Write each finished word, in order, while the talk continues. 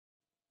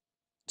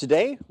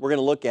Today we're going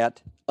to look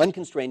at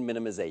unconstrained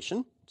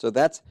minimization. So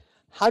that's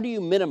how do you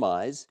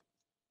minimize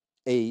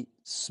a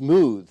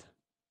smooth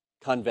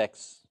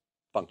convex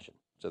function.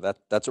 So that's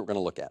what we're going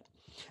to look at.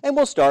 And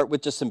we'll start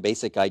with just some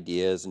basic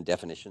ideas and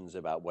definitions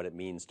about what it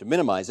means to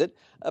minimize it.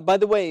 By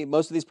the way,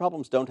 most of these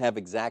problems don't have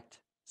they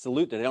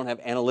don't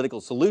have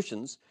analytical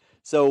solutions.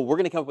 So we're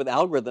going to come up with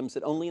algorithms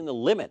that only in the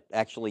limit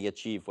actually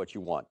achieve what you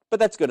want. But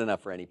that's good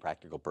enough for any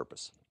practical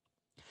purpose.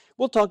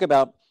 We'll talk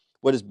about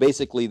what is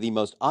basically the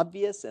most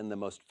obvious and the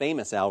most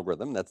famous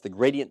algorithm. That's the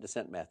gradient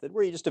descent method,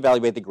 where you just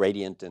evaluate the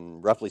gradient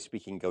and, roughly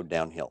speaking, go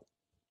downhill.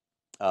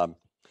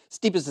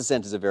 Steepest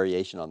descent is a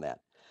variation on that.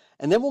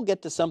 And then we'll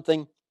get to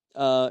something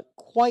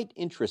quite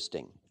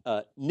interesting,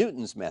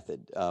 Newton's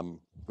method.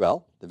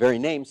 Well, the very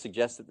name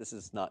suggests that this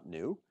is not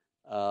new.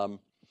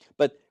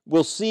 But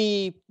we'll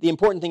see the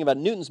important thing about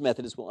Newton's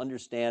method is we'll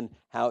understand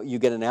how you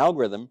get an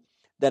algorithm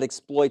that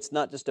exploits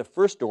not just a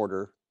first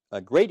order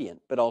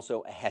gradient, but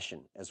also a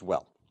Hessian as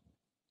well.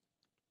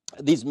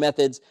 These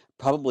methods,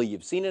 probably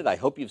you've seen it. I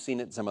hope you've seen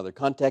it in some other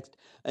context.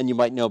 And you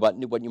might know about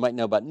what you might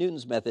know about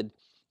Newton's method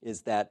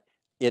is that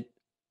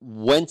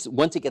once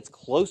it gets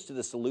close to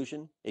the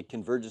solution, it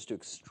converges to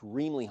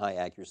extremely high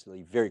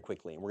accuracy very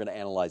quickly. And we're going to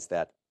analyze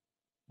that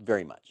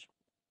very much.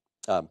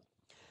 Then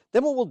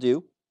what we'll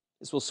do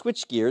is we'll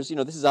switch gears. You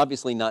know, this is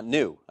obviously not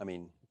new. I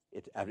mean,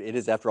 it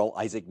is, after all,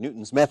 Isaac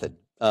Newton's method.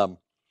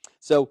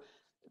 So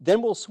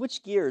then we'll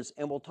switch gears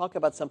and we'll talk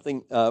about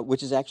something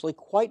which is actually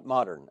quite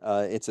modern.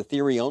 It's a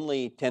theory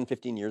only 10,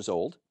 15 years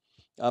old.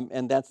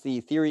 And that's the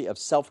theory of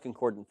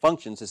self-concordant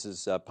functions. This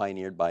is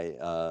pioneered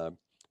by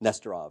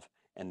Nesterov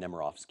and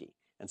Nemirovsky.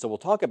 And so we'll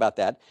talk about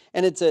that.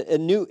 And it's a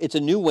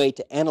new way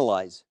to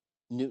analyze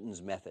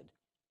Newton's method.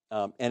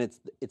 And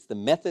it's the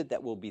method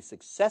that will be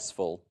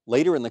successful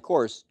later in the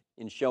course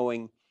in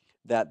showing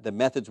that the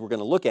methods we're going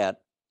to look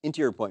at,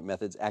 interior point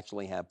methods,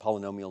 actually have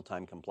polynomial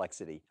time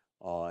complexity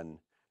on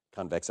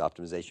convex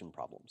optimization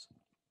problems.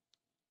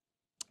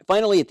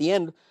 Finally, at the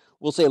end,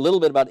 we'll say a little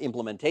bit about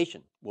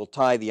implementation. We'll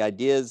tie the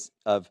ideas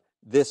of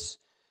this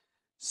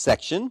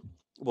section.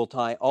 We'll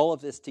tie all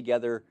of this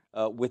together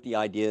with the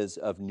ideas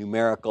of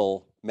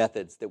numerical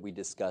methods that we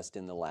discussed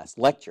in the last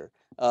lecture.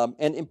 And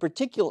in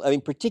particular,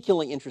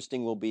 particularly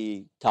interesting will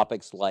be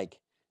topics like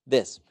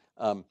this.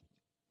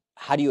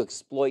 How do you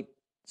exploit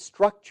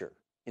structure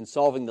in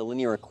solving the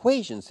linear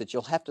equations that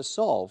you'll have to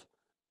solve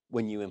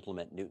when you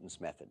implement Newton's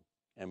method?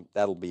 And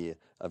that'll be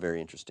a very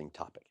interesting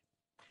topic.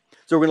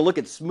 So we're going to look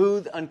at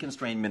smooth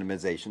unconstrained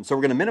minimization. So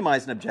we're going to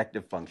minimize an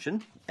objective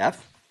function,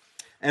 f,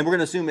 and we're going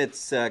to assume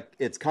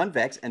it's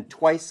convex and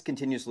twice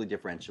continuously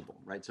differentiable,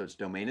 right? So its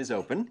domain is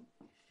open.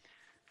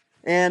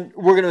 And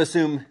we're going to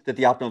assume that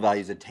the optimal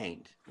value is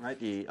attained, right?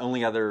 The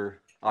only other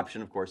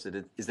option, of course,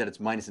 is that it's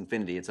minus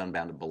infinity. It's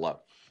unbounded below.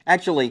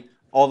 Actually,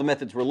 all the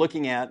methods we're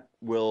looking at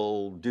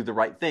will do the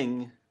right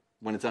thing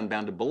when it's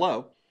unbounded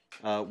below.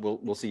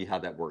 We'll see how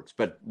that works,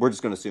 but we're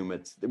just going to assume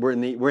we're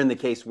in the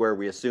case where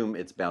we assume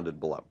it's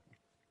bounded below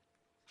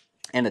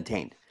and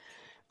attained.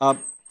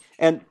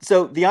 And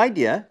so the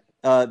idea,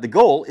 the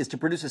goal, is to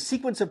produce a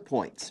sequence of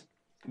points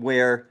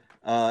where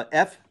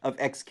f of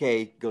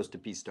xk goes to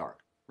p star,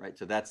 right?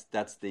 So that's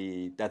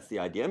the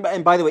idea.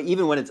 And by the way,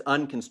 even when it's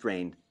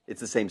unconstrained,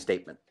 it's the same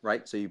statement,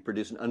 right? So you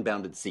produce an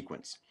unbounded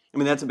sequence. I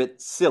mean, that's a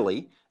bit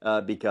silly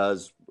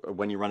because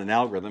when you run an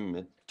algorithm,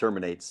 it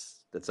terminates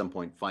at some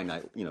point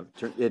finite. You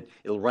know,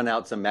 it'll run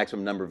out some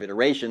maximum number of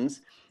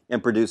iterations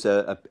and produce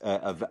a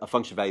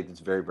function value that's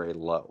very, very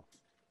low.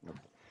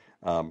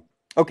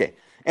 Okay,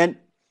 and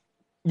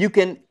you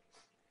can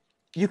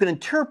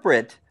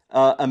interpret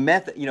a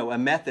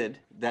method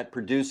that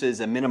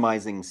produces a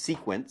minimizing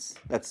sequence.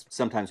 That's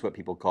sometimes what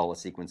people call a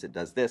sequence that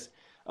does this.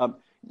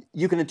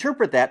 You can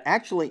interpret that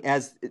actually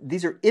as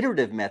these are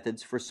iterative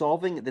methods for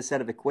solving the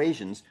set of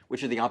equations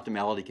which are the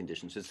optimality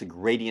conditions. It's the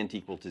gradient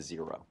equal to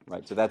 0,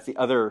 right? So that's the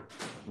other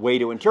way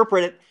to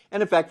interpret it.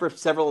 And in fact, for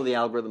several of the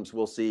algorithms,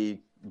 we'll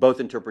see both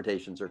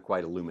interpretations are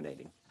quite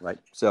illuminating, right?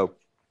 So,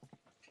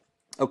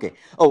 okay.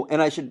 Oh, and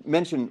I should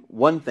mention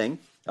one thing.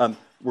 We're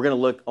going to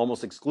look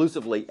almost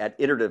exclusively at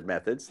iterative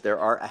methods. There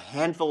are a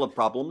handful of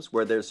problems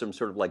where there's some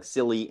sort of like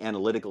silly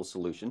analytical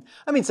solution.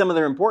 I mean, some of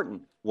them are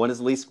important. One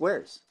is least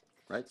squares.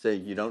 Right? So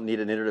you don't need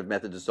an iterative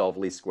method to solve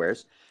least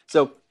squares.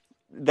 So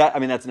that's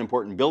an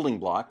important building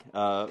block.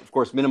 Of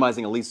course,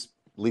 minimizing a least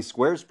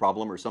squares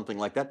problem or something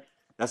like that,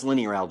 that's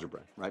linear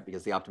algebra, right?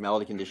 Because the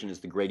optimality condition is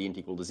the gradient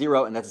equal to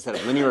 0, and that's a set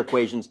of linear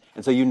equations,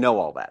 and so you know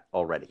all that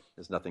already.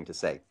 There's nothing to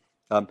say.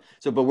 But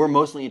we're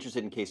mostly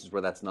interested in cases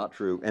where that's not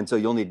true, and so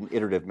you'll need an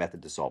iterative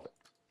method to solve it.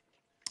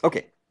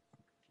 Okay.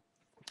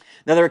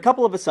 Now, there are a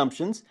couple of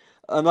assumptions.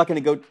 I'm not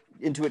going to go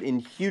into it in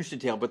huge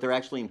detail, but they're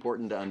actually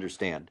important to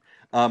understand.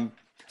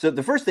 So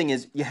the first thing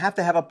is you have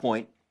to have a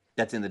point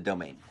that's in the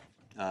domain.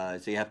 So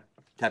you have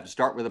to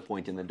start with a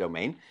point in the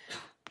domain.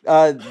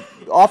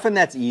 Often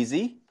that's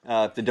easy.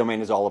 If the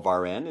domain is all of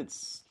Rn,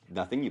 it's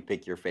nothing. You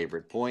pick your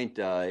favorite point.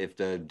 If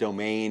the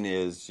domain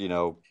is,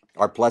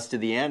 r plus to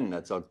the n.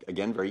 That's,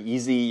 again, very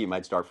easy. You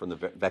might start from the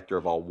vector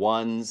of all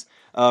ones.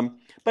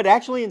 But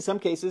actually, in some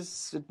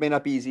cases, it may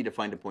not be easy to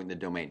find a point in the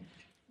domain.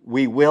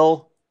 We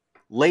will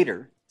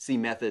later see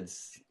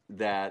methods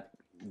that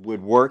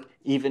would work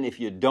even if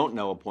you don't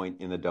know a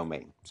point in the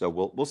domain. So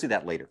we'll see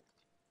that later.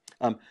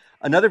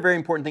 Another very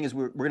important thing is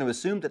we're going to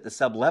assume that the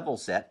sublevel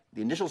set,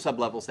 the initial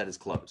sublevel set, is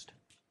closed,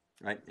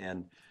 right?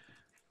 And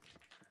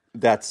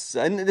this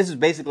is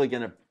basically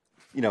going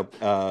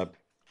to,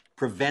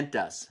 prevent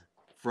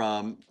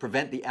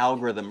the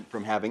algorithm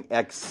from having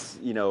x,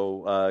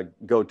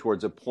 go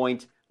towards a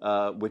point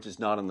which is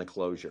not in the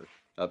closure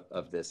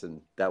of this,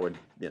 and that would,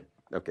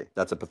 okay,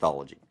 that's a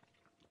pathology.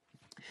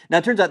 Now,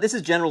 it turns out this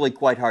is generally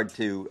quite hard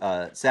to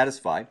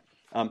satisfy,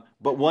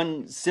 but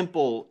one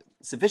simple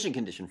sufficient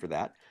condition for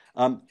that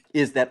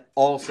is that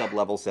all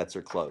sublevel sets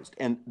are closed.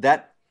 And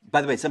that,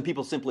 by the way, some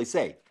people simply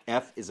say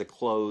f is a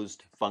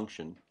closed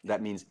function.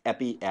 That means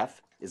epi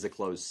f is a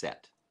closed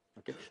set.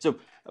 Okay. So,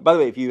 by the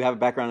way, if you have a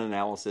background in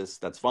analysis,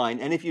 that's fine.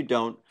 And if you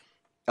don't,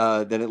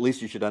 then at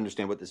least you should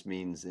understand what this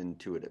means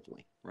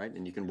intuitively, right?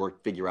 And you can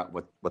figure out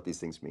what these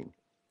things mean.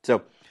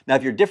 So now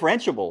if you're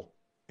differentiable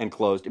and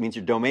closed, it means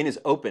your domain is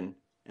open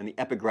and the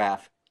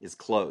epigraph is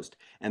closed.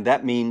 And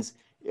that means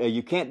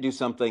you can't do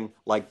something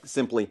like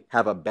simply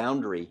have a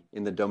boundary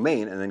in the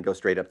domain and then go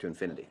straight up to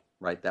infinity,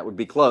 right? That would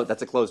be closed.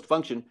 That's a closed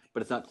function,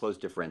 but it's not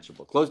closed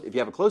differentiable. If you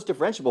have a closed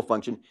differentiable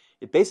function,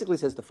 it basically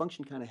says the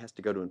function kind of has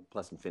to go to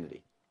plus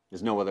infinity.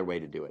 There's no other way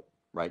to do it,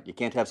 right? You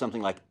can't have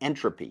something like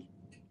entropy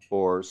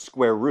or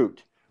square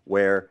root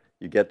where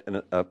you get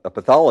a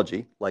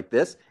pathology like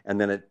this and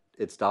then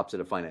it stops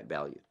at a finite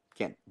value.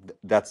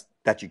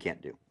 That you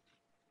can't do.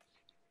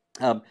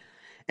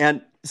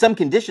 And some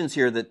conditions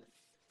here that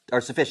are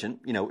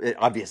sufficient,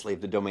 obviously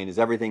if the domain is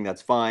everything,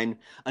 that's fine.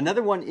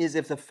 Another one is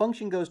if the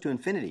function goes to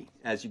infinity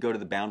as you go to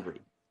the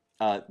boundary,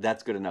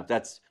 that's good enough.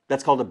 That's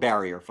called a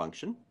barrier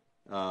function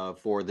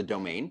for the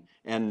domain,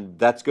 and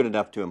that's good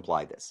enough to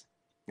imply this.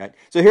 Right?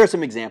 So here are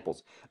some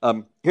examples.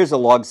 Here's a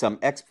log sum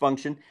x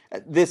function.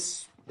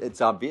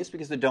 It's obvious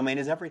because the domain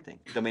is everything.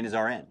 The domain is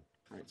Rn.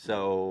 Right?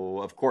 So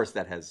of course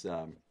that has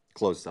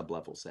closed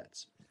sublevel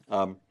sets.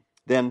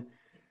 Then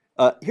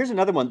here's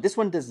another one. This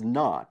one does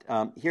not.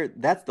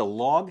 That's the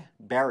log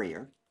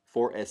barrier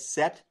for a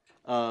set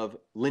of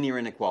linear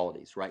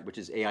inequalities, right? Which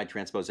is AI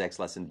transpose x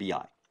less than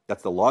bi.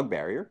 That's the log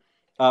barrier.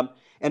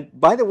 And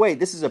by the way,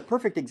 this is a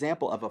perfect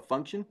example of a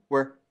function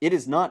where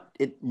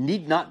it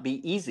need not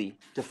be easy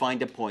to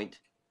find a point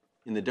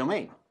in the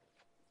domain.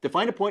 To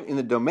find a point in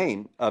the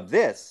domain of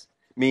this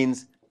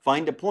means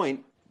find a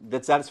point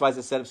that satisfies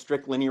a set of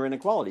strict linear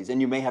inequalities,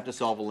 and you may have to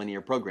solve a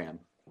linear program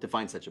to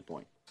find such a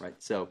point, right?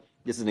 So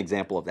this is an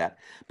example of that.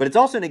 But it's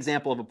also an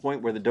example of a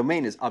point where the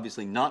domain is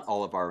obviously not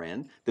all of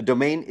Rn. The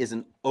domain is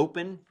an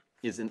open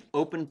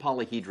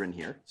polyhedron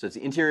here. So it's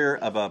the interior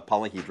of a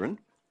polyhedron,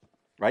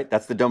 right?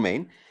 That's the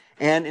domain.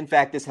 And in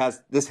fact, this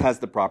has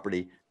the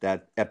property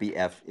that epi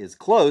f is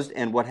closed.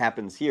 And what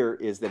happens here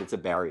is that it's a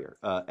barrier.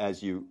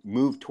 As you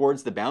move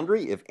towards the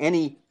boundary, if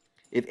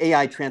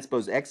AI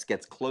transpose x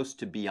gets close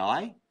to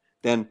bi,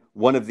 then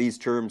one of these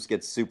terms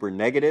gets super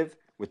negative.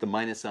 With the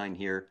minus sign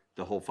here,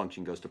 the whole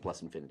function goes to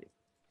plus infinity.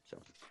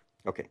 So,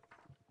 okay.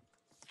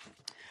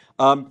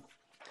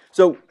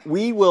 So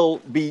we will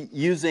be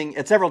using,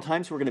 at several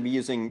times, we're going to be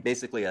using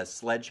basically a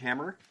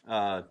sledgehammer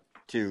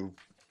to,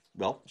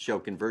 well, show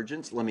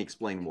convergence. Let me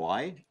explain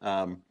why.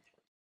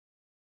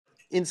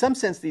 In some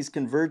sense, these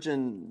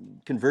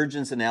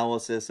convergence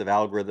analysis of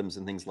algorithms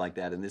and things like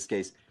that, in this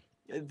case,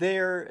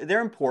 they're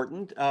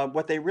important.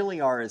 What they really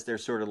are is they're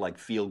sort of like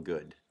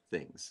feel-good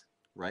things,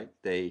 right?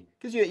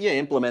 Because you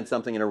implement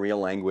something in a real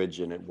language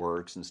and it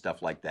works and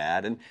stuff like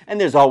that. And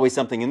there's always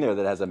something in there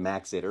that has a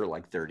max iter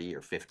like 30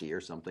 or 50 or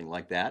something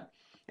like that.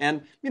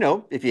 And,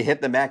 if you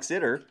hit the max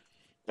iter,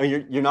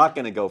 you're not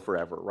going to go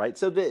forever, right?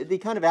 So the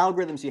kind of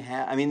algorithms you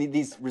have, I mean,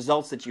 these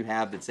results that you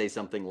have that say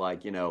something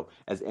like,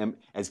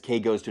 as k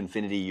goes to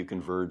infinity, you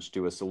converge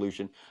to a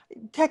solution,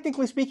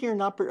 technically speaking,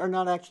 are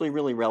not actually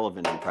really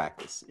relevant in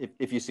practice,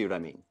 if you see what I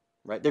mean,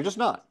 right? They're just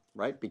not,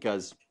 right?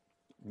 Because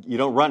you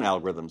don't run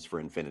algorithms for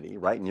infinity,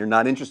 right? And you're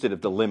not interested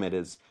if the limit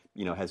is,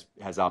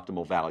 has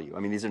optimal value. I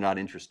mean, these are not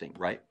interesting,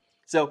 right?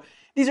 So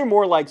these are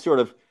more like sort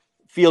of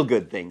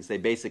feel-good things. They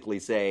basically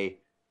say,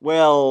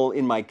 well,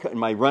 in my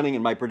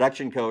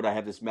production code, I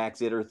have this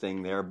max iter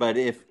thing there, but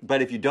if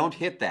you don't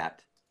hit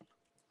that,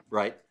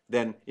 right,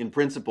 then in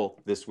principle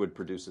this would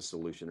produce a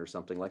solution or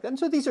something like that. And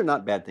so these are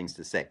not bad things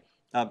to say.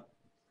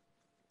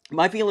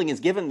 My feeling is,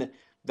 given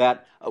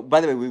that,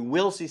 by the way, we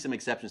will see some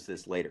exceptions to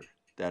this later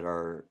that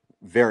are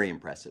very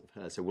impressive.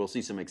 So we'll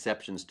see some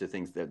exceptions to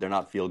things that they're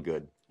not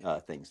feel-good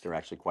things. They're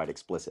actually quite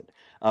explicit.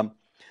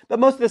 But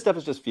most of this stuff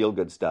is just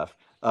feel-good stuff.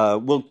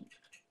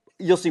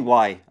 You'll see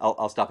why.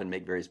 I'll stop and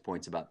make various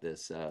points about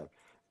this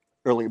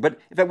earlier. But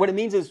in fact, what it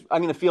means is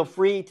I'm going to feel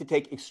free to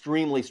take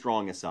extremely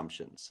strong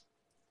assumptions,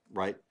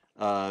 right?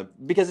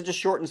 Because it just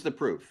shortens the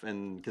proof,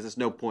 and because there's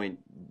no point,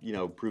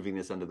 proving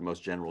this under the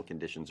most general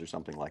conditions or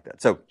something like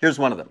that. So here's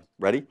one of them.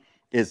 Ready?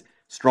 Is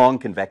strong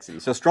convexity.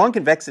 So strong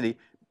convexity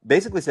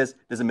basically says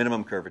there's a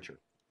minimum curvature.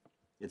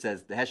 It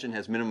says the Hessian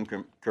has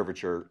minimum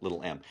curvature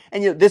little m.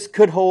 And this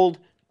could hold,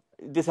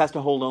 this has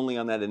to hold only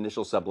on that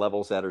initial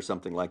sublevel set or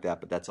something like that,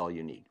 but that's all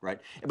you need, right?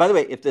 And by the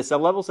way, if the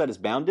sublevel set is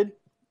bounded,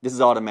 this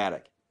is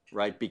automatic,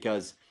 right?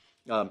 Because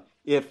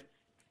if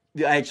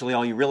actually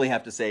all you really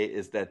have to say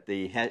is that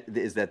the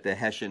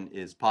Hessian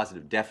is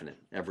positive definite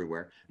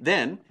everywhere,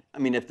 then, I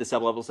mean, if the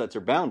sublevel sets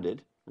are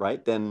bounded,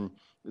 right, then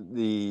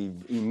the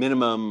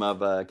minimum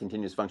of a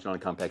continuous function on a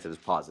compact set is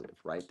positive,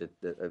 right,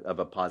 of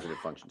a positive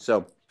function.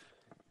 So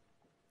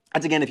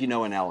that's, again, if you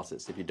know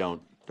analysis. If you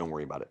don't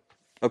worry about it.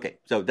 Okay,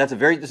 so this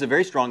is a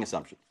very strong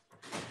assumption.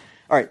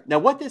 All right, now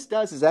what this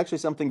does is actually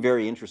something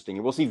very interesting,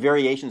 and we'll see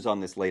variations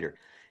on this later.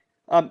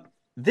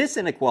 This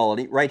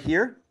inequality right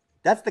here,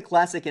 that's the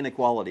classic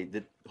inequality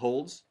that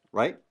holds,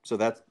 right? So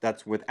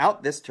that's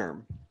without this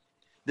term.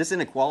 This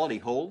inequality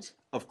holds,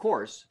 of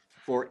course,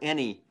 for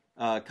any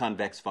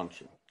convex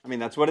function. I mean,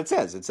 that's what it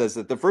says. It says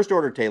that the first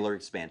order Taylor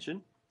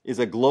expansion is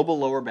a global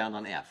lower bound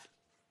on f.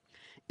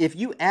 If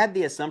you add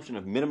the assumption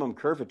of minimum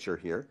curvature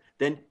here,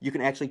 then you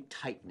can actually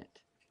tighten it,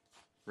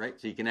 right?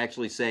 So you can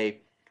actually say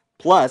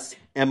plus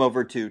m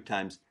over 2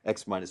 times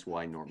x minus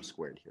y norm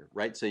squared here,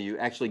 right? So you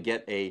actually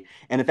get and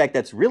in fact,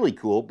 that's really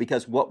cool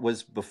because what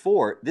was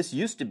before, this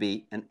used to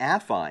be an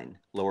affine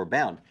lower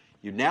bound.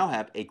 You now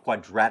have a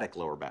quadratic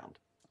lower bound,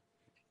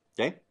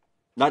 okay?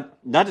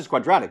 Not just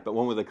quadratic, but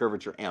one with a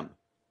curvature m.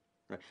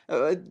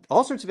 Right?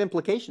 All sorts of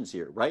implications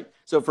here, right?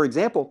 So for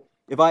example,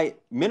 if I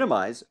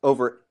minimize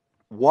over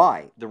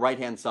y, the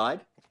right-hand side,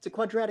 it's a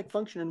quadratic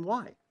function in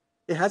y.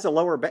 It has a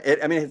lower bound.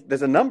 I mean,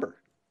 there's a number,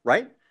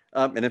 right?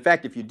 And in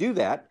fact, if you do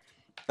that,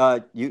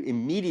 you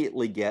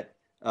immediately get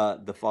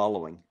the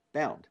following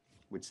bound,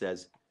 which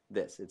says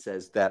this. It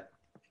says that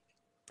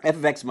f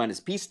of x minus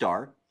p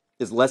star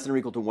is less than or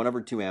equal to 1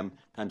 over 2m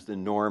times the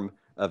norm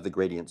of the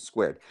gradient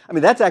squared. I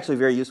mean, that's actually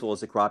very useful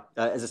as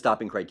a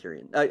stopping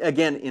criterion.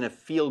 Again, in a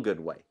feel-good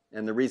way.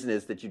 And the reason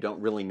is that you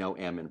don't really know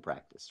m in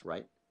practice,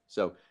 right?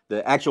 So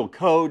the actual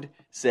code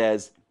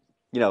says,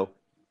 if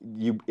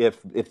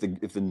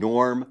the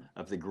norm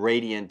of the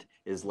gradient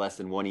is less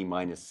than 1e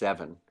minus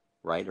 7,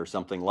 right, or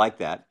something like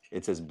that,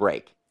 it says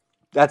break.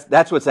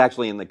 That's what's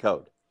actually in the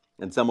code.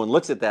 And someone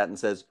looks at that and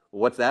says,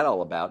 well, what's that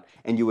all about?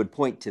 And you would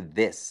point to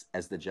this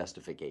as the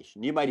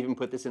justification. You might even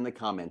put this in the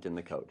comment in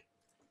the code,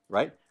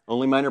 right?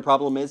 Only minor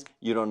problem is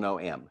you don't know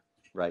m,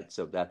 right?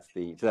 So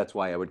that's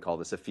why I would call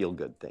this a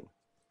feel-good thing.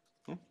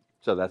 Okay?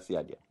 So that's the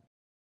idea.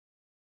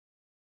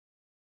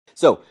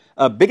 So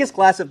biggest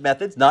class of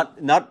methods, not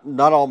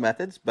all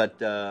methods,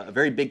 but a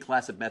very big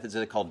class of methods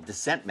that are called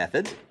descent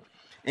methods.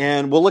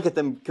 And we'll look at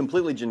them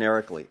completely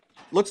generically.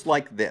 Looks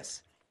like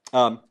this.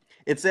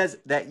 It says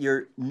that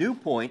your new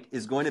point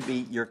is going to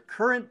be your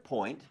current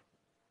point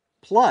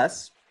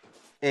plus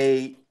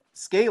a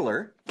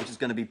scalar, which is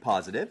going to be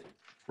positive,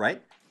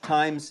 right,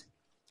 times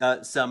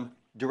some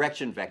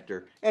direction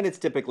vector. And it's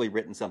typically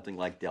written something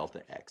like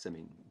delta x. I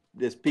mean,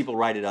 people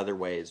write it other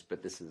ways,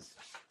 but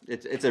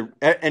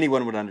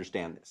anyone would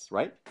understand this,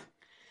 right?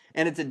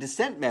 And it's a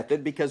descent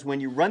method because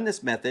when you run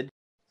this method,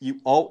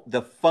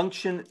 the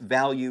function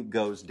value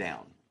goes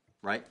down,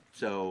 right?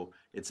 So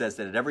it says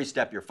that at every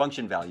step, your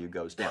function value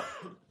goes down.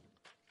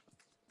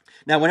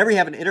 Now, whenever you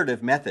have an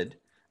iterative method,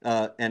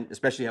 and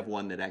especially have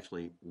one that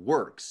actually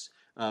works,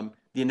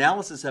 the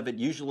analysis of it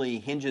usually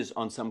hinges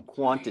on some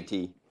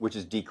quantity which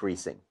is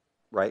decreasing,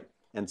 right?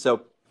 And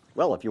so,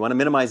 well, if you want to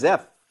minimize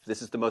f,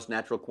 this is the most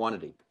natural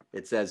quantity.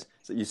 It says,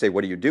 so you say,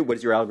 what do you do? What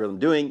is your algorithm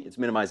doing? It's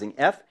minimizing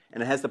f,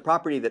 and it has the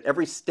property that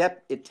every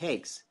step it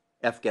takes,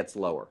 f gets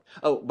lower.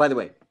 Oh, by the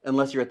way,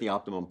 unless you're at the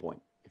optimum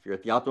point. If you're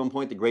at the optimum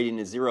point, the gradient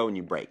is 0 and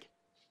you break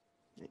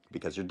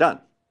because you're done,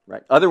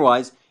 right?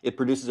 Otherwise, it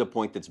produces a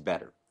point that's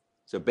better.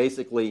 So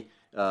basically,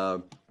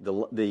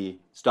 the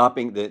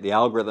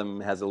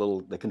algorithm has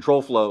the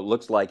control flow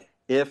looks like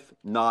if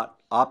not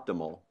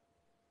optimal,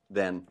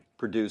 then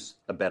produce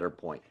a better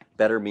point.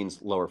 Better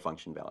means lower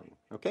function value,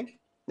 okay?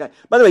 Now,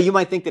 by the way, you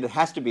might think that it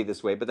has to be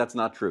this way, but that's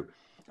not true.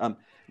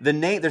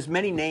 There's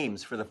many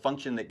names for the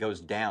function that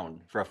goes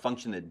down, for a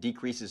function that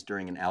decreases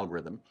during an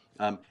algorithm.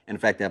 And in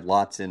fact, I have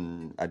lots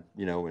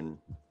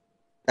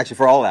actually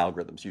for all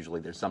algorithms, usually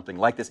there's something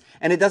like this.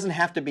 And it doesn't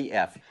have to be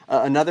f.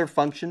 Another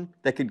function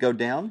that could go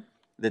down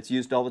that's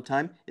used all the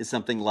time is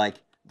something like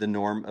the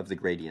norm of the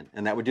gradient.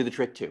 And that would do the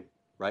trick too,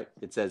 right?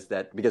 It says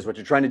that because what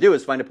you're trying to do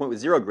is find a point with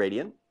 0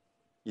 gradient.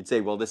 You'd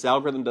say, well, this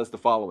algorithm does the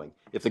following.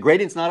 If the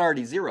gradient's not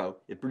already 0,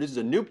 it produces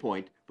a new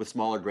point with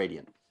smaller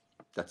gradient.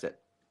 That's it,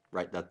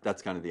 right?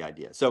 That's kind of the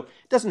idea. So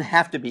it doesn't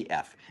have to be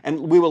f.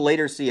 And we will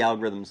later see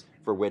algorithms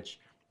for which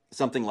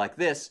something like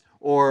this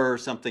or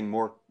something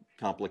more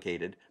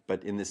complicated,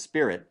 but in this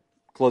spirit,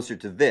 closer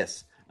to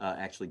this,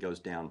 actually goes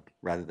down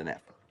rather than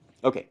f.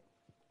 Okay.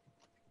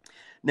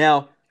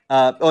 Now,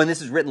 and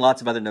this is written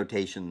lots of other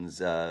notations,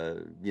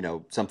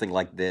 something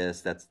like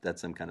this.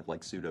 That's some kind of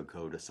like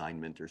pseudocode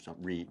assignment or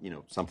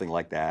something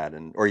like that.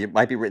 Or it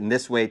might be written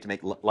this way to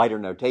make lighter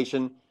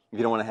notation. If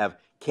you don't want to have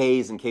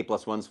k's and k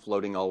plus 1s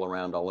floating all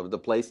around all over the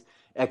place.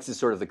 X is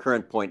sort of the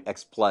current point.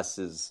 X plus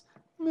is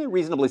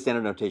reasonably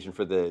standard notation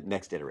for the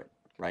next iterate,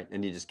 right?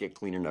 And you just get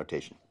cleaner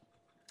notation.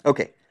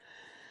 Okay.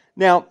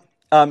 Now,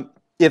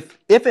 if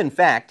in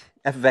fact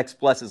f of x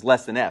plus is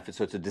less than f,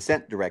 so it's a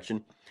descent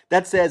direction,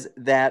 that says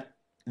that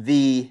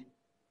the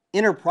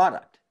inner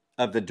product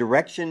of the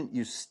direction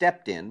you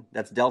stepped in,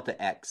 that's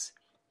delta x,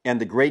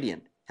 and the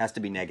gradient has to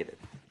be negative.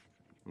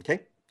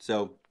 Okay?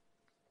 So,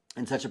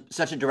 and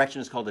such a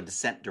direction is called a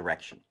descent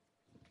direction,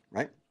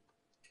 right?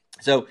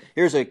 So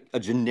here's a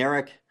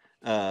generic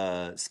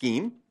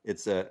scheme.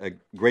 It's a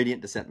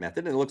gradient descent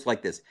method, and it looks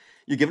like this.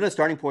 You're given a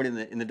starting point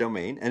in the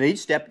domain, and at each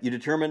step you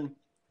determine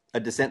a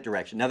descent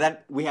direction. Now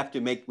that we have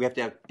to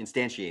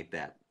instantiate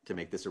that to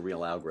make this a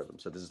real algorithm.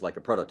 So this is like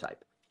a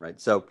prototype, right?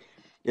 So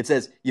it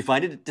says you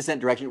find a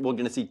descent direction. We're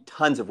going to see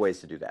tons of ways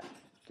to do that.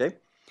 Okay.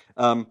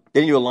 Then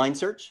you do a line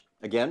search.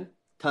 Again,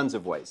 tons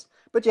of ways.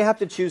 But you have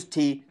to choose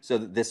t so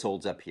that this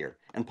holds up here,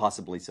 and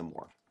possibly some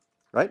more,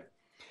 right?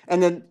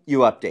 And then you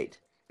update.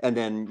 And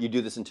then you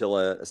do this until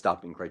a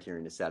stopping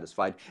criterion is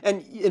satisfied.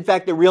 And in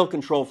fact, the real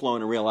control flow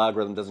in a real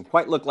algorithm doesn't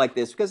quite look like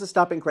this, because the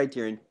stopping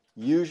criterion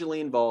usually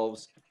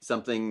involves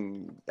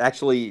something.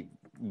 Actually,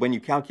 when you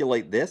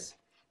calculate this,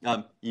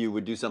 you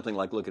would do something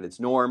like look at its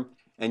norm,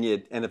 and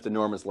if the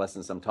norm is less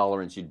than some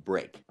tolerance, you'd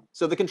break.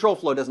 So the control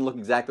flow doesn't look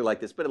exactly like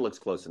this, but it looks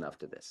close enough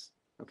to this.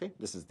 Okay,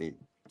 this is the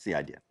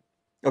idea.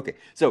 Okay,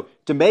 so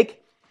to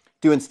make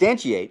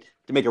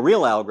a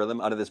real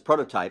algorithm out of this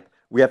prototype,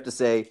 we have to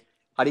say,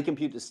 how do you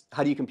compute this?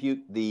 How do you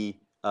compute the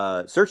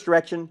search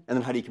direction, and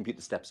then how do you compute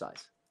the step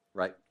size,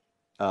 right?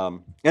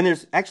 And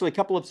there's actually a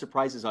couple of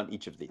surprises on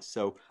each of these.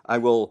 So I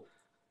will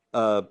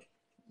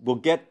we'll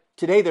get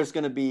today. There's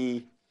going to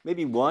be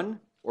maybe one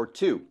or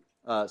two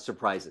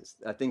surprises,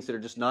 things that are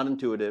just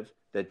non-intuitive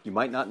that you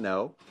might not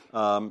know,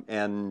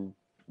 and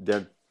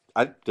they're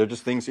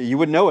just things you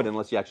wouldn't know it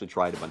unless you actually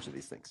tried a bunch of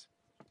these things.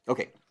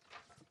 Okay,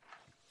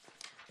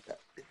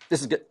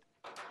 this is good.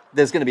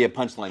 There's going to be a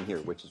punchline here,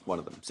 which is one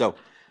of them. So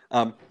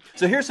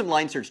here's some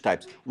line search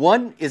types.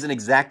 One is an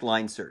exact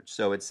line search.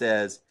 So it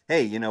says,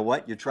 hey, you know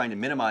what? You're trying to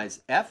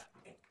minimize f.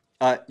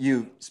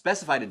 You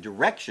specified a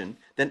direction.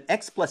 Then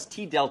x plus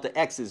t delta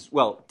x is,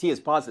 well, t is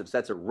positive, so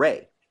that's a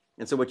ray.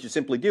 And so what you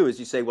simply do is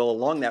you say, well,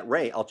 along that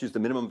ray, I'll choose the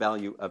minimum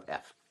value of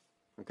f.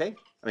 Okay?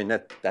 I mean,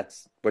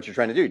 that's what you're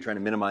trying to do. You're trying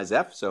to minimize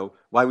f, so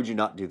why would you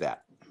not do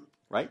that,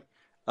 right?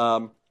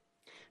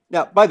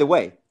 Now, by the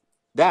way,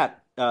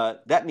 that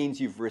means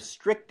you've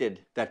restricted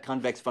that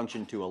convex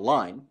function to a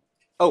line.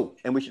 Oh,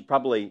 and we should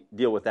probably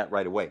deal with that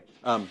right away.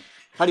 How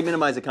do you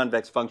minimize a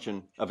convex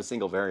function of a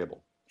single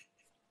variable?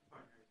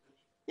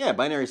 Yeah,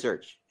 binary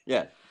search.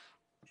 Yeah,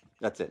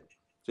 that's it.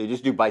 So you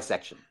just do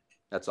bisection.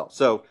 That's all.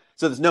 So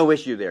there's no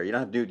issue there. You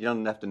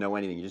don't have to know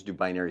anything. You just do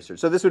binary search.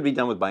 So this would be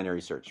done with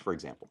binary search, for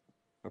example.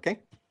 Okay?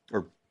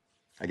 Or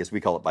I guess we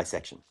call it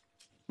bisection.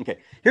 Okay.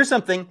 Here's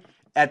something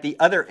at the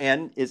other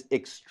end is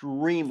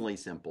extremely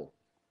simple.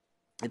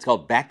 It's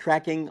called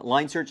backtracking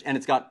line search, and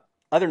it's got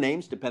other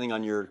names depending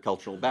on your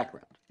cultural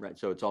background, right?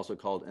 So it's also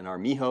called an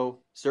Armijo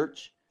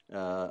search,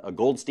 a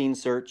Goldstein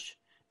search,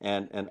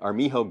 and an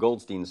Armijo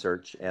Goldstein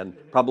search, and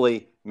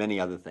probably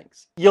many other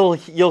things.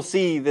 You'll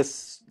see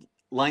this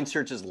line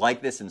searches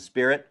like this in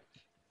Spirit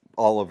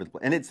all over the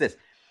place. And it's this.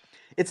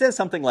 It says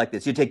something like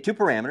this. You take two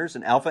parameters,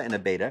 an alpha and a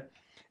beta,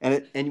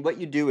 and what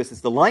you do is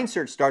the line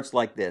search starts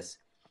like this.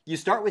 You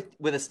start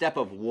with a step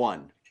of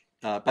 1.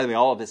 By the way,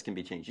 all of this can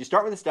be changed. You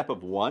start with a step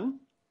of 1,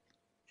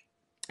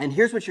 and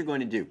here's what you're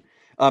going to do.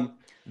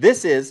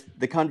 This is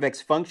the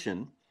convex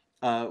function,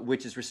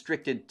 which is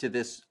restricted to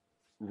this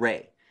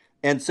ray.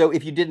 And so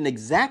if you did an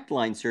exact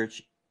line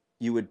search,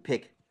 you would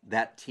pick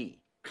that t,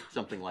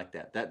 something like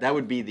that. That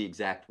would be the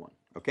exact one.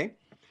 Okay?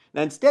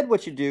 Now instead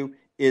what you do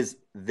is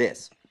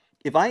this.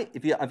 If I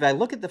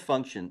look at the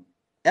function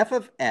f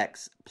of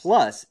x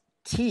plus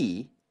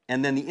t,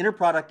 and then the inner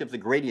product of the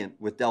gradient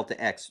with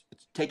delta x,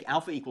 take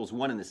alpha equals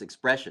 1 in this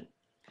expression,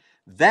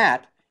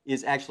 that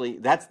is actually,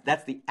 that's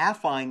the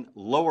affine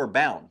lower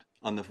bound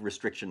on the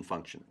restriction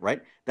function,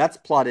 right? That's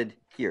plotted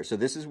here. So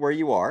this is where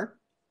you are.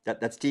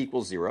 That's t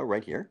equals 0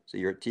 right here. So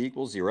you're at t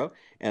equals 0.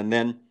 And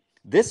then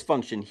this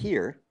function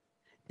here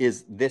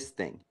is this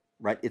thing,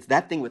 right? It's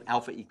that thing with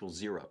alpha equals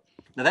 0.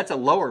 Now that's a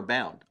lower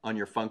bound on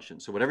your function.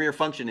 So whatever your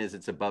function is,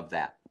 it's above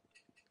that.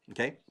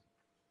 Okay?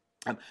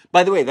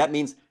 By the way, that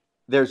means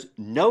there's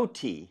no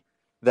t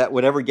that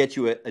would ever get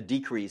you a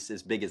decrease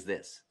as big as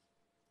this,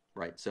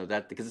 right? So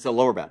that, because it's a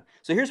lower bound.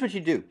 So here's what you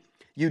do.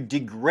 You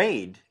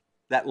degrade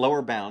that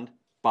lower bound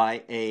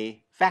by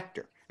a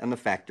factor, and the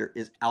factor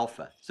is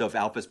alpha. So if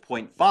alpha is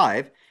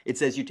 0.5, it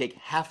says you take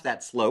half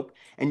that slope,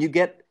 and you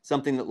get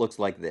something that looks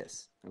like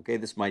this. Okay,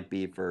 this might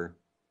be for,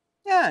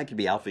 it could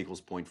be alpha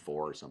equals 0.4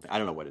 or something. I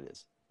don't know what it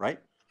is, right?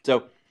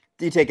 So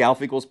you take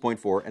alpha equals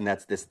 0.4, and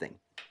that's this thing.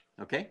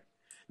 Okay?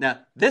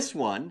 Now, this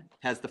one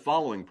has the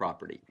following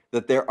property,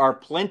 that there are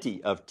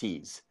plenty of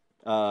t's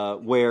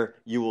where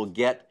you will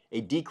get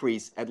a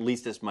decrease at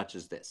least as much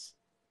as this.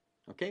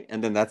 Okay?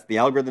 And then that's the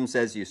algorithm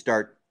says you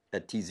start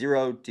at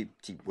t0,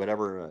 t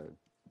whatever,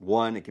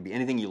 1. It can be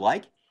anything you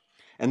like.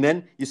 And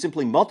then you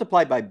simply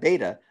multiply by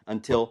beta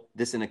until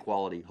this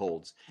inequality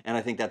holds. And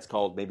I think that's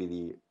called maybe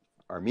the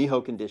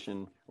Armijo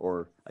condition,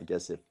 or I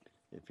guess if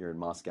you're in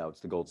Moscow, it's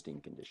the Goldstein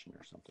condition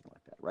or something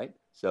like that, right?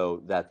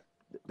 So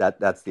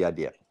that's the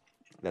idea.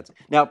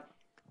 Now,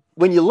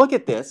 when you look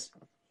at this,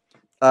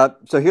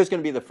 so here's going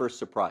to be the first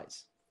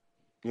surprise.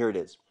 Here it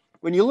is.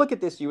 When you look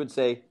at this, you would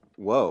say,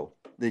 whoa,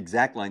 the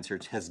exact line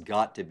search has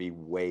got to be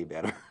way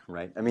better,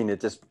 right? I mean,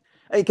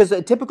 because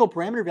a typical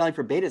parameter value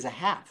for beta is a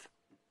half,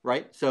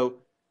 right? So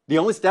the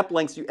only step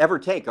lengths you ever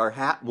take are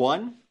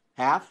one,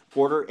 half,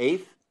 quarter,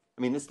 eighth.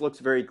 I mean, this looks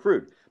very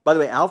crude. By the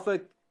way,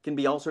 alpha can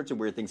be all sorts of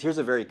weird things. Here's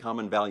a very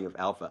common value of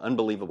alpha,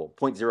 unbelievable,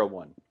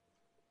 0.01.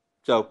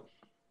 So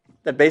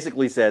that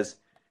basically says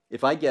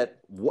if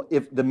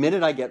the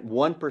minute I get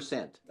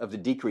 1% of the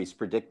decrease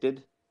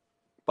predicted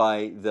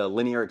by the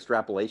linear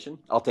extrapolation,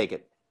 I'll take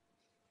it.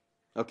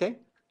 Okay?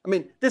 I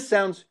mean,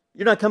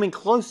 you're not coming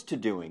close to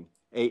doing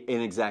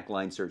an exact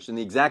line search. And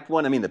the exact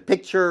one, I mean, the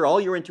picture, all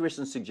your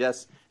intuition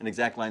suggests an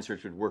exact line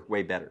search would work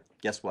way better.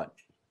 Guess what?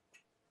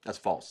 That's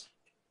false.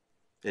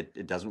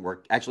 It doesn't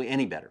work actually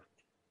any better.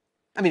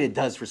 I mean, it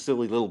does for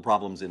silly little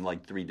problems in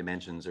like 3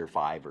 dimensions or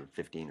 5 or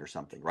 15 or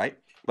something, right?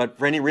 But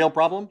for any real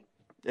problem,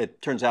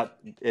 it turns out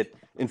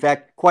in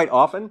fact, quite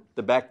often,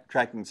 the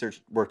backtracking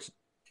search works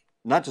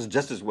not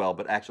just as well,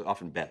 but actually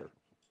often better.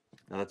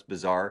 Now, that's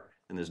bizarre,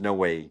 and there's no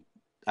way.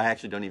 I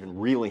actually don't even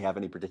really have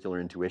any particular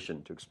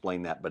intuition to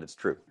explain that, but it's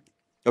true.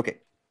 Okay,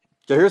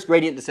 so here's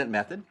gradient descent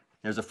method.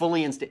 Here's our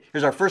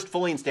first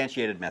fully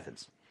instantiated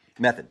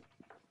method.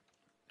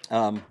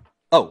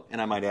 Oh,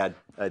 and I might add,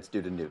 it's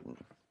due to Newton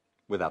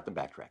without the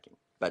backtracking.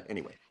 But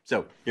anyway,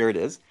 so here it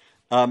is.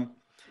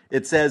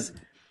 It says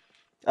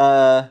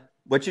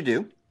what you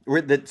do.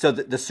 So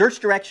the search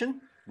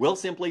direction will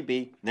simply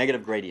be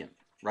negative gradient,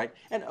 right?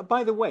 And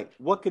by the way,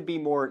 what could be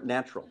more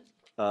natural?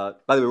 By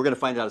the way, we're going to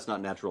find out it's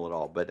not natural at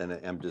all, but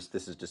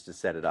this is just to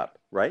set it up,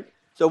 right?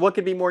 So what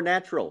could be more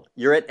natural?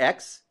 You're at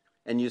x,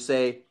 and you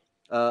say,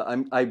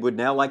 I would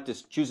now like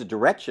to choose a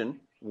direction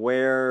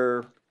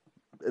where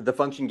the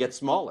function gets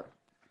smaller,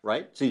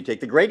 right? So you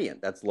take the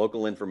gradient. That's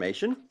local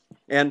information.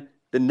 And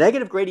the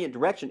negative gradient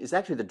direction is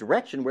actually the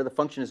direction where the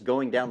function is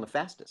going down the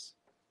fastest.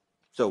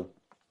 So,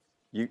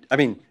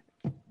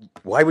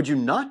 why would you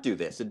not do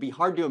this? It'd be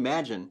hard to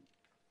imagine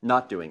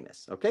not doing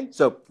this, okay?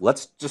 So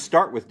let's just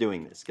start with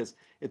doing this because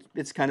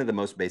it's kind of the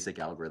most basic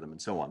algorithm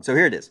and so on. So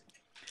here it is.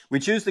 We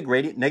choose the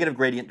negative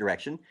gradient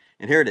direction,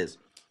 and here it is.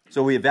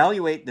 So we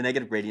evaluate the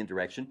negative gradient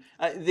direction.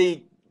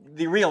 The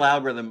real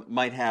algorithm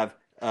might have,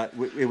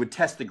 it would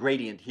test the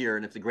gradient here,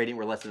 and if the gradient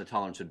were less than the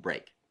tolerance, it would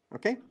break,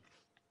 okay?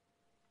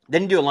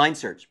 Then you do a line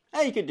search.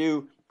 You could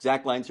do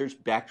exact line search,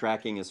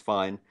 backtracking is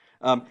fine,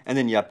 and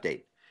then you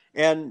update.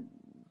 And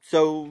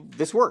so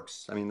this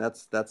works. I mean,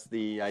 that's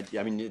the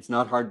idea. I mean, it's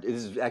not hard. It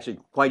is actually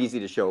quite easy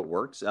to show it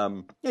works.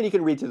 And you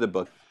can read through the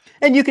book.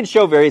 And you can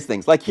show various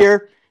things. Like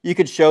here, you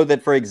could show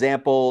that, for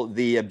example,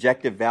 the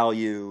objective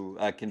value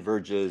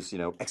converges,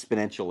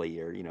 exponentially,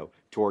 or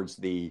towards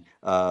the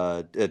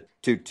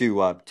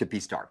to p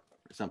star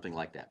or something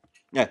like that.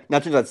 Yeah. Now,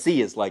 it turns out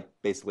C is like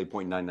basically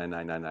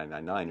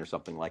 0.999999 or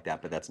something like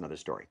that, but that's another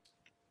story.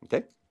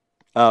 Okay.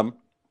 All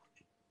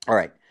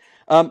right.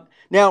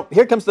 Now,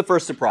 here comes the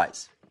first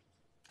surprise.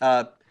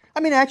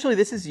 Actually,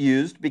 this is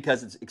used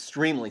because it's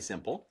extremely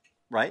simple,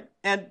 right?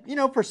 And,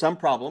 for some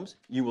problems,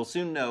 you will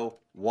soon know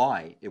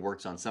why it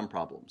works on some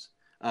problems.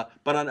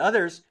 But on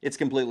others, it's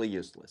completely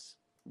useless.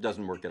 It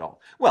doesn't work at all.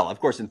 Well, of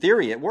course, in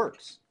theory, it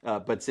works.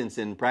 But since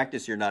in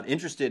practice, you're not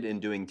interested in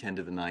doing 10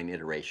 to the 9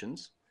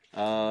 iterations,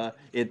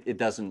 it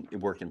doesn't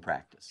work in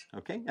practice,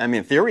 okay? I mean,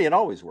 in theory, it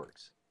always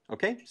works,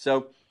 okay?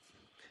 So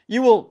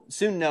you will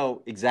soon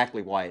know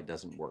exactly why it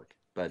doesn't work.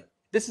 But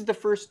this is the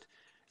first...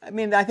 I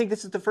think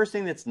this is the first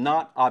thing that's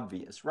not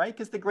obvious, right?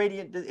 Because the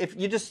gradient, if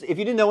you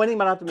didn't know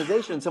anything about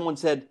optimization and someone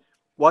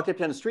walked up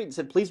down the street and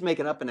said, please make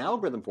up an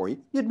algorithm for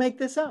you, you'd make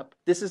this up.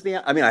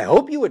 I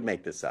hope you would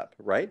make this up,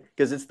 right?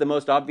 Because it's the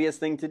most obvious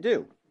thing to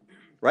do,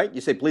 right?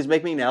 You say, please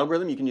make me an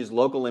algorithm. You can use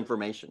local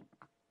information,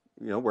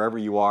 wherever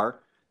you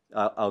are.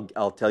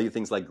 I'll tell you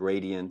things like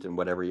gradient and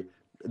whatever.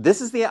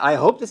 I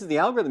hope this is the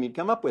algorithm you'd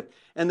come up with.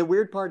 And the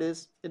weird part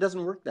is it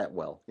doesn't work that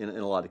well in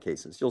a lot of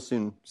cases. You'll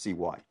soon see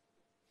why.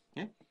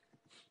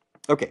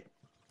 Okay,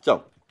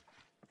 so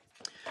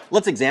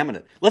let's examine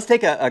it. Let's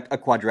take a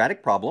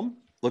quadratic problem.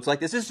 Looks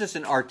like this is just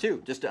an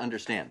R2, just to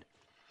understand.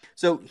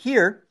 So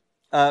here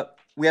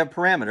we have a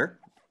parameter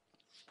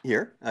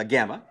here,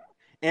 gamma,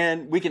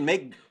 and we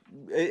can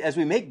as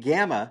we make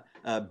gamma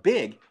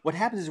big, what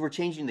happens is we're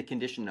changing the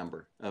condition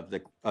number of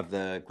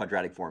the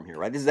quadratic form here,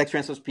 right? This is x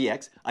transpose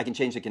px. I can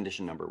change the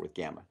condition number with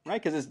gamma,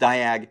 right? Because it's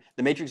the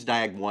matrix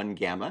diag 1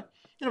 gamma.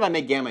 And if I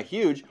make gamma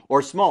huge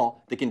or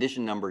small, the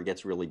condition number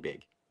gets really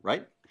big,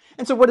 right?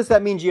 And so what does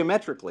that mean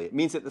geometrically? It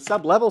means that the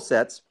sublevel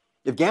sets,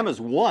 if gamma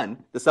is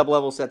 1, the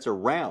sublevel sets are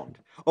round.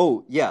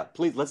 Oh, yeah,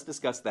 please, let's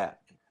discuss that.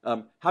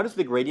 How does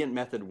the gradient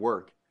method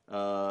work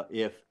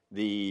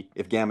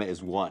if gamma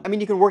is 1? I mean,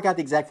 you can work out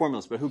the exact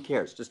formulas, but who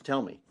cares? Just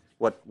tell me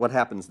what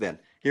happens then.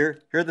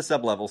 Here are the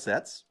sublevel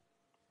sets,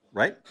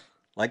 right?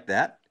 like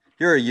that.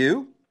 Here are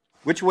u.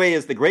 Which way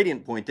is the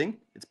gradient pointing?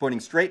 It's pointing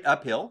straight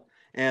uphill,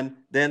 and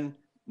then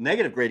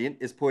negative gradient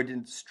is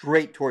pointing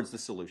straight towards the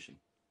solution.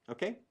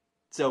 Okay?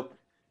 So,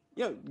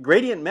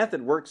 gradient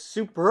method works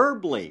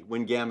superbly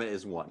when gamma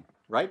is 1,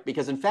 right?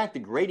 Because in fact, the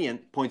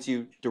gradient points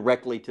you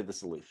directly to the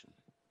solution.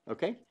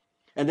 Okay?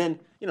 And then,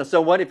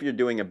 so what if you're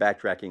doing a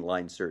backtracking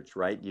line search,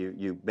 right?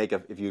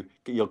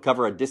 You'll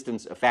cover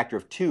a factor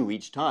of 2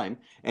 each time,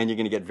 and you're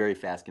going to get very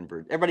fast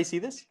convergence. Everybody see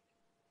this?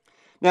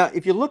 Now,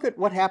 if you look at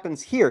what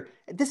happens here,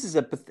 this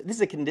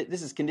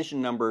is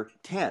condition number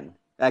 10,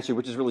 actually,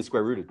 which is really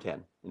square root of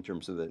 10 in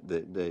terms of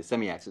the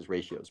semi-axis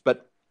ratios.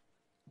 But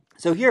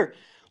so here,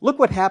 look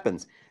what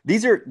happens.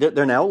 They're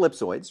now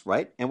ellipsoids,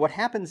 right? And what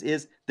happens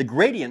is the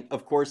gradient,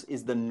 of course,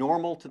 is the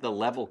normal to the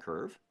level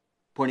curve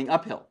pointing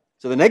uphill.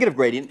 So the negative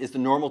gradient is the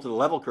normal to the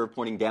level curve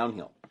pointing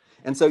downhill.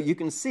 And so you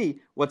can see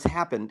what's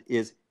happened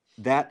is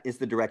that is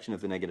the direction of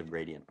the negative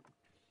gradient.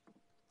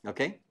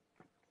 Okay?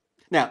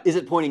 Now, is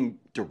it pointing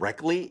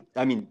directly?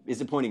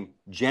 Is it pointing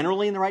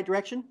generally in the right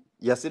direction?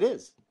 Yes, it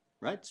is,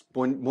 right?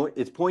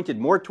 It's pointed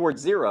more towards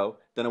 0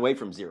 than away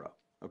from 0,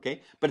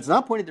 okay? But it's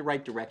not pointed the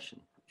right direction,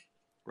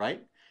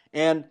 right?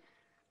 And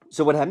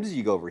so what happens is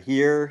you go over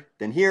here,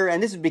 then here,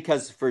 and this is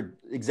because for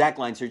exact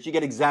line search, you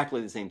get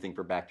exactly the same thing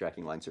for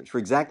backtracking line search. For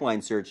exact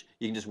line search,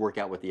 you can just work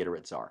out what the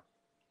iterates are,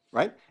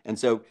 right? And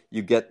so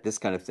you get this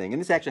kind of thing.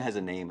 And this actually has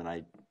a name, and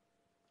I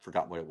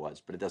forgot what it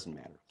was, but it doesn't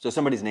matter. So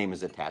somebody's name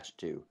is attached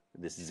to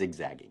this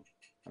zigzagging,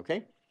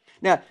 okay?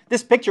 Now,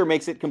 this picture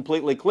makes it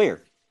completely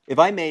clear. If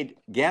I made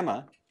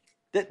gamma,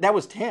 that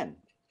was 10.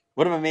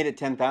 What if I made it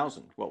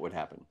 10,000? What would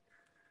happen?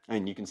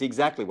 You can see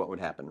exactly what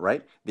would happen,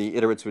 right? The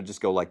iterates would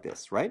just go like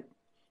this, right?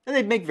 And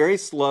they'd make very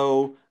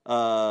slow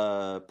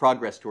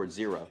progress towards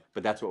 0,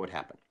 but that's what would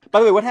happen. By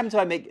the way, what happens if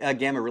I make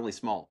gamma really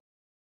small?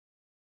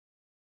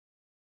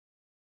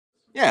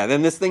 Yeah,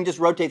 then this thing just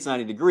rotates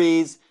 90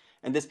 degrees.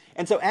 And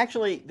so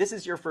actually, this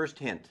is your first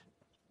hint.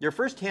 Your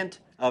first hint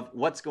of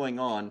what's going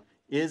on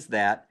is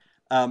that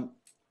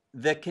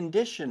the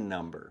condition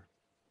number,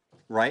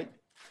 right,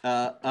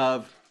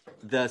 of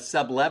the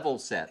sublevel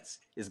sets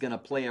is going to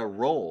play a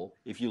role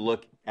if you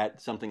look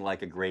at something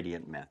like a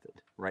gradient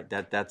method, right?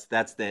 That's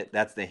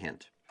the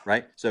hint,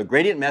 right? So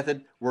gradient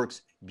method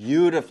works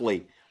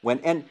beautifully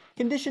and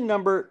condition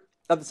number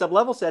of the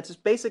sublevel sets is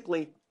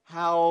basically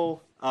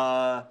how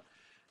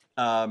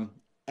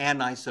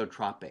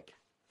anisotropic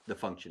the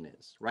function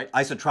is, right?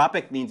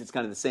 Isotropic means it's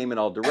kind of the same in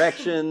all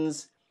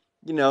directions.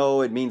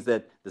 It means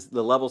that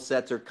the level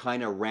sets are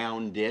kind of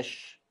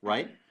roundish,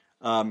 right?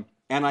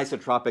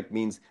 Anisotropic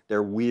means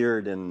they're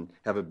weird and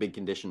have a big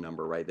condition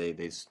number, right?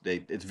 It's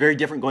very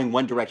different going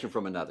one direction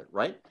from another,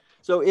 right?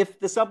 So if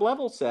the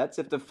sublevel sets,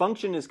 if the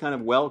function is kind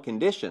of well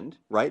conditioned,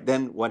 right,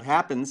 then what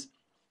happens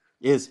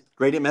is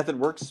gradient method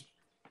works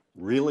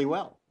really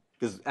well.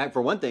 Because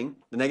for one thing,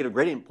 the negative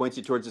gradient points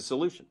you towards the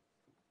solution,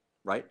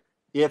 right?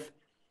 If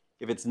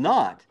it's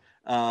not,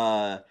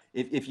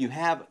 if you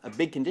have a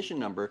big condition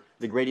number,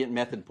 the gradient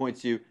method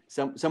points you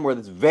somewhere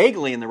that's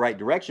vaguely in the right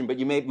direction, but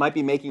you might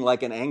be making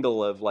like an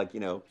angle of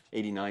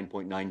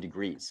 89.9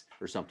 degrees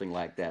or something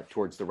like that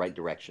towards the right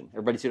direction.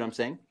 Everybody see what I'm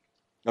saying?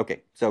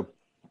 Okay, so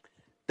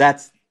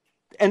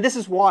and this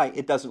is why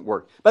it doesn't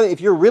work. By the way,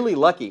 if you're really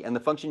lucky and the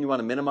function you want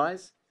to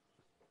minimize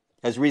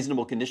has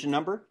reasonable condition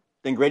number,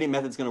 then gradient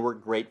method's going to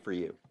work great for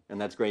you.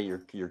 And that's great.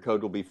 Your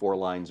code will be 4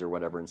 lines or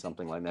whatever and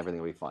something like that. Everything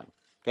will be fine.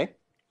 Okay?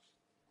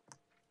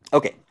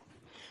 Okay.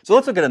 So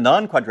let's look at a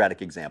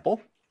non-quadratic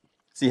example.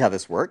 See how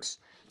this works.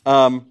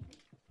 Here's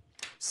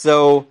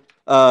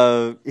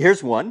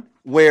one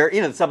where, the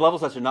sublevel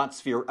sets are not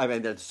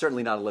they're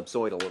certainly not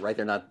ellipsoidal, right?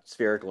 They're not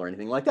spherical or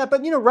anything like that.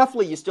 But,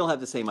 roughly you still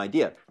have the same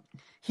idea.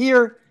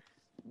 Here,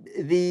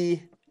 the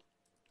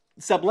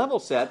sublevel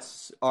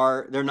sets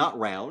they're not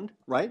round,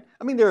 right?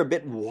 They're a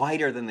bit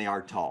wider than they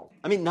are tall.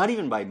 Not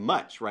even by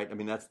much, right?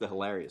 That's the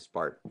hilarious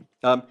part.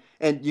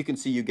 And you can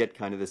see you get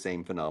kind of the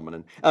same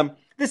phenomenon.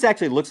 This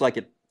actually looks like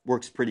it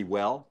works pretty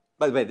well.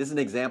 By the way, this is an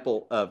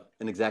example of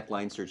an exact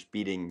line search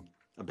beating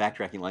a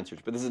backtracking line search,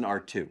 but this is an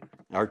R2.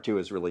 R2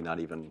 is really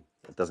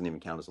it doesn't even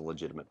count as a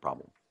legitimate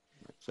problem.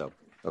 So,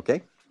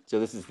 okay? So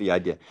this is the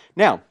idea.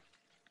 Now,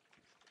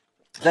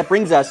 that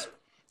brings us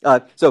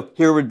so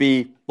here would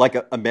be like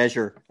a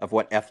measure of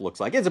what F looks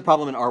like. It's a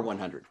problem in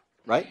R100,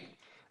 right?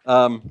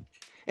 And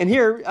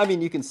here,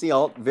 you can see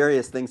all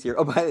various things here.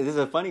 Oh, but this is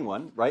a funny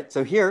one, right?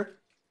 So here,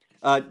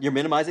 you're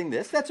minimizing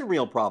this. That's a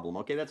real problem,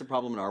 okay? That's a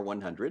problem in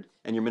R100.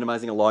 And you're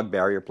minimizing a log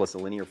barrier plus a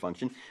linear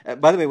function.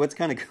 By the way, what's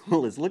kind of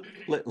cool is look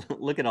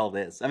at all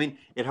this.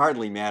 It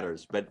hardly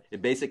matters, but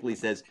it basically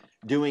says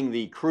doing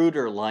the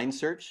cruder line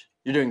search,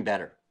 you're doing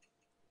better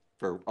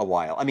for a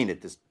while.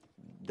 It just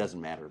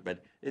doesn't matter,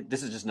 but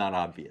this is just not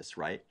obvious,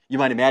 right? You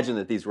might imagine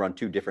that these were on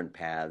 2 different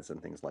paths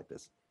and things like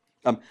this.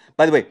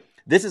 By the way,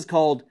 this is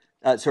called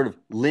sort of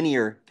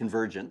linear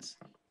convergence.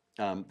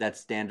 That's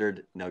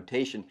standard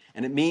notation,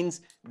 and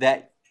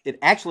it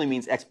actually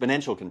means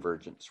exponential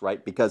convergence,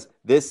 right? Because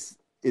this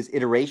is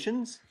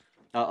iterations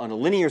on a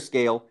linear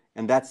scale,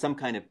 and that's some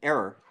kind of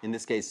error, in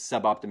this case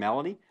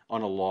suboptimality,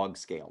 on a log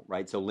scale,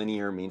 right? So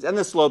linear means, and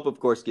the slope, of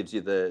course, gives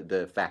you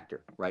the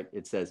factor, right?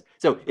 It says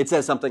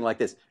something like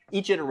this.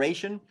 Each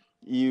iteration,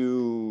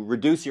 you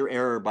reduce your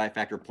error by a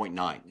factor of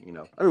 0.9, you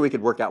know. I mean, we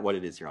could work out what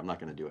it is here. I'm not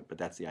going to do it, but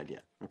that's the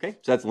idea, okay?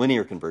 So that's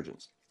linear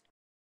convergence.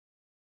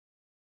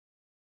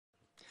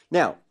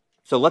 Now,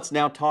 so let's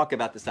now talk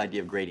about this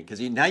idea of gradient, because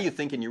now you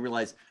think and you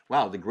realize,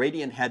 wow, the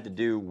gradient had to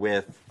do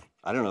with,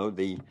 I don't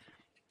know,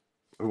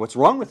 what's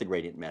wrong with the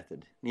gradient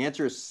method? And the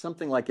answer is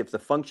something like if the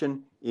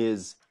function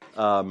is if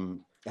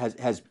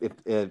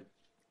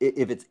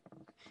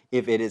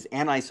it is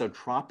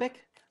anisotropic,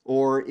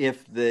 or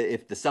if the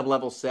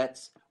sublevel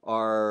sets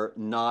are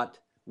not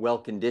well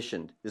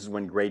conditioned. This is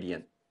when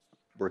gradient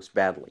works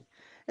badly.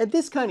 And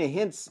this kind of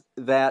hints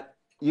that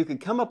you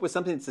could come up with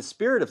something that's the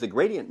spirit of the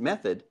gradient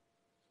method,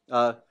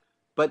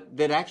 but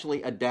that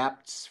actually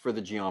adapts for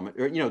the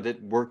geometry, or, you know, that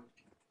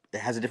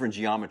has a different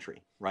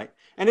geometry, right?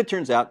 And it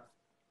turns out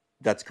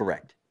that's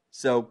correct.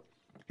 So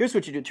here's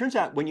what you do. It turns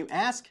out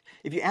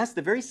if you ask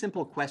the very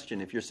simple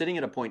question, if you're sitting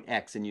at a point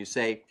X and you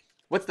say,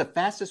 what's the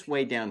fastest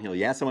way downhill?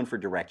 You ask someone for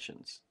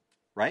directions,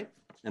 right?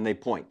 And they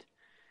point.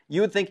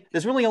 You would think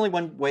there's really only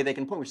one way they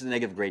can point, which is the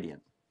negative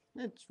gradient.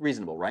 It's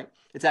reasonable, right?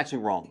 It's actually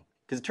wrong,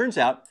 because it turns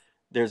out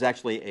there's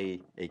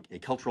actually a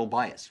cultural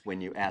bias when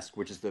you ask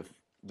which is the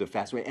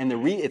fast way. And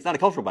it's not a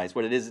cultural bias.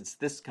 What it is, it's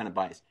this kind of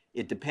bias.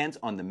 It depends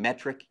on the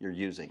metric you're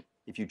using.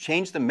 If you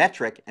change the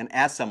metric and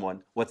ask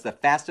someone what's the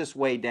fastest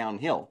way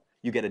downhill,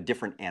 you get a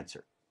different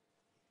answer.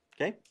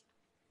 Okay?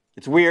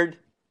 It's weird,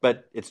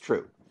 but it's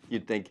true.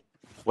 You'd think,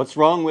 what's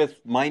wrong with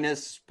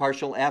minus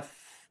partial f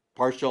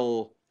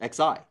partial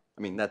xi? I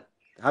mean,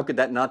 how could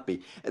that not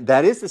be?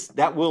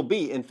 That will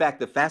be, in fact,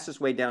 the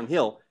fastest way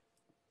downhill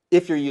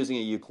if you're using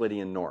a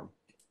Euclidean norm.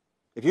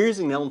 If you're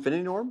using an L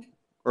infinity norm,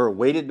 or a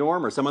weighted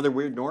norm, or some other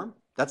weird norm,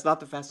 that's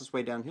not the fastest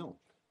way downhill.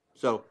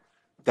 So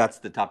that's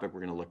the topic we're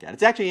going to look at.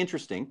 It's actually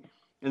interesting,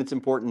 and it's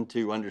important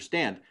to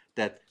understand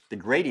that the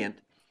gradient,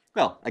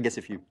 well, I guess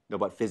if you know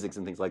about physics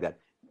and things like that,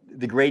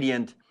 the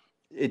gradient,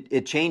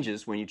 it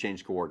changes when you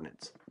change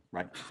coordinates,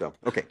 right? So,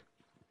 okay.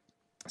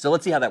 So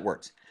let's see how that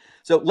works.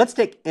 So let's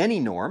take any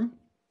norm,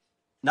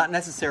 not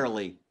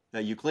necessarily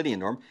a Euclidean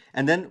norm,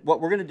 and then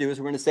what we're going to do is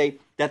we're going to say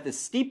that the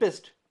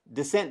steepest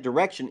descent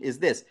direction is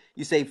this.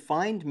 You say,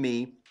 find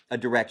me a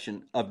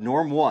direction of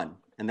norm 1,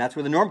 and that's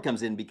where the norm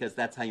comes in, because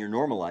that's how you're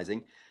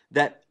normalizing,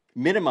 that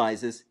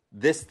minimizes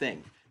this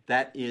thing.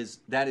 That is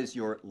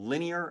your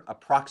linear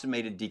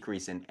approximated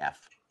decrease in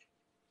f.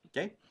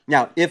 Okay?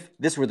 Now, if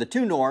this were the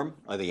 2 norm,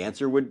 the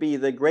answer would be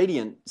the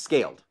gradient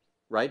scaled,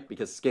 right?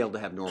 Because scaled to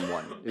have norm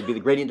 1. It would be the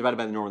gradient divided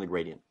by the norm of the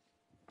gradient.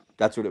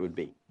 That's what it would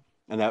be.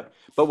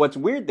 But what's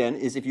weird then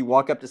is if you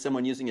walk up to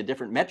someone using a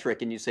different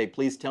metric and you say,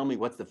 please tell me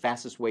what's the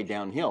fastest way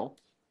downhill,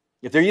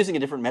 if they're using a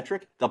different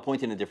metric, they'll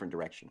point in a different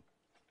direction,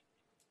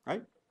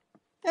 right?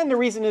 And the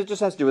reason it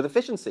just has to do with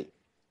efficiency,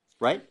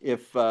 right?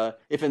 If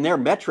in their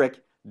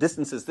metric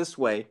distances this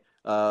way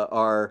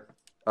are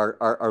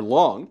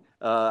long,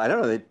 I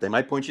don't know, they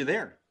might point you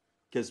there,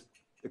 because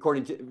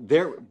according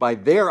to by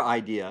their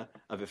idea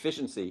of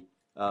efficiency,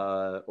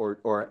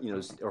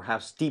 or how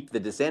steep the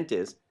descent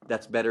is,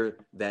 that's better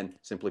than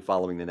simply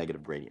following the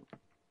negative gradient.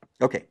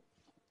 Okay.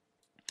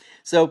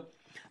 So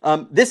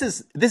this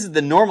is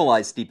the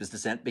normalized steepest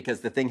descent,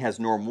 because the thing has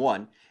norm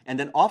 1, and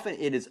then often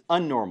it is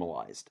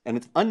unnormalized, and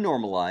it's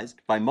unnormalized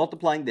by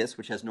multiplying this,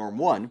 which has norm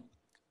 1,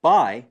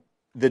 by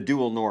the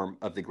dual norm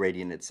of the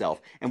gradient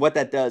itself. And what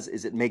that does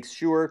is it makes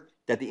sure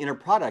that the inner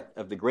product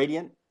of the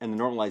gradient and the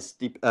normalized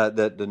the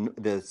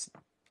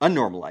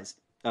unnormalized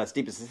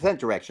steepest descent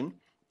direction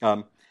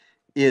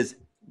is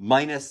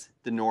minus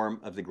the norm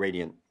of the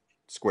gradient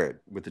squared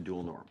with the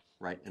dual norm,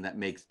 right? And that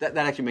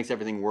actually makes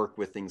everything work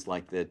with things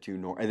like the 2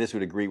 norm. And this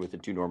would agree with the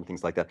 2 norm,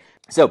 things like that.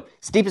 So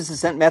steepest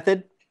descent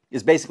method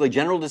is basically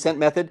general descent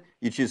method.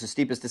 You choose the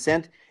steepest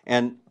descent,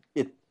 and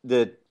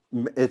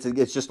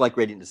it's just like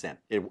gradient descent.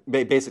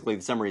 Basically,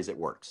 the summary is it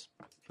works.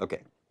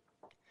 Okay.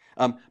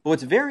 But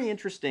what's very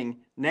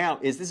interesting now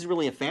is this is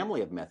really a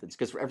family of methods,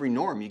 because for every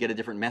norm you get a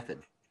different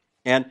method,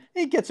 and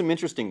you get some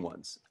interesting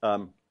ones.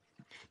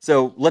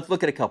 So let's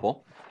look at a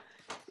couple.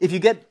 If you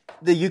get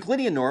the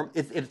Euclidean norm,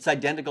 it's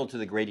identical to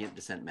the gradient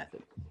descent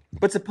method.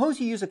 But suppose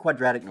you use a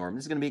quadratic norm.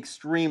 This is going to be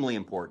extremely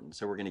important,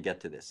 so we're going to get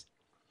to this.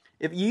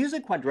 If you use a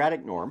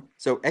quadratic norm,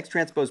 so x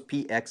transpose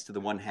px to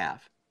the 1/2,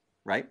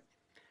 right?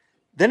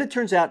 Then it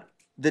turns out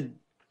that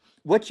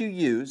what you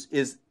use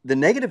is the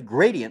negative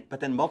gradient, but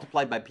then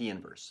multiplied by p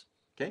inverse.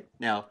 Okay?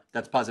 Now,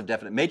 that's positive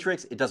definite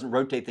matrix. It doesn't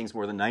rotate things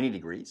more than 90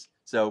 degrees.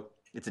 So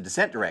it's a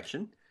descent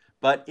direction,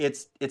 but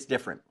it's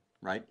different,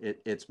 right?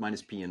 It's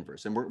minus p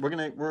inverse. And we're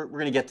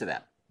gonna get to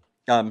that.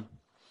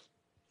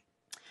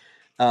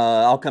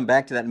 I'll come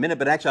back to that in a minute,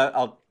 but actually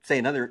I'll say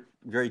another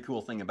very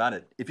cool thing about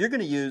it. If you're going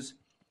to use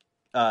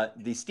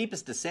the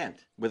steepest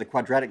descent with a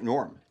quadratic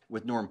norm,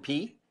 with norm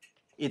p,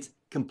 it's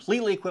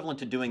completely equivalent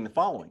to doing the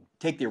following.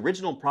 Take the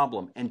original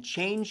problem and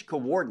change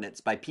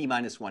coordinates by p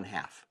minus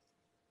 1/2.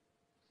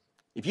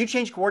 If you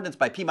change coordinates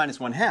by p minus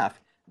 1/2,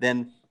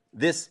 then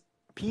this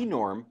P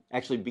norm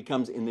actually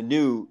becomes in the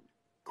new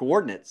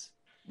coordinates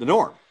the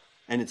norm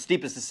and its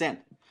steepest descent.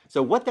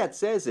 So what that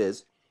says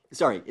is,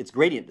 sorry, it's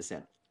gradient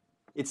descent.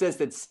 It says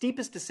that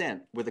steepest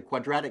descent with a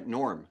quadratic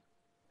norm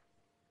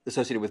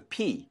associated with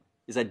P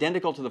is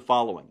identical to the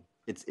following.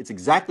 It's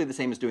exactly the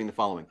same as doing the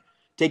following.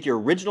 Take your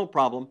original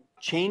problem,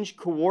 change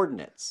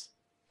coordinates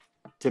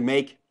to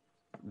make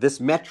this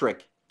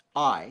metric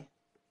I,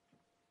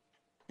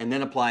 and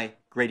then apply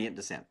gradient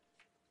descent.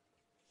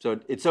 So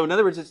in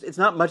other words, it's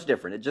not much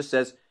different. It just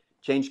says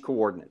change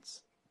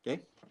coordinates.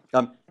 Okay?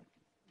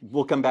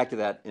 We'll come back to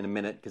that in a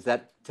minute because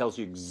that tells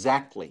you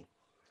exactly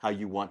how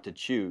you want to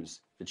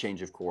choose the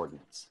change of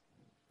coordinates,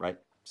 right?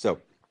 So,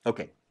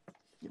 okay.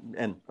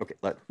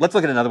 Let's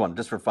look at another one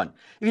just for fun.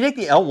 If you take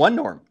the L1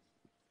 norm,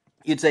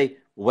 you'd say,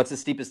 well, what's the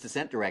steepest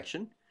descent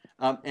direction?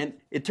 And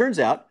it turns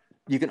out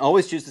you can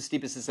always choose the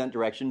steepest descent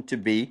direction to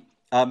be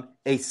an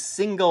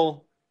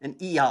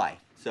EI.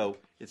 So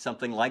it's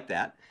something like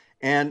that.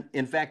 And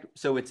in fact,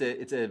 so it's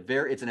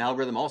an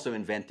algorithm also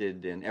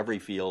invented in every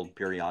field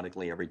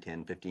periodically every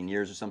 10, 15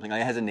 years or something.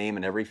 It has a name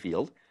in every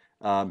field.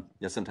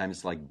 Sometimes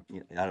it's like,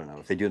 I don't know,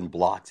 if they do it in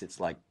blocks, it's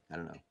like, I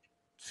don't know,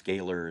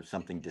 scalar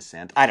something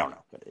descent. I don't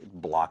know,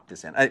 block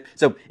descent.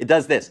 So it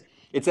does this.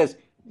 It says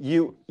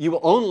you will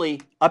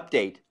only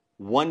update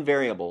one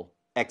variable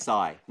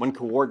xi, one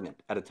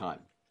coordinate at a time.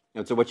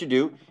 And so what you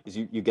do is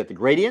you get the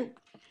gradient,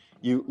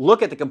 you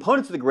look at the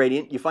components of the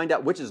gradient, you find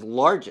out which is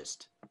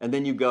largest, and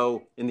then you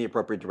go in the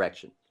appropriate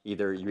direction. You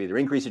either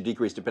increase or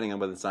decrease depending on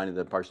whether the sign of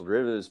the partial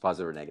derivative is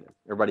positive or negative.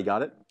 Everybody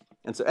got it?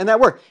 And that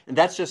worked. And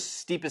that's just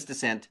steepest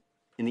descent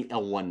in the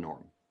L1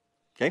 norm.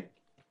 Okay?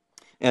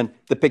 And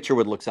the picture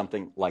would look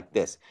something like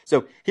this.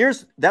 So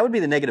that would be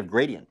the negative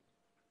gradient.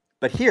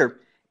 But here,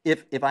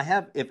 if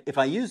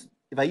I use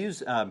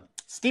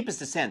steepest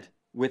descent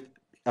with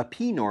a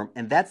P norm,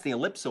 and that's the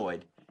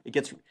ellipsoid,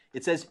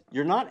 it says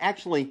you're not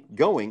actually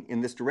going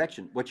in this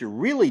direction. What you're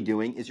really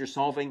doing is you're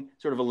solving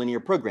sort of a linear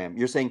program.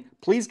 You're saying,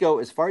 please go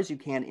as far as you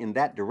can in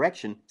that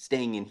direction,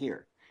 staying in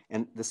here.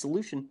 And the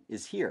solution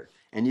is here.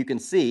 And you can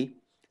see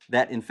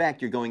that, in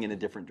fact, you're going in a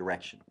different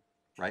direction,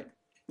 right?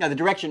 Now, the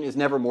direction is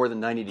never more than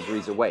 90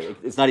 degrees away.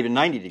 It's not even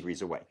 90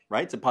 degrees away,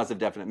 right? It's a positive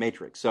definite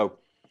matrix. So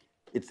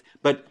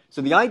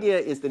the idea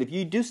is that if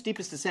you do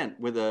steepest descent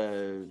with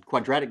a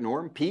quadratic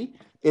norm, P,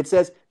 it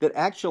says that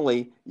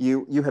actually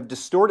you have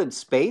distorted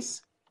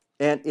space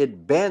and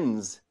it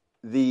bends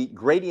the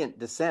gradient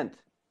descent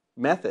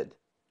method.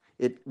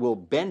 It will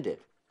bend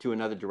it to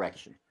another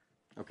direction.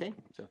 Okay?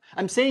 So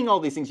I'm saying all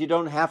these things. You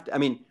don't have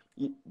to,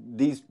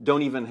 these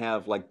don't even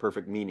have like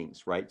perfect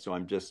meanings, right? So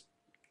I'm just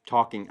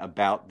talking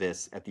about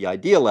this at the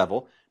idea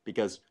level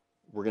because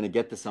we're going to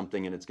get to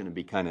something and it's going to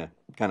be kind of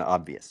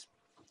obvious.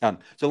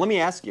 So let me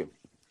ask you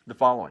the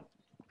following.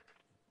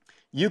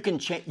 You can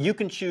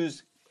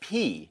choose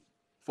P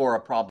for a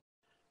problem.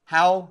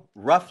 How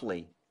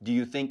roughly do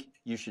you think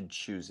you should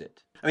choose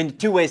it?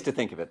 Two ways to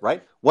think of it,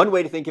 right? One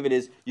way to think of it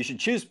is you should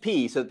choose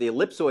P so that the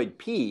ellipsoid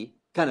P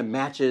kind of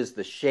matches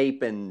the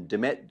shape and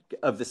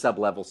of the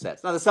sublevel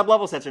sets. Now, the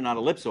sublevel sets are not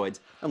ellipsoids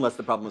unless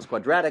the problem is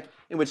quadratic,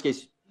 in which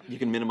case you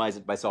can minimize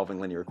it by solving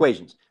linear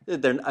equations.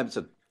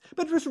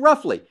 But just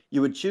roughly,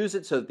 you would choose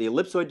it so that the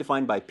ellipsoid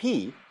defined by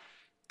P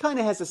kind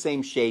of has the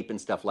same shape and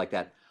stuff like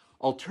that.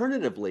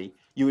 Alternatively,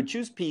 you would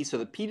choose P so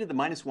that P to the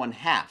minus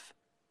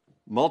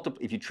 1/2,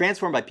 if you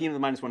transform by P to the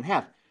minus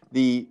 1/2,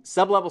 the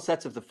sublevel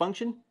sets of the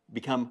function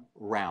become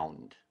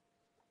round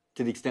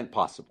to the extent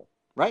possible,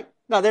 right?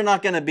 Now, they're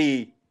not going to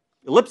be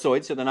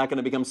ellipsoids, so they're not going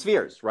to become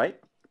spheres, right?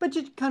 But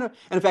you kind of,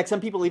 and in fact,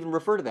 some people even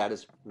refer to that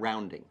as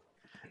rounding.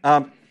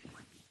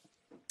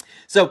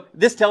 So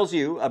this tells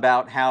you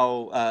about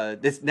how,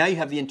 now you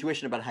have the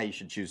intuition about how you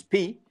should choose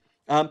P.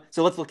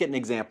 So let's look at an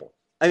example.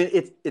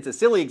 It's a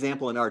silly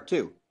example in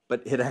R2,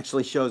 but it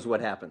actually shows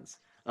what happens.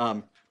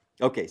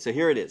 Okay, so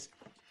here it is.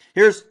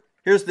 Here's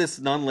this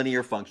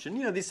nonlinear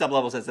function. These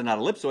sublevel sets are not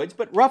ellipsoids,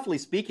 but roughly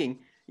speaking,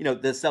 the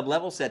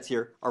sublevel sets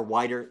here are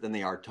wider than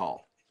they are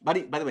tall. By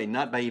the way,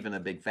 not by even a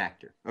big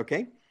factor,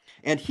 okay?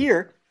 And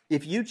here,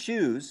 if you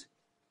choose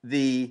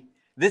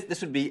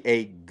this would be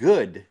a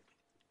good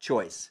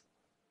choice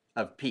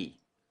of P,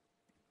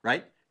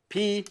 right?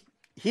 P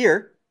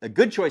here, a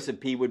good choice of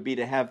P would be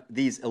to have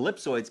these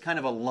ellipsoids kind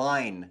of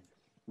align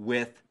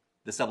with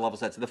the sublevel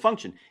sets of the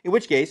function, in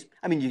which case,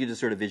 you can just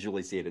sort of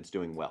visually see it's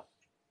doing well,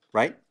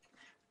 right?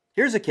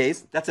 Here's a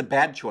case, that's a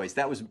bad choice.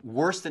 That was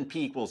worse than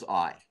P equals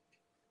I,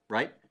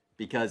 right?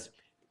 Because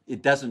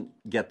it doesn't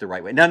get the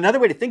right way. Now, another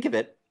way to think of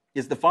it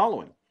is the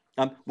following.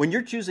 When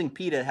you're choosing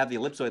P to have the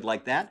ellipsoid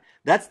like that,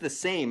 that's the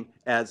same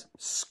as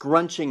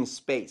scrunching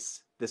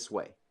space this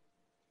way,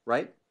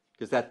 right?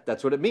 Because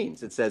that's what it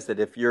means. It says that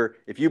if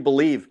you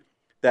believe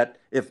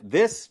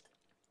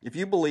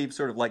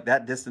sort of like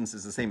that distance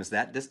is the same as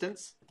that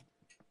distance,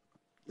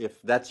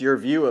 if that's your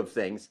view of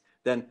things,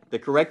 then the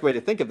correct way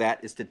to think of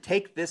that is to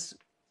take this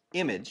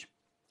image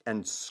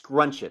and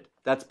scrunch it.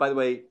 That's, by the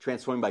way,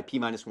 transforming by P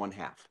minus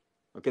 1/2.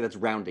 Okay, that's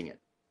rounding it,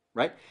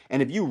 right?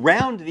 And if you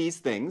round these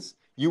things,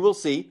 you will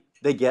see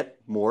they get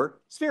more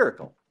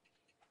spherical,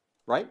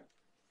 right?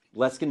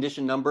 less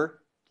condition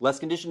number. Less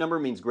condition number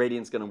means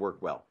gradient's going to work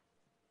well.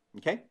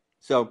 Okay?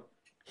 So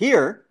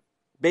here,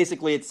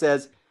 basically it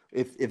says,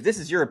 if this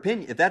is your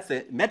opinion, if that's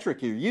the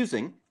metric you're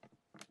using,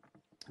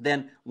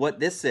 then what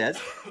this says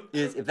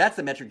is, if that's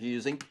the metric you're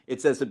using,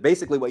 it says that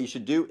basically what you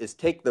should do is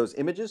take those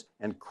images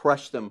and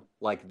crush them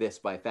like this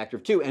by a factor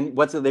of 2. And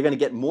they're going to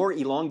get more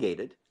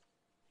elongated,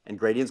 and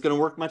gradient's going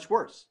to work much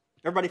worse.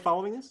 Everybody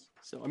following this?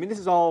 So, I mean, this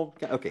is all,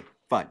 okay,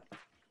 fine.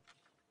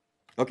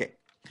 Okay,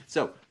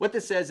 so what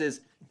this says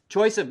is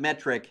choice of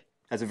metric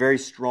has a very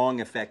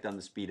strong effect on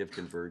the speed of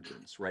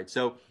convergence, right?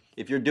 So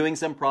if you're doing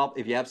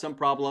if you have some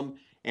problem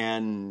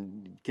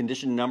and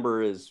condition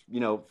number is,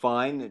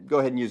 fine, go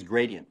ahead and use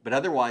gradient. But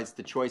otherwise,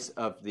 the choice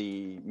of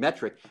the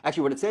metric,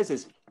 actually what it says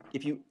is,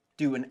 if you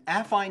do an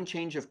affine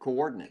change of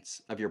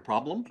coordinates of your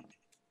problem,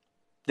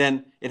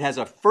 then it has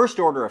a first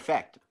order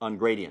effect on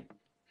gradient.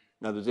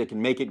 In other words, it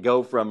can make it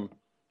go from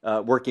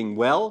working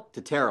well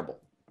to terrible.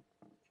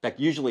 In fact,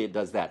 usually it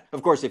does that.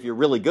 Of course, if you're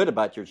really good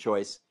about your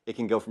choice, it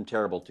can go from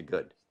terrible to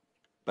good.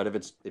 But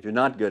if you're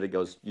not good, it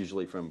goes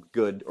usually from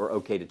good or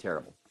okay to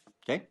terrible.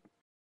 Okay?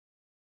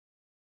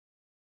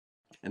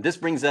 And this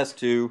brings us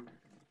to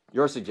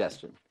your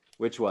suggestion,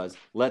 which was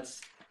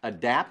let's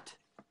adapt,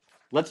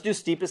 let's do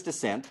steepest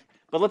descent,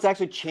 but let's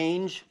actually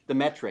change the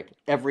metric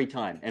every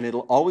time. And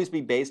it'll always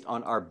be based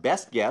on our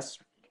best guess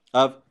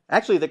of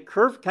actually the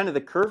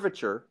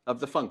curvature of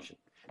the function.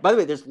 By the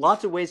way, there's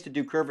lots of ways to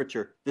do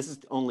curvature. This is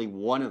only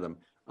one of them.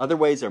 Other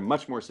ways are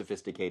much more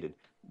sophisticated.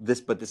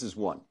 But this is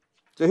one.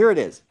 So here it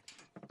is.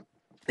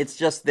 It's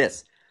just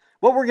this.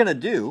 What we're going to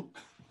do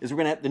is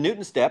the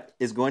Newton step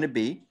is going to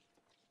be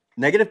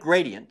negative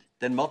gradient,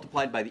 then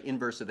multiplied by the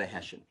inverse of the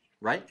Hessian,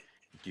 right?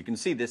 You can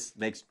see this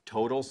makes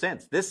total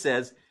sense. This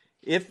says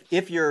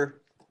if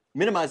you're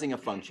minimizing a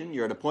function,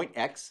 you're at a point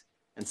x,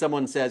 and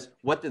someone says,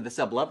 what do the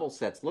sublevel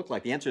sets look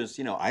like? The answer is,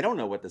 I don't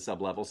know what the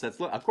sublevel sets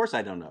look like. Of course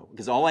I don't know,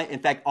 because all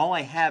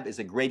I have is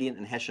a gradient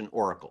and Hessian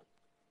oracle.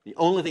 The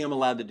only thing I'm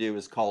allowed to do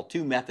is call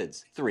 2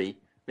 methods, 3,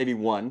 maybe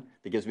 1,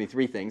 that gives me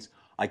 3 things.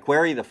 I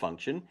query the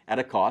function at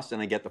a cost,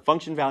 and I get the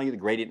function value, the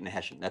gradient, and the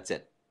Hessian. That's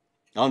it.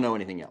 I don't know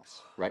anything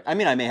else, right? I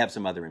mean, I may have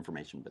some other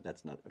information, but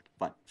that's not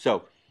fine.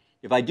 So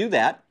if I do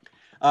that,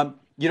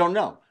 you don't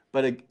know.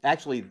 But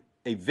actually,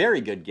 a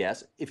very good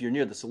guess, if you're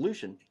near the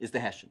solution, is the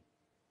Hessian.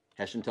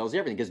 Hessian tells you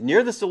everything, because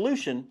near the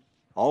solution,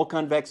 all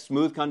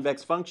smooth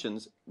convex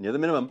functions, near the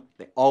minimum,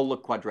 they all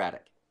look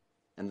quadratic.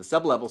 And the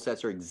sublevel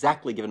sets are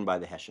exactly given by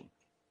the Hessian.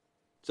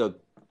 So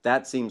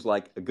that seems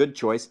like a good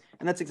choice,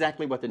 and that's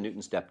exactly what the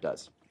Newton step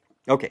does.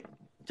 Okay,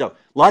 so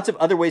lots of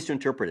other ways to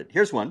interpret it.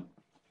 Here's one.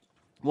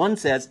 One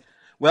says,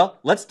 well,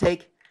 let's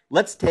take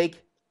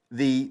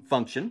the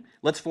function.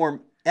 Let's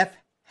form f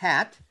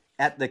hat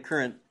at the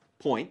current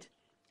point.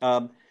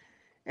 And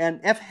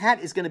f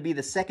hat is going to be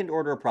the second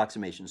order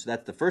approximation. So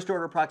that's the first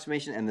order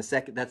approximation, and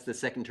that's the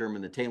second term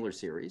in the Taylor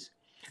series.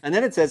 And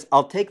then it says,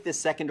 I'll take this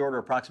second order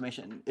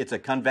approximation. It's a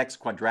convex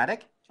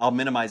quadratic. I'll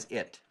minimize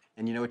it.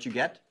 And you know what you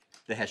get?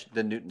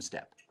 The Newton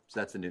step. So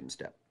that's the Newton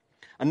step.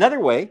 Another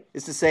way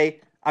is to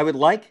say, I would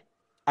like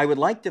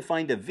to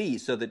find a v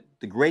so that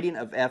the gradient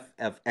of f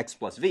of x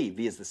plus v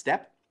is the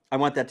step, I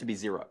want that to be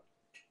 0.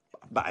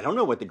 But I don't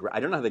know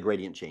how the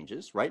gradient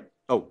changes, right?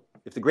 Oh,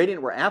 if the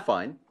gradient were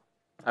affine,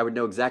 I would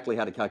know exactly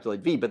how to calculate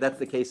v, but that's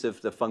the case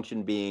of the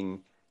function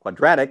being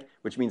quadratic,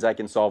 which means I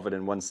can solve it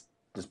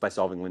just by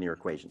solving linear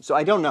equations. So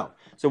I don't know.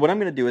 So what I'm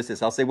going to do is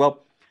this. I'll say,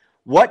 well,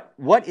 what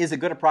is a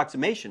good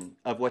approximation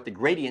of what the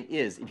gradient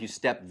is if you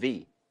step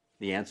v?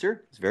 The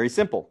answer is very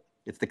simple.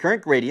 It's the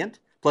current gradient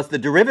plus the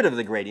derivative of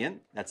the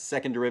gradient, that's the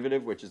second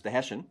derivative, which is the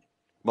Hessian,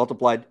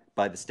 multiplied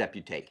by the step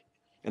you take.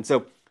 And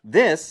so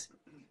that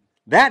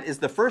is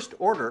the first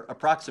order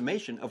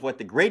approximation of what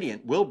the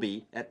gradient will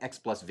be at x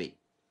plus v.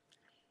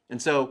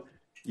 And so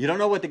you don't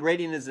know what the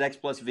gradient is at x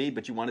plus v,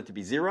 but you want it to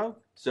be 0.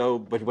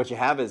 But what you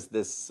have is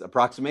this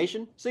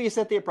approximation, so you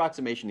set the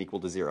approximation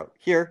equal to 0.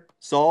 Here,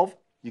 solve,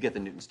 you get the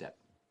Newton step.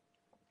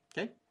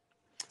 Okay?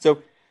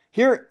 So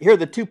here are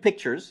the 2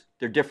 pictures.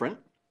 They're different.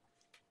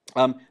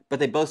 But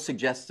they both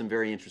suggest some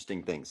very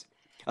interesting things.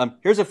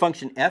 Here's a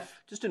function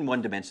f, just in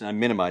one dimension. I'm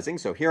minimizing,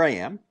 so here I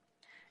am.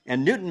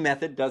 And Newton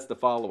method does the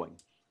following.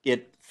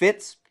 It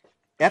fits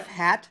f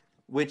hat,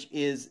 which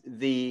is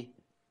the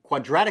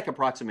quadratic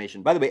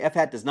approximation. By the way, f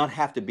hat does not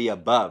have to be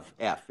above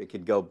f. It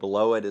could go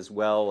below it as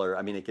well,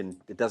 or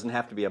it doesn't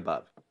have to be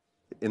above.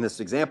 In this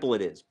example,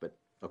 it is, but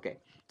okay.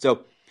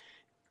 So,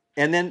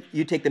 and then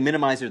you take the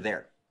minimizer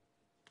there,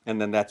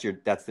 and then that's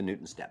the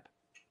Newton step.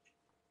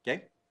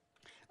 Okay.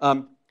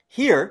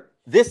 Here,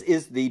 this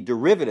is the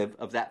derivative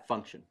of that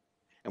function.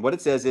 And what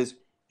it says is,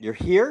 you're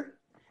here,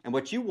 and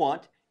what you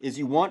want is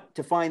you want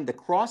to find the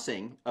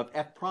crossing of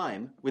f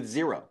prime with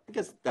 0.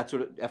 Because that's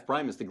what f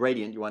prime is, the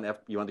gradient. You want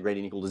the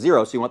gradient equal to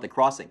 0, so you want the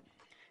crossing.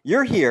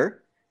 You're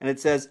here, and it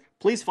says,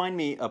 please find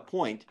me a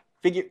point,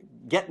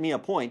 get me a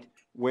point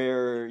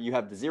where you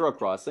have the 0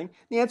 crossing.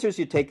 The answer is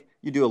you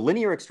do a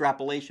linear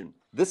extrapolation.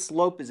 This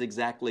slope is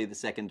exactly the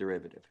second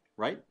derivative,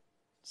 right?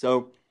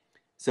 So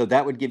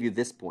that would give you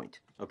this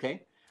point,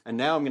 okay? And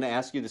now I'm going to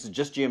ask you, this is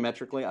just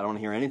geometrically, I don't want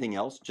to hear anything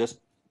else, just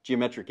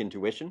geometric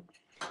intuition.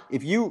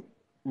 If you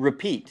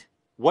repeat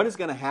what is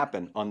going to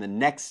happen on the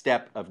next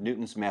step of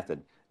Newton's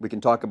method, we can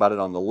talk about it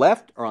on the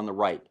left or on the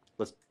right.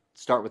 Let's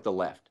start with the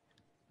left.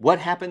 What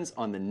happens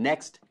on the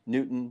next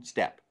Newton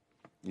step?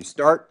 You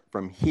start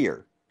from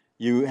here.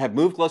 You have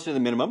moved closer to the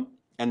minimum,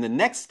 and the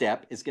next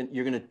step is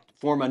you're going to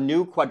form a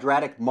new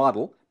quadratic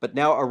model, but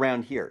now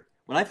around here.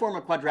 When I form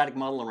a quadratic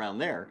model around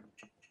there,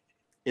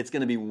 it's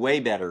going to be way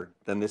better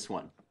than this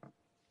one,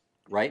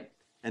 right?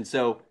 And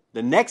so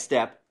the next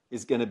step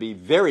is going to be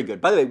very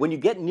good. By the way, when you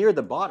get near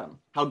the bottom,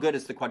 how good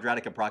is the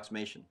quadratic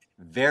approximation?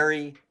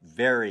 Very,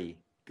 very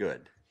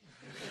good,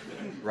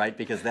 right?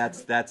 Because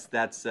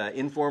that's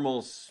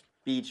informal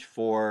speech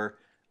for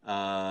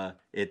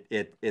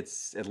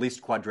it's at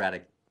least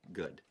quadratic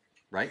good,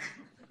 right?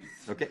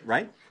 Okay,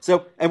 right?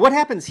 So, and what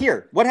happens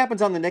here? What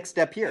happens on the next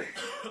step here?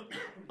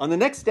 On the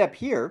next step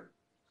here,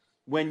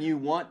 when you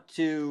want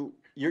to,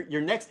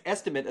 your next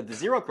estimate of the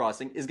zero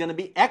crossing is going to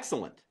be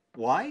excellent.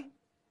 Why?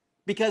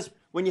 Because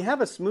when you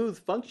have a smooth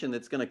function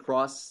that's going to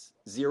cross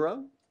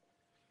 0,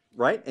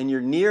 right, and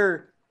you're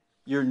near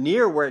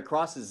where it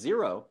crosses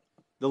 0,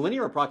 the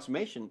linear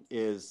approximation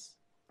is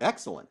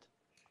excellent.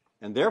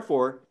 And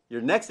therefore,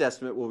 your next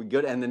estimate will be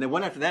good, and then the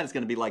one after that is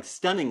going to be like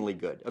stunningly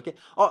good. Okay,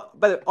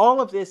 but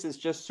all of this is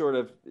just sort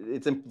of,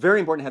 it's very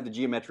important to have the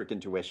geometric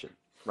intuition,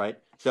 right?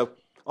 So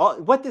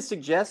what this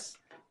suggests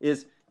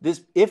is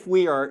this: if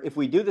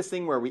we do this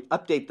thing where we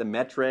update the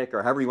metric,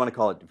 or however you want to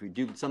call it, if we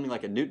do something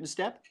like a Newton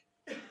step,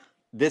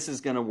 this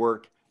is going to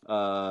work.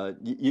 We're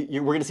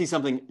going to see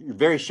something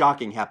very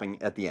shocking happening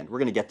at the end. We're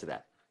going to get to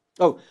that.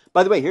 Oh,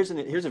 by the way, here's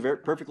a very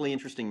perfectly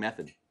interesting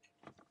method.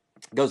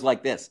 It goes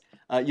like this.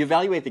 You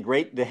evaluate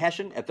the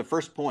Hessian at the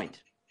first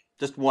point,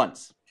 just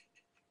once,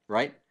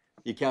 right?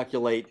 You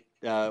calculate,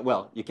 you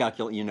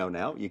know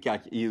now.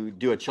 You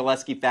do a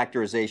Cholesky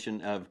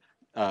factorization of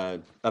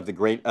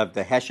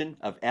the Hessian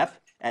of f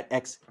at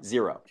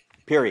x0,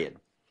 period.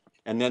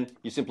 And then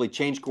you simply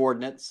change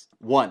coordinates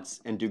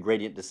once and do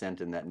gradient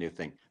descent in that new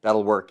thing.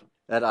 That'll work.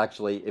 That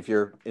actually, if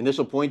your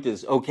initial point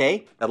is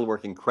okay, that'll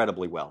work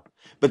incredibly well.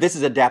 But this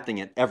is adapting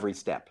it every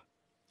step.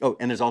 Oh,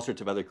 and there's all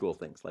sorts of other cool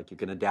things. Like you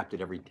can adapt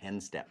it every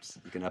 10 steps.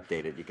 You can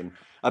update it. You can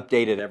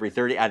update it every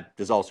 30.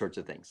 There's all sorts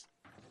of things.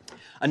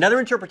 Another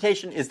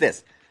interpretation is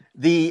this.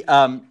 The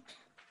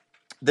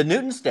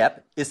Newton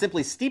step is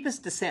simply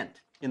steepest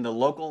descent in the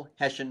local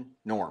Hessian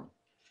norm.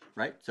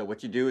 Right? So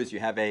what you do is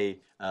you have a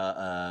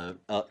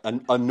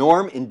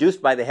norm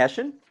induced by the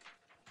Hessian,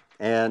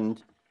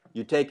 and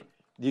you take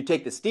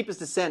the steepest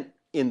descent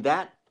in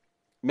that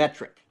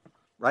metric,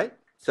 right?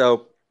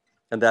 So,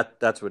 and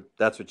that's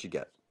what you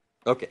get.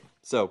 Okay.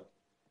 So,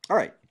 all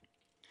right.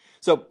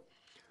 So,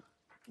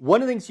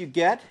 one of the things you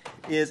get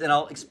is, and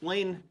I'll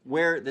explain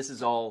where this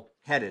is all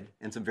headed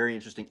and some very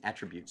interesting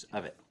attributes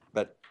of it.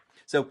 But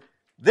so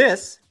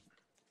this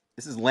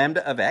is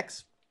lambda of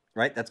x,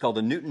 right? That's called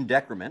a Newton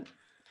decrement.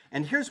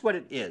 And here's what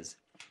it is.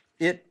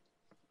 It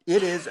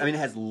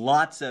has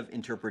lots of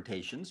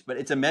interpretations, but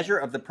it's a measure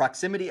of the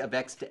proximity of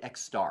x to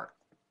x star,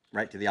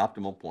 right, to the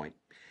optimal point.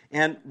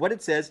 And what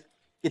it says,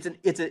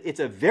 it's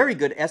a very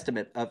good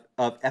estimate of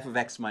f of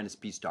x minus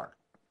p star,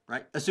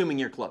 right, assuming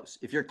you're close.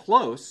 If you're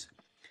close,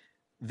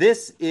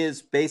 this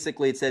is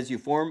basically, it says you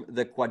form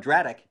the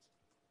quadratic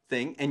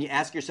thing, and you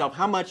ask yourself,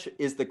 how much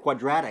is the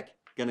quadratic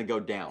going to go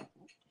down?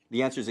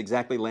 The answer is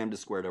exactly lambda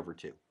squared over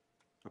 2.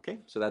 Okay,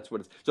 so that's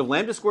what it's. So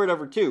lambda squared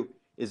over 2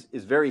 is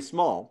very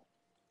small.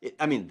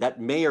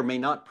 That may or may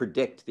not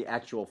predict the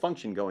actual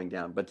function going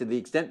down, but to the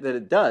extent that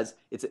it does,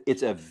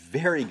 it's a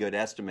very good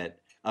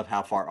estimate of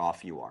how far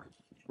off you are,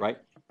 right?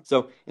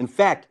 So in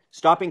fact,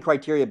 stopping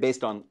criteria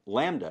based on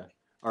lambda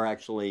are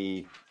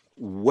actually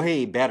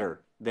way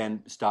better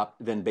than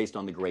based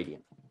on the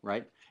gradient,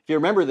 right? If you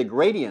remember the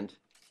gradient,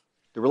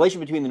 the relation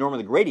between the norm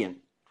and the gradient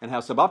and how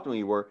suboptimal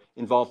you were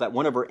involved that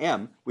 1 over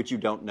m, which you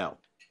don't know.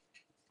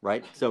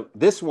 Right? So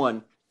this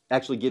one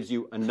actually gives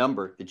you a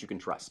number that you can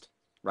trust,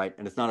 right?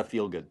 And it's not a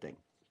feel-good thing,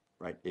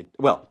 right?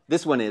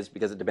 This one is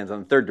because it depends on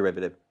the third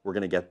derivative. We're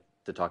going to get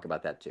to talk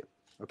about that too.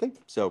 Okay?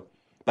 So,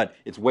 but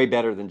it's way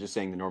better than just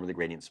saying the norm of the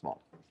gradient is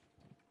small.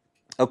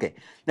 Okay.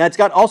 Now it's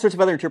got all sorts of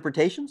other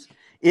interpretations.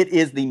 It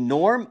is the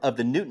norm of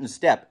the Newton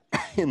step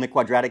in the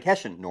quadratic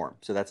Hessian norm.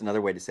 So that's another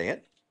way to say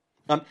it.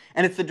 And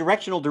it's the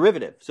directional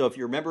derivative. So if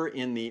you remember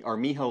in the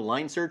Armijo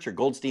line search or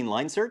Goldstein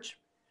line search,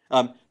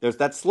 there's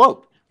that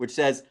slope, which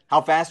says,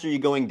 how fast are you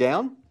going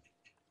down?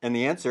 And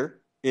the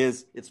answer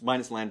is, it's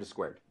minus lambda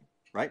squared,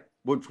 right?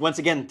 Which once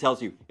again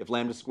tells you, if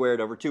lambda squared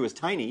over 2 is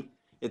tiny,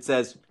 it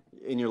says,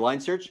 in your line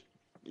search,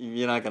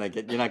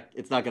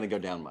 it's not going to go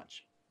down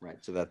much, right?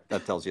 So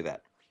that tells you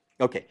that.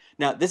 Okay,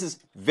 now this is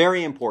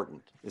very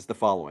important, is the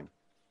following.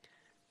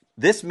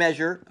 This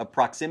measure of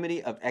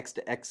proximity of x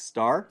to x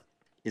star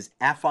is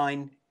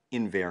affine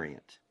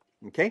invariant,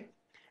 okay?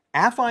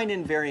 Affine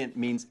invariant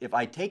means if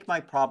I take my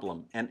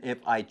problem and if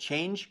I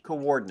change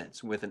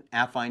coordinates with an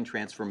affine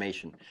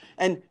transformation,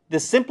 and the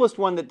simplest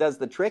one that does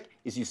the trick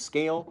is you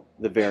scale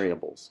the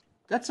variables.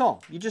 That's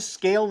all. You just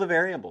scale the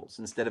variables.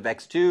 Instead of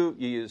x2,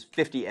 you use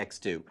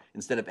 50x2.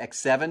 Instead of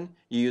x7,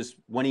 you use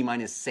 1e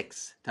minus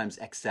 6 times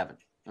x7.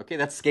 Okay,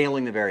 that's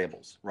scaling the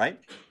variables, right?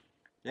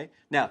 Okay.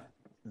 Now,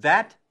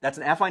 that's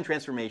an affine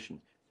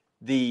transformation.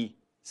 The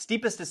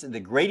steepest descent, the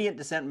gradient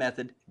descent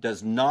method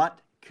does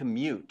not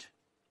commute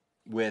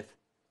with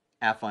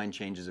affine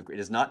changes of grade.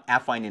 It is not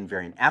affine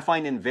invariant.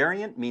 Affine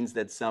invariant means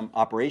that some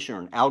operation or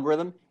an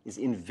algorithm is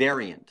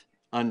invariant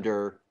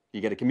under, you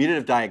get a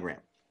commutative diagram.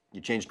 You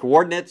change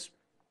coordinates,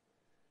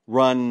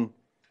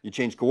 you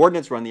change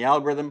coordinates, run the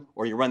algorithm,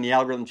 or you run the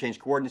algorithm, change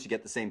coordinates, you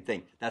get the same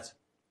thing. That's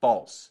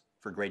false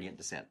for gradient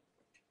descent.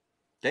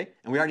 Okay?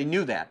 And we already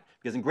knew that,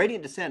 because in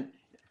gradient descent,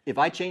 if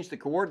I change the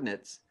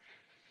coordinates,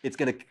 it's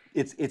going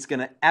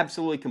to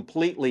absolutely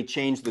completely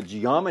change the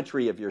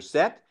geometry of your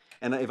set.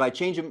 And if I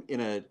change them in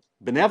a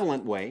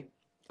benevolent way,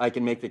 I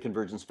can make the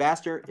convergence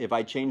faster. If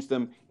I change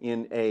them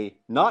in a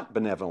not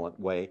benevolent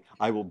way,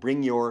 I will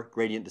bring your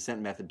gradient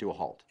descent method to a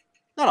halt.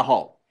 Not a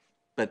halt,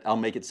 but I'll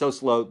make it so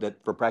slow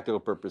that for practical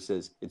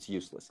purposes, it's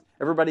useless.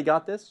 Everybody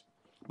got this?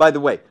 By the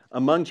way,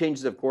 among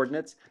changes of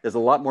coordinates, there's a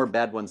lot more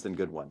bad ones than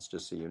good ones,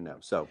 just so you know.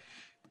 So,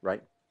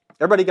 right?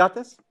 Everybody got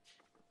this?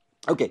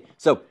 Okay,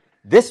 so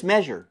this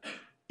measure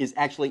is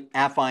actually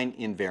affine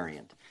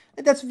invariant.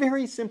 That's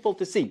very simple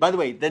to see. By the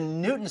way, the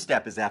Newton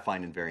step is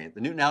affine invariant.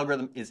 The Newton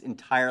algorithm is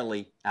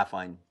entirely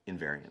affine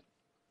invariant.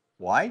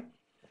 Why?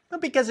 Well,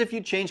 because if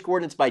you change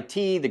coordinates by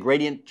t, the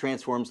gradient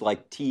transforms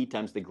like t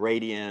times the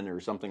gradient or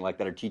something like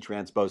that, or t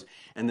transpose,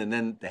 and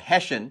then the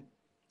Hessian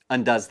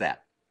undoes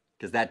that,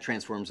 because that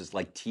transforms as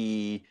like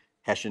t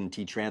Hessian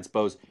t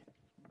transpose.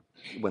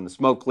 When the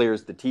smoke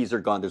clears, the t's are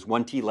gone. There's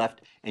one t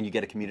left, and you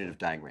get a commutative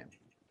diagram.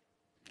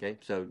 Okay,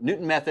 so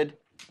Newton method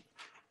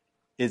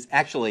is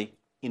actually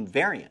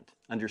invariant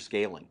under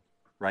scaling,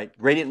 right?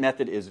 Gradient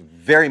method is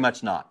very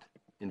much not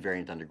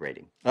invariant under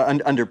grading,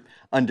 under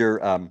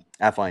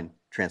affine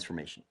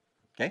transformation.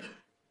 Okay,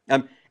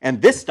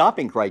 and this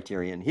stopping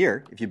criterion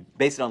here, if you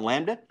base it on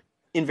lambda,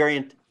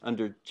 invariant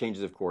under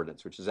changes of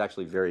coordinates, which is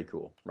actually very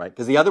cool, right?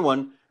 Because the other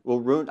one will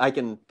ruin. I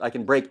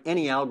can break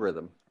any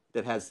algorithm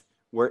that has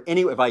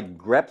if I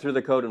grep through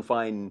the code and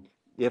find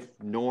if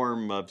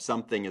norm of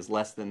something is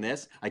less than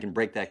this, I can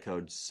break that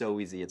code so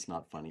easy it's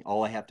not funny.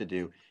 All I have to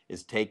do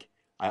is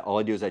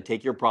I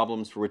take your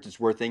problems for which it's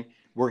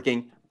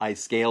working, I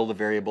scale the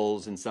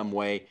variables in some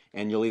way,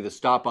 and you'll either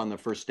stop on the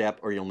first step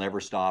or you'll never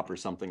stop or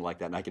something like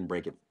that, and I can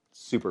break it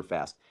super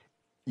fast.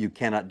 You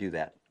cannot do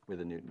that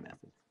with a Newton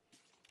method.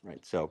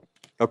 Right, so,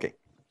 okay.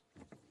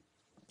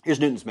 Here's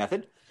Newton's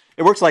method.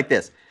 It works like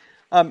this.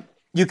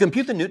 You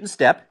compute the Newton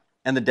step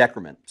and the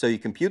decrement. So you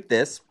compute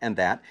this and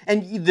that.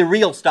 And the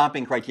real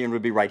stopping criterion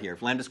would be right here.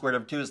 If lambda squared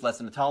over 2 is less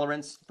than the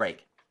tolerance,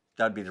 break.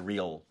 That would be the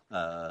real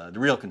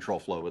control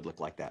flow would look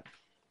like that.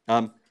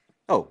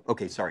 Oh,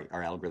 okay, sorry.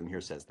 Our algorithm here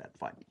says that.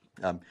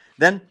 Fine.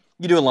 Then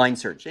you do a line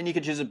search. And you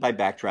can choose it by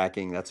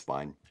backtracking. That's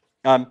fine.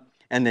 And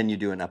then you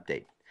do an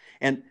update.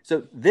 And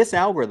so this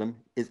algorithm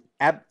is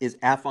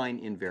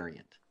affine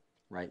invariant.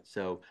 Right?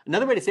 So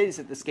another way to say this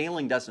is that the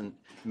scaling doesn't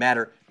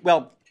matter.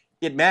 Well,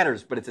 it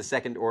matters, but it's a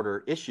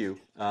second-order issue,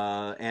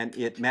 and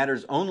it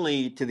matters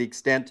only to the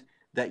extent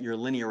that your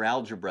linear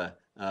algebra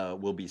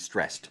will be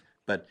stressed.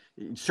 But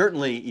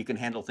certainly, you can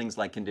handle things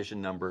like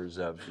condition numbers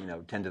of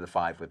 10 to the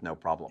 5 with no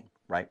problem,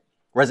 right?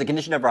 Whereas a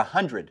condition number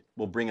 100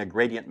 will bring a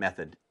gradient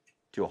method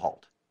to a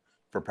halt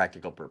for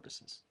practical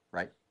purposes,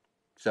 right?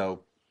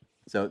 So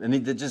I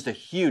mean, there's just a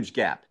huge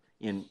gap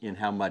in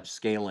how much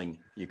scaling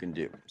you can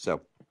do.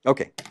 So,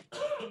 okay.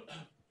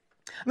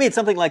 I mean, it's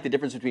something like the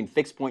difference between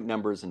fixed point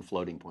numbers and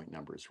floating point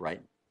numbers,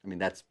 right? I mean,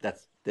 that's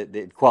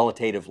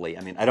qualitatively.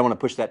 I mean, I don't want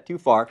to push that too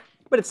far,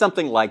 but it's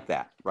something like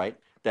that, right?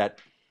 That,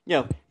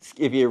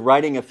 if you're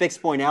writing a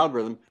fixed point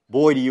algorithm,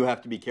 boy, do you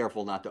have to be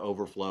careful not to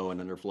overflow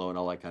and underflow and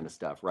all that kind of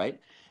stuff, right?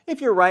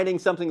 If you're writing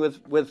something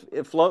with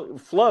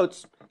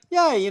floats,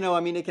 yeah, I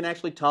mean, it can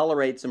actually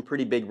tolerate some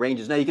pretty big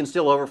ranges. Now, you can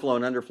still overflow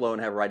and underflow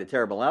and write a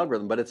terrible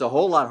algorithm, but it's a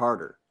whole lot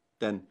harder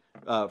than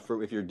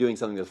if you're doing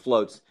something with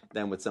floats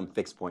than with some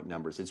fixed point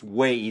numbers. It's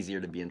way easier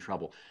to be in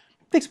trouble.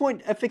 A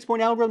fixed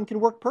point algorithm can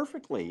work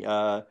perfectly,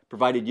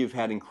 provided you've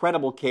had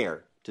incredible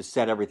care to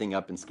set everything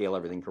up and scale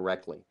everything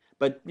correctly.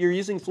 But you're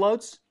using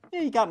floats,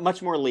 you got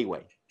much more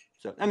leeway.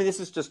 So, I mean, this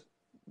is just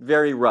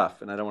very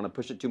rough, and I don't want to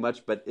push it too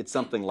much, but it's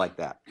something like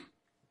that.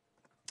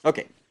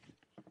 Okay.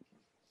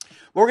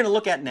 What we're going to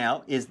look at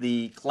now is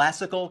the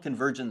classical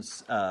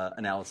convergence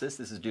analysis.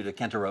 This is due to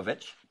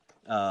Kantorovich.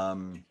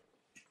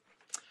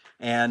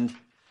 And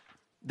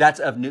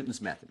that's of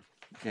Newton's method.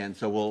 And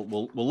so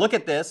we'll look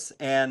at this.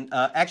 And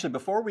actually,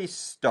 before we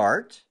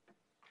start,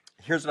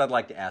 here's what I'd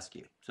like to ask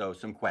you. So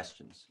some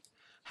questions.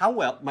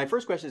 My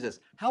first question is this.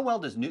 How well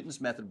does Newton's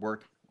method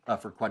work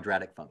for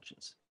quadratic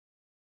functions?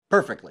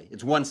 Perfectly.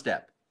 It's one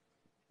step,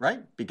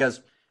 right?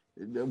 Because,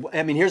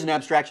 I mean, here's an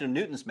abstraction of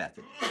Newton's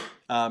method.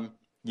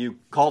 You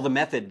call the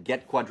method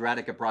get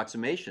quadratic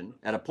approximation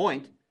at a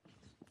point,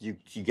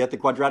 you get the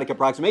quadratic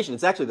approximation.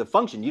 It's actually the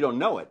function. You don't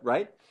know it,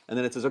 right? And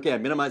then it says, okay, I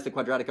minimize the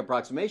quadratic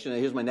approximation, and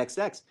here's my next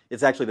x.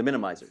 It's actually the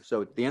minimizer.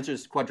 So the answer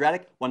is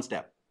quadratic, one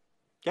step.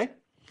 Okay?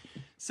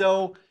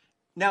 So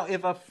now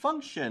if a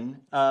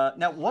function,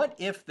 now what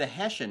if the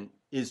Hessian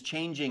is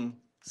changing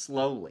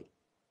slowly?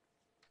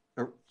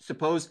 Or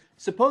suppose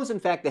in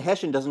fact the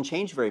Hessian doesn't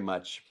change very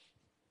much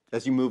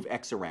as you move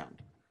x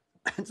around.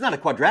 It's not a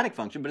quadratic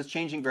function, but it's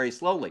changing very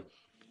slowly.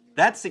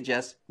 That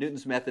suggests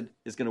Newton's method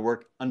is going to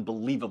work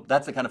unbelievable.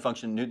 That's the kind of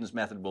function Newton's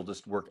method will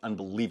just work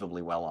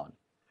unbelievably well on.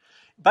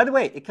 By the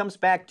way, it comes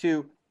back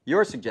to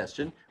your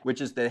suggestion,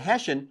 which is that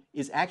Hessian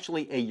is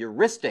actually a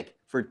heuristic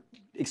for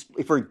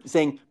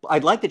saying,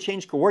 I'd like to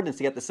change coordinates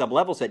to get the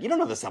sublevel set. You don't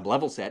know the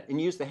sublevel set,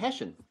 and you use the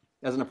Hessian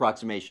as an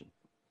approximation,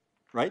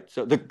 right?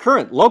 So the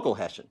current local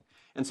Hessian.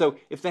 And so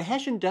if the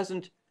Hessian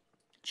doesn't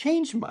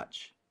change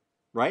much,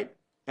 right,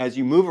 as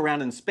you move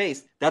around in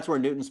space, that's where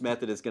Newton's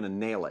method is going to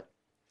nail it.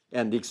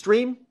 And the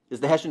extreme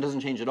is the Hessian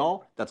doesn't change at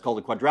all. That's called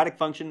a quadratic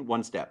function,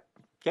 one step.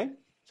 Okay?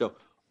 So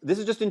this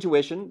is just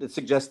intuition that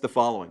suggests the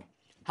following.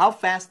 How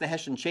fast the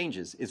Hessian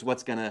changes is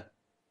what's going to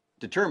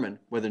determine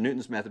whether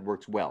Newton's method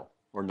works well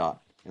or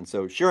not. And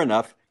so sure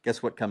enough,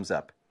 guess what comes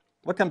up?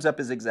 What comes up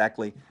is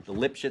exactly the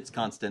Lipschitz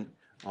constant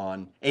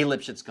on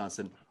Lipschitz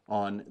constant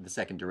on the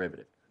second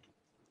derivative.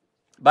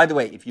 By the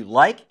way, if you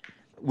like,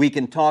 you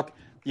can talk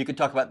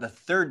about the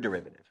third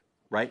derivative,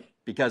 right?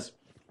 Because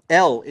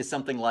L is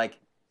something like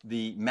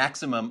the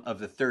maximum of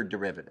the third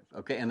derivative,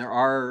 okay? And there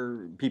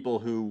are people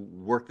who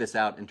work this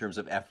out in terms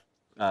of f,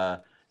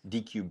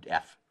 d cubed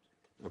f,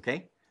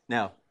 okay?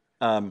 Now,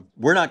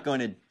 we're not going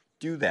to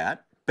do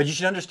that, but you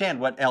should understand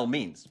what L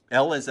means.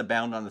 L is a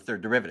bound on the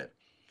third derivative.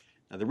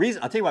 Now, the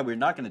reason, I'll tell you why we're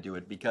not going to do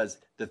it, because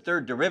the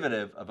third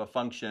derivative of a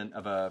function,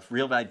 of a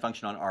real valued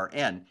function on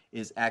Rn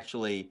is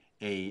actually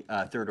a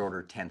third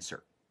order tensor,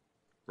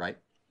 right?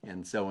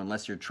 And so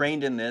unless you're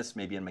trained in this,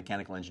 maybe in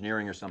mechanical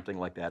engineering or something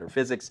like that, or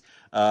physics,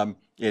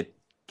 it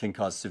can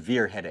cause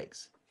severe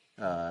headaches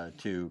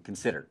to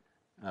consider.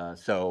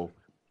 So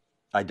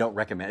I don't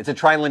recommend it. It's a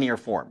trilinear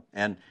form.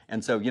 And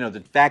so,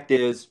 the fact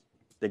is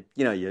that,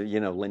 you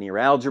know linear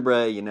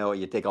algebra,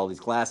 you take all these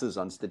classes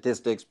on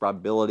statistics,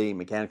 probability,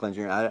 mechanical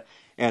engineering,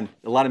 and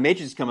a lot of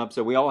matrices come up,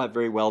 so we all have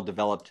very well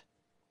developed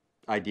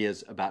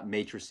ideas about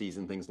matrices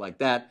and things like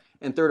that.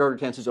 And third order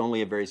tensors,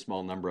 only a very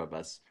small number of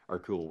us are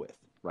cool with.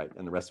 Right,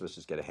 and the rest of us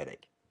just get a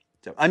headache.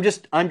 So I'm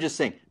just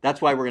saying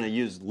that's why we're going to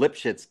use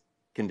Lipschitz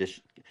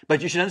condition.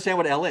 But you should understand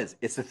what L is.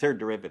 It's the third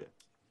derivative.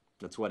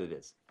 That's what it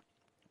is.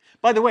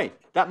 By the way,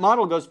 that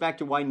model goes back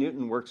to why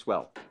Newton works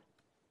well.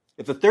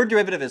 If the third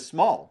derivative is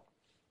small,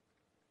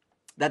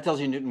 that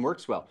tells you Newton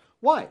works well.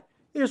 Why?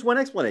 Here's one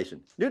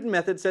explanation. Newton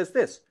method says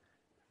this: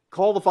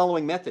 call the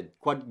following method,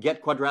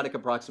 get quadratic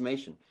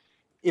approximation.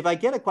 If I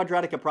get a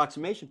quadratic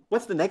approximation,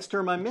 what's the next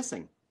term I'm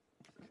missing?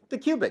 The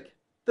cubic,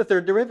 the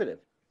third derivative.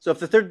 So if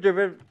the third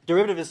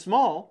derivative is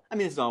small, I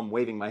mean, this is all I'm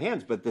waving my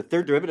hands, but the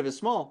third derivative is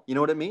small, you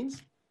know what it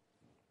means?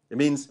 It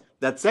means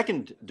that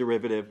second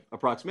derivative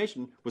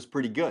approximation was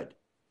pretty good.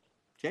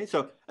 Okay,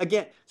 so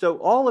again, so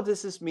all of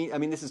this is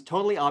this is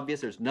totally obvious.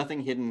 There's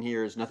nothing hidden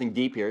here. There's nothing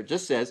deep here. It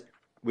just says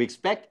we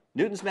expect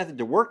Newton's method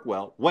to work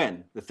well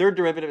when the third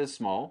derivative is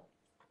small.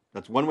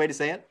 That's one way to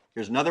say it.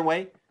 Here's another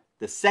way.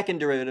 The second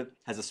derivative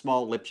has a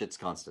small Lipschitz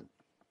constant.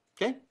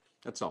 Okay,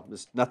 that's all.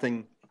 There's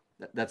nothing.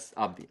 That's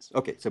obvious.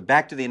 Okay, so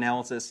back to the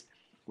analysis,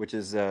 which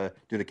is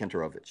due to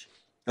Kantorovich.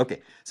 Okay,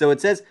 so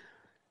it says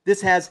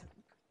this has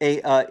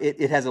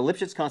it has a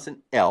Lipschitz constant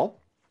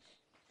L,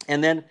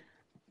 and then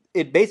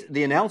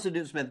the analysis of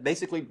Newton's method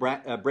basically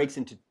breaks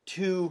into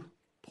two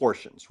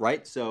portions,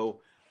 right? So,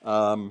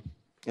 and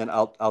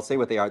I'll say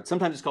what they are.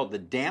 Sometimes it's called the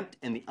damped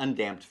and the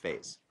undamped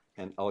phase,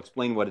 and I'll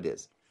explain what it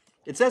is.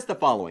 It says the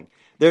following: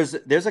 there's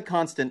a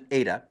constant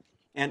eta,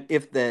 and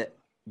if the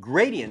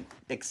gradient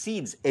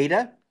exceeds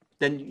eta,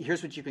 then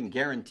here's what you can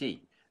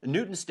guarantee. A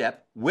Newton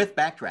step with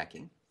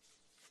backtracking,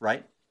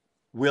 right,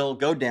 will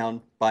go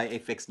down by a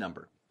fixed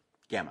number,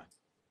 gamma.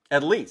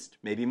 At least,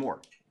 maybe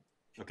more.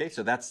 Okay,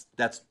 so that's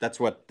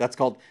what that's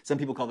called. Some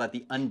people call that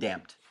the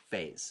undamped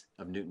phase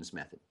of Newton's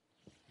method.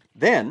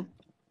 Then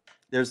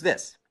there's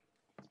this.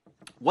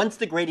 Once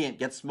the gradient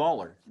gets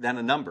smaller than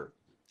a number,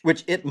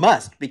 which it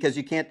must, because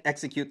you can't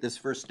execute this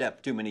first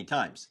step too many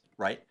times,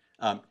 right?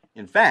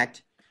 In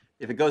fact,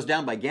 if it goes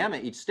down by gamma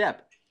each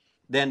step,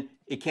 then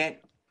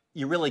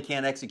you really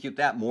can't execute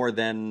that more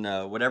than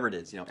whatever it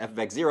is, f of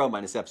x0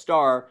 minus f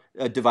star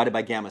divided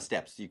by gamma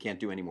steps. You can't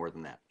do any more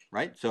than that,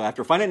 right? So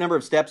after a finite number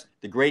of steps,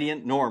 the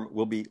gradient norm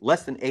will be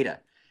less than eta.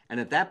 And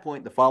at that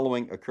point, the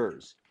following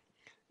occurs.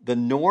 The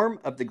norm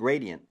of the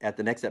gradient at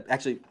the next step,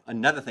 actually,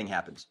 another thing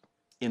happens.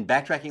 In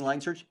backtracking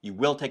line search, you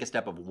will take a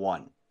step of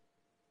 1.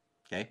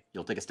 Okay?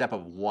 You'll take a step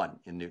of 1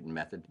 in Newton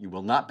method. You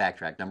will not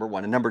backtrack, number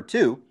 1. And number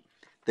 2,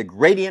 the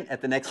gradient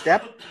at the next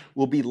step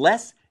will be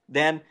less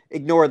than,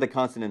 ignore the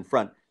constant in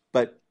front,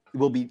 but it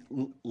will be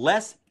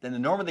less than the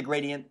norm of the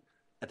gradient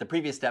at the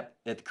previous step,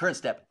 at the current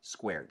step,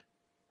 squared.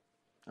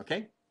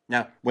 Okay?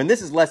 Now, when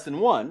this is less than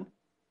 1,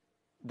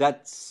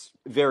 That's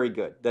very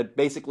good. That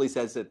basically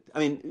says that, I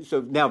mean,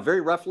 so now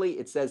very roughly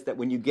it says that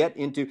when you get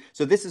into,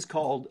 so this is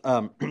called,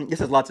 this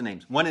has lots of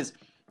names. One is,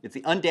 it's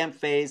the undamped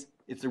phase.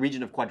 It's the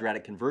region of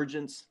quadratic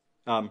convergence.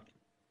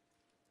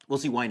 We'll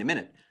see why in a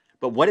minute.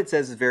 But what it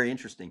says is very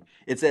interesting.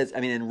 It says,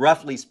 I mean, and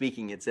roughly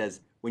speaking, it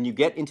says when you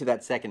get into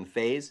that second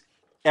phase,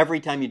 every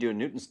time you do a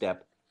Newton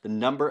step, the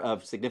number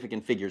of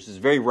significant figures is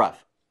very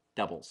rough,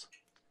 doubles.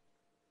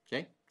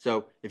 Okay?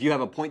 So if you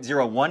have a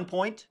 0.01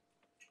 point,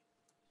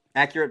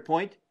 accurate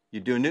point, you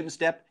do a Newton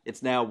step,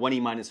 it's now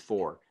 1e minus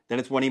 4. Then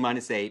it's 1e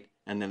minus 8,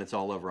 and then it's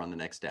all over on the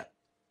next step.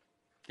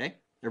 Okay?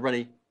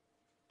 Everybody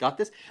got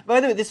this?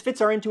 By the way, this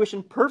fits our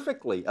intuition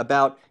perfectly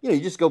about, you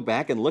just go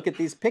back and look at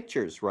these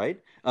pictures,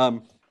 right? I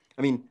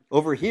mean,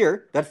 over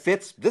here, that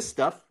fits this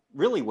stuff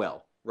really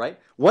well, right?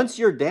 Once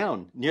you're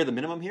down near the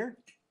minimum here,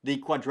 the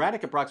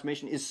quadratic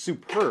approximation is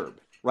superb,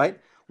 right?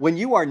 When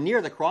you are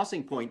near the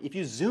crossing point, if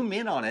you zoom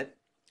in on it,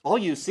 all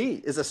you see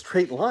is a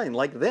straight line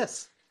like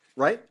this,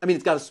 right? I mean,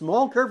 it's got a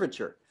small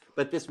curvature,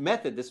 but this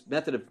method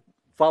of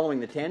following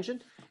the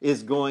tangent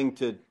is going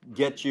to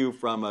get you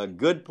from a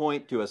good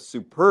point to a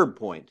superb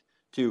point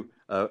to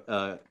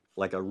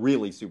like a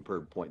really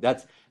superb point.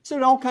 So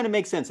it all kind of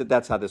makes sense that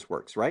that's how this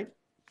works, right?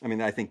 I mean,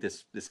 I think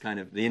this kind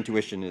of, the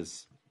intuition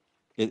is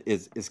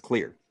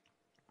clear.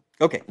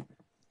 Okay.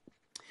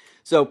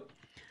 So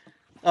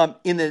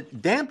in the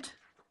damped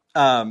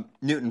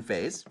Newton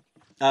phase,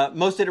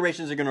 most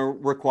iterations are going to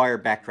require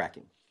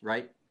backtracking,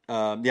 right?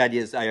 The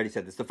idea is, I already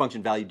said this, the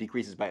function value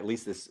decreases by at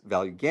least this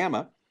value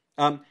gamma.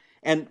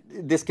 And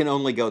this can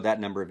only go that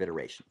number of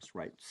iterations,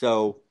 right?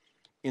 So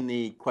in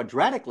the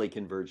quadratically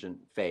convergent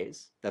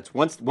phase, that's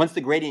once the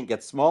gradient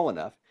gets small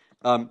enough,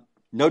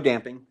 no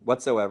damping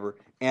whatsoever,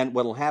 and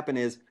what will happen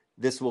is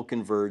this will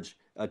converge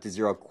to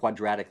zero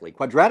quadratically.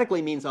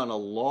 Quadratically means on a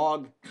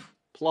log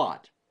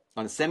plot,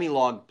 on a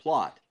semi-log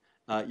plot,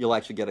 you'll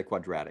actually get a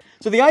quadratic.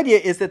 So the idea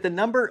is that the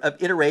number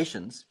of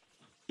iterations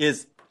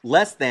is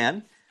less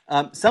than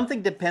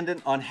something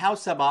dependent on how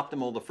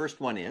suboptimal the first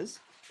one is,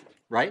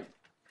 right?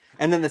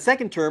 And then the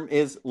second term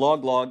is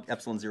log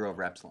epsilon 0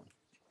 over epsilon,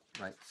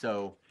 right?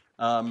 So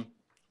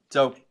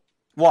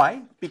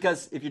why?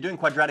 Because if you're doing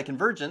quadratic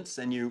convergence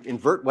and you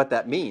invert what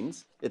that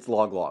means, it's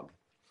log,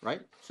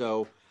 right?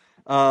 So,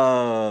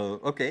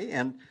 okay,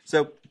 and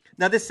so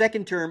now this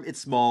second term, it's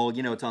small,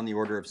 it's on the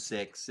order of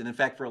 6. And in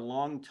fact, for a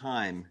long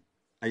time,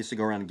 I used to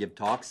go around and give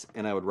talks,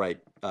 and I would write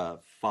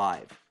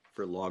 5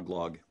 for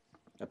log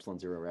epsilon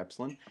 0 over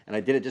epsilon. And I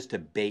did it just to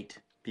bait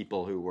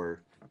people who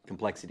were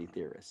complexity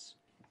theorists.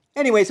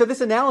 Anyway, so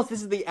this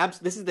analysis,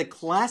 this is the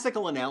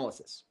classical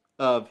analysis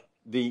of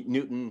the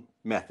Newton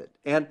method.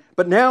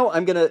 But now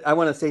I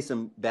want to say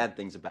some bad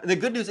things about it. The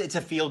good news, it's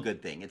a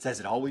feel-good thing. It says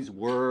it always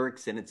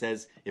works, and it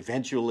says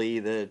eventually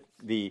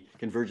the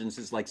convergence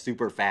is like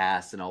super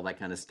fast and all that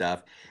kind of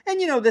stuff. And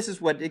this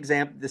is what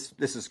this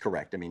is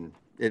correct. I mean,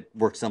 it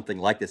works something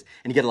like this,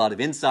 and you get a lot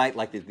of insight,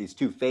 like these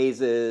two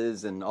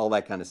phases and all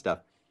that kind of stuff.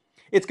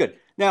 It's good.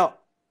 Now,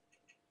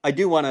 I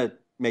do want to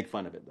make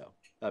fun of it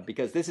though,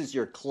 because this is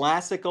your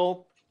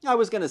classical. I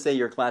was going to say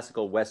your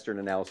classical Western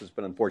analysis,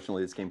 but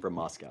unfortunately this came from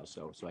Moscow,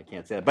 so I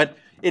can't say that. But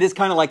it is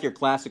kind of like your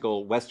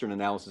classical Western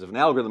analysis of an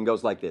algorithm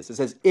goes like this. It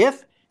says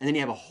if, and then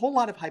you have a whole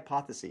lot of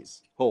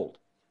hypotheses hold,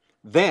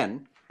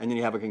 then, and then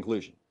you have a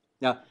conclusion.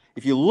 Now,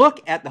 if you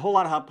look at the whole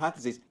lot of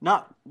hypotheses,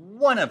 not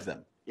one of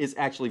them is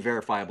actually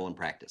verifiable in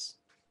practice.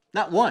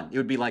 Not one. It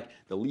would be like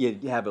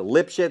you have a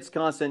Lipschitz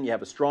constant, you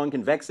have a strong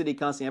convexity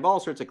constant, you have all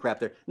sorts of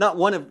crap there. Not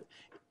one of,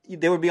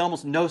 there would be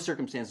almost no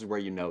circumstances where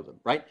you know them,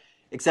 right?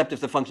 Except if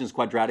the function is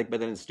quadratic, but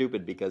then it's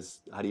stupid because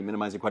how do you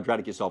minimize a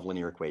quadratic? You solve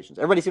linear equations.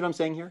 Everybody see what I'm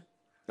saying here?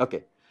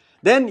 Okay.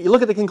 Then you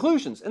look at the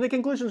conclusions, and the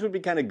conclusions would be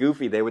kind of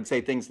goofy. They would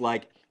say things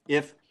like,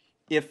 if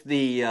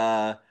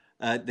the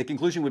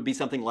conclusion would be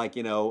something like,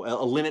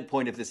 a limit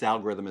point if this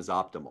algorithm is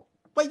optimal.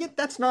 But yet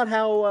that's not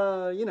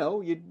how,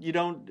 you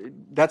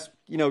don't, that's,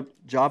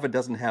 Java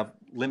doesn't have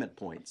limit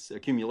points,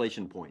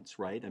 accumulation points,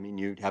 right? I mean,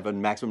 you have a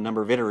maximum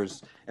number of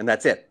iterers, and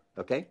that's it,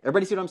 okay?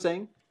 Everybody see what I'm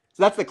saying?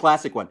 So that's the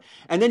classic one.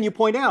 And then you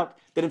point out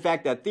that, in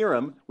fact, that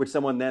theorem, which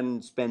someone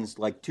then spends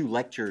like 2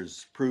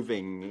 lectures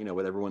proving,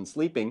 with everyone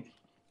sleeping,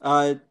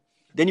 then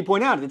you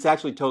point out it's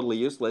actually totally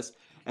useless.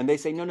 And they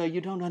say, no,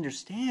 you don't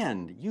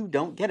understand. You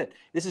don't get it.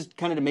 This is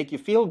kind of to make you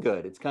feel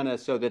good. It's kind of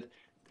so that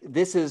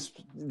this is,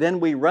 then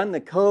we run the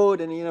code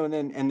and,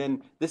 and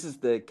then this is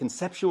the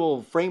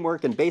conceptual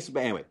framework and basic.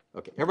 Anyway,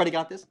 okay, everybody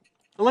got this?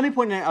 Well, let me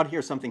point out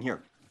here something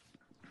here.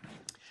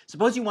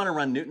 Suppose you want to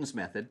run Newton's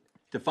method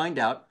to find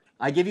out,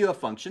 I give you a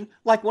function,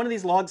 like one of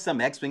these log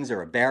sum x wings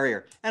or a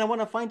barrier, and I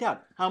want to find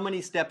out how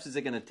many steps is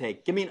it going to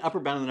take. Give me an upper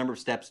bound of the number of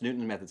steps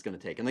Newton's method's going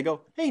to take. And they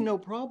go, hey, no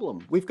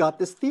problem. We've got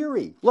this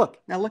theory. Look,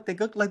 now look, they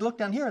look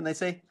down here and they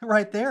say,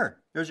 right there,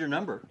 there's your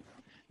number.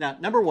 Now,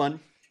 number 1,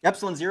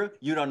 epsilon 0,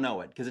 you don't know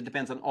it because it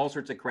depends on all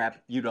sorts of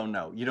crap you don't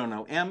know. You don't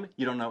know m,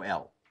 you don't know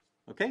l.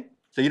 Okay?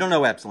 So you don't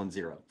know epsilon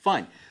 0.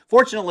 Fine.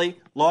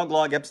 Fortunately,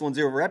 log epsilon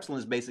 0 over epsilon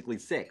is basically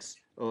 6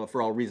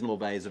 for all reasonable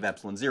values of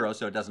epsilon 0,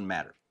 so it doesn't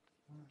matter.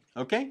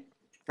 Okay?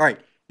 All right,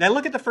 now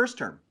look at the first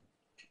term.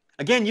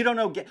 Again, you don't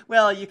know,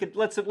 well, you could,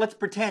 let's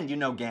pretend you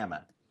know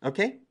gamma,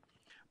 okay?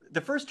 The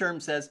first term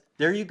says,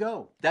 there you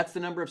go. That's the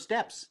number of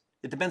steps.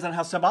 It depends on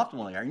how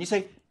suboptimal they are. And you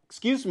say,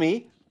 excuse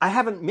me, I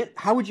haven't,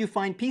 how would you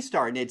find P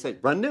star? And they'd say,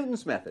 run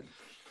Newton's method.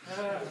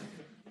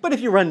 But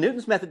if you run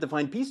Newton's method to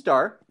find P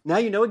star, now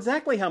you know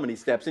exactly how many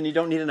steps and you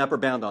don't need an upper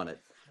bound on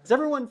it. Is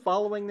everyone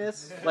following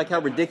this? Like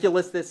how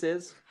ridiculous this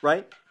is,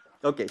 right?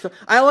 Okay, so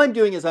all I'm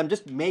doing is I'm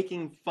just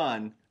making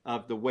fun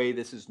of the way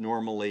this is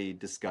normally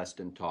discussed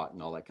and taught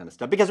and all that kind of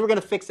stuff, because we're going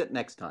to fix it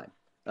next time.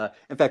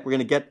 In fact, we're going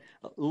to get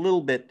a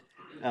little bit,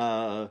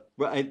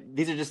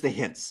 these are just the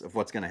hints of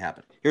what's going to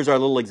happen. Here's our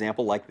little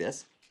example like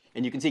this,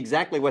 and you can see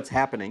exactly what's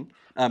happening.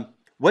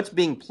 What's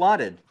being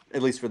plotted,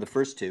 at least for the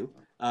first two,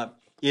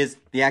 is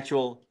the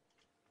actual,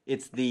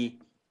 it's the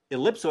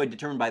ellipsoid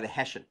determined by the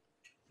Hessian,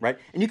 right?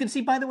 And you can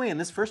see, by the way, in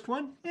this first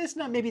one, it's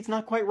not, maybe it's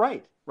not quite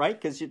right, right?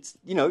 Because it's,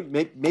 you know,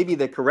 maybe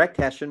the correct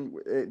Hessian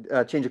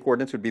change of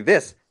coordinates would be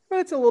this, but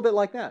it's a little bit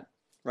like that,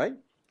 right?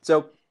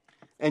 So,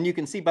 and you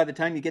can see by the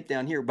time you get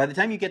down here, by the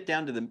time you get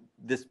down to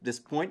this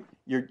point,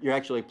 you're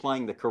actually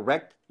applying the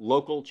correct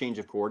local change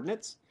of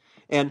coordinates.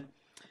 And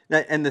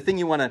the thing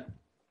you want to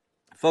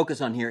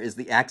focus on here is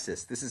the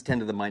axis. This is 10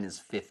 to the minus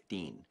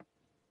 15,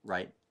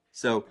 right?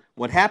 So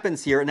what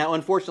happens here, now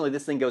unfortunately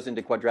this thing goes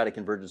into quadratic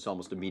convergence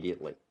almost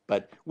immediately,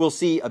 but we'll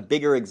see a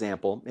bigger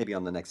example, maybe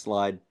on the next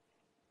slide.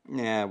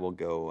 Yeah, we'll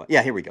go,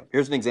 yeah, here we go.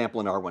 Here's an example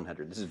in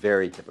R100. This is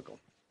very typical,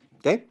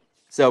 okay?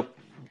 So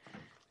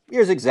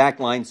here's exact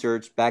line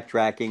search,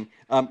 backtracking,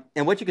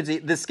 and what you can see,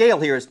 the scale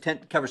here is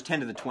covers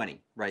 10 to the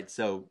 20, right?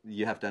 So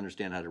you have to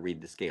understand how to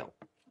read the scale.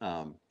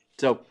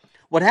 So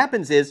what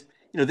happens is,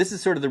 you know, this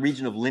is sort of the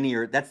region of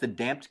linear, that's the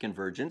damped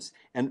convergence,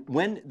 and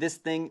when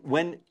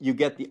you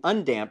get the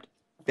undamped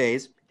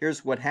phase,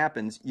 here's what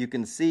happens. You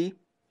can see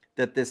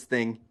that this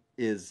thing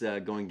is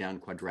going down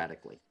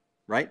quadratically,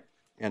 right?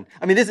 And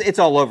I mean, it's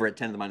all over at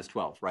 10 to the minus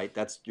 12, right?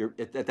 That's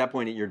at that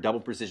point, you're double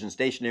precision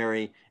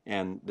stationary,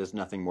 and there's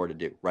nothing more to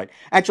do, right?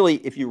 Actually,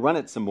 if you run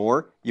it some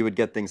more, you would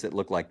get things that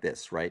look like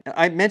this, right?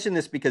 I mention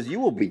this because you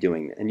will be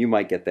doing it, and you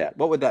might get that.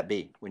 What would that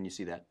be when you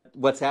see that?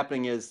 What's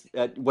happening is,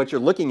 what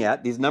you're looking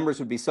at, these numbers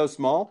would be so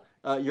small,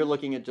 you're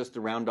looking at just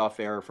a round-off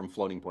error from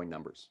floating point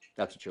numbers.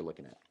 That's what you're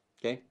looking at,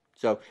 okay?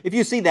 So if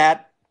you see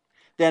that,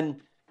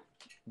 then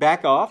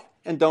back off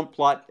and don't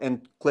plot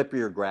and clip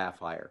your graph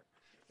higher.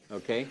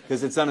 Okay,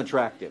 because it's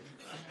unattractive.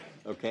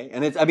 Okay,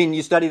 and it's, I mean,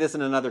 you study this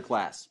in another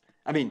class.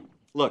 I mean,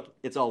 look,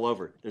 it's all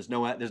over. There's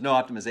no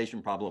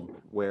optimization problem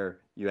where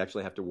you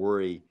actually have to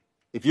worry.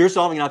 If you're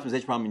solving an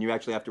optimization problem and you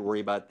actually have to worry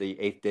about the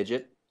 8th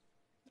digit,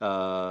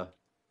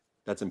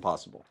 that's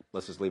impossible.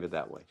 Let's just leave it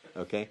that way.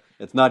 Okay,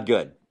 it's not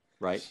good,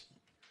 right?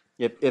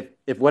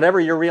 If whatever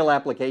your real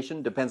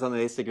application depends on the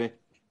 8th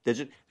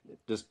digit,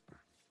 just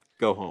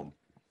go home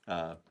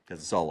because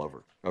it's all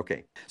over.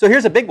 Okay, so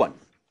here's a big one,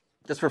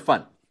 just for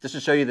fun. Just to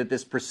show you that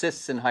this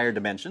persists in higher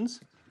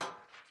dimensions.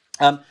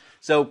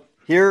 So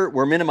here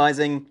we're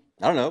minimizing,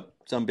 I don't know,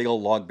 some big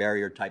old log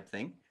barrier type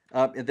thing.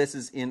 This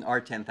is in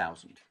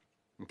R10,000.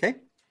 Okay?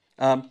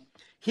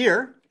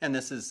 Here, and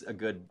this is a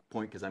good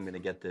point because I'm going to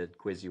get to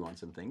quiz you on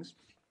some things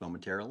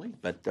momentarily,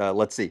 but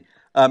let's see.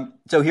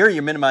 So here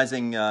you're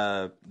minimizing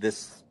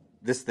this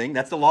thing.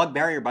 That's the log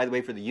barrier, by the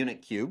way, for the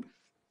unit cube,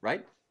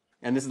 right?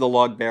 And this is the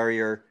log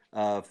barrier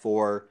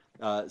for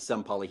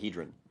some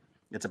polyhedron.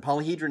 It's a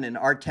polyhedron in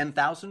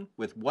R10,000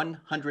 with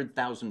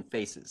 100,000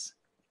 faces.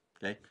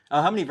 Okay,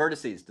 how many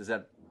vertices does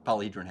that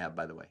polyhedron have,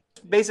 by the way?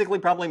 Basically,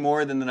 probably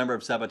more than the number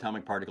of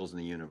subatomic particles in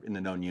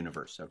the known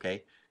universe.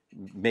 Okay,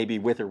 maybe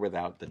with or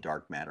without the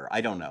dark matter.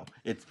 I don't know.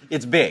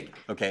 It's big.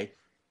 Okay,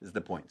 is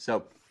the point.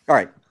 So, all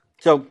right.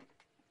 So,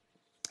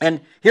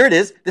 and here it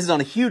is. This is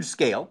on a huge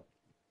scale,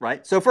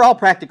 right? So, for all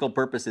practical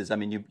purposes, I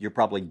mean, you're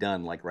probably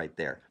done like right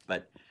there,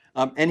 but.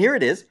 And here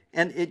it is,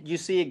 and you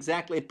see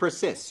exactly, it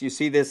persists. You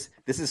see this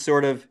is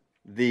sort of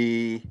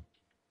that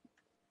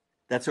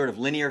sort of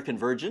linear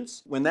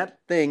convergence. When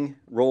that thing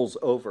rolls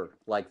over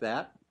like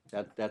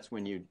that's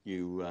when you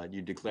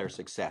declare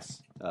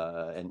success,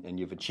 and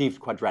you've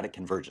achieved quadratic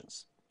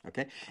convergence,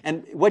 okay?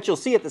 And what you'll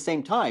see at the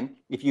same time,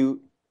 if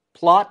you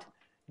plot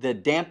the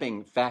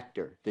damping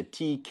factor, the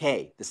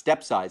TK, the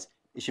step size,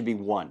 it should be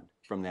 1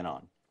 from then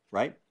on,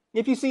 right?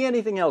 If you see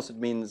anything else, it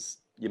means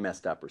you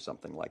messed up or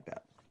something like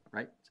that.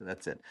 Right? So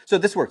that's it. So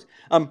this works.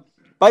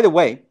 By the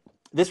way,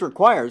 this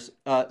requires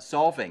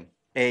solving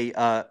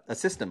a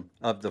system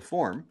of the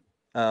form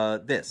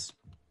this.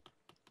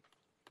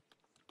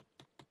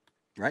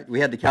 Right? We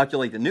had to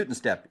calculate the Newton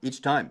step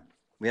each time.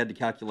 We had to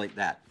calculate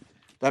that.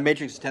 That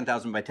matrix is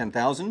 10,000 by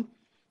 10,000.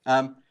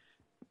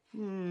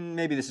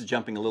 Maybe this is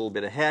jumping a little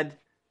bit ahead,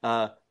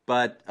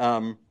 but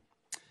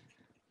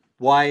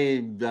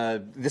why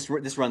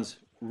this runs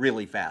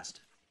really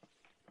fast?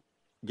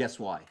 Guess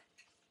why?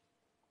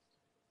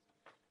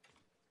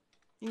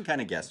 You can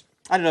kind of guess.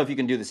 I don't know if you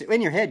can do this. In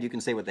your head, you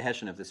can say what the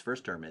Hessian of this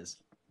first term is.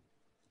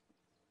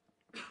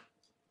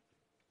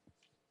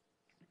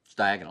 It's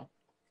diagonal,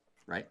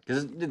 right?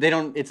 Because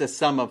it's a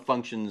sum of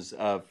functions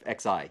of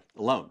xi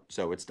alone,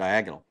 so it's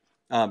diagonal.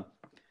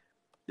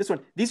 this one,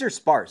 these are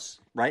sparse,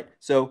 right?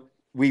 So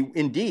we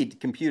indeed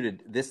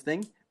computed this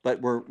thing,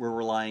 but we're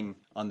relying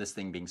on this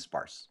thing being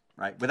sparse,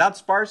 right? Without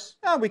sparse,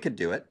 we could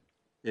do it.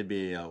 It'd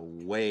be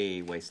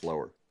way, way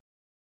slower.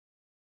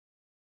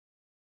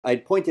 I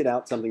pointed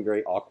out something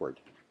very awkward,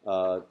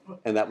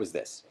 and that was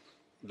this,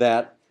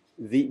 that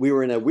we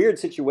were in a weird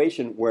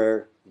situation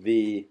where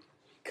the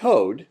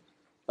code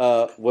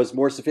was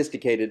more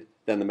sophisticated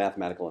than the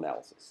mathematical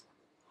analysis,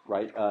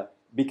 right?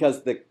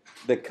 Because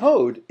the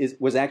code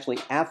was actually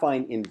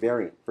affine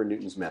invariant for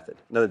Newton's method.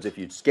 In other words, if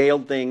you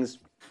scaled things,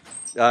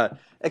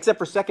 except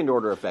for second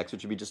order effects,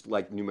 which would be just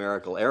like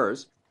numerical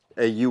errors,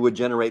 you would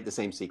generate the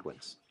same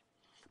sequence.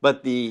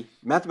 But the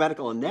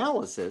mathematical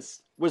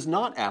analysis was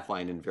not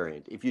affine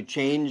invariant. If you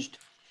changed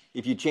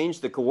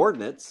the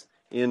coordinates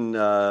in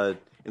the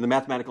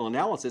mathematical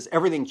analysis,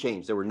 everything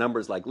changed. There were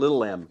numbers like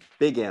little m,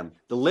 big M.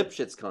 The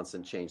Lipschitz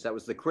constant changed. That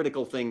was the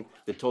critical thing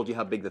that told you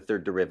how big the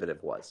third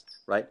derivative was,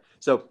 right?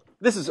 So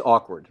this is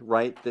awkward,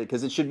 right?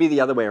 Because it should be the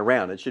other way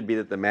around. It should be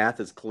that the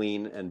math is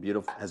clean and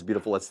beautiful, has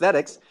beautiful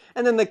aesthetics,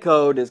 and then the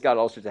code has got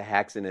all sorts of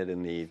hacks in it,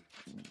 and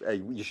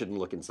you shouldn't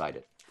look inside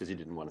it because you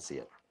didn't want to see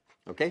it.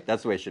 Okay,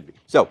 that's the way it should be.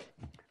 So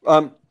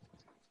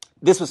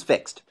this was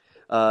fixed.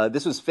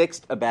 This was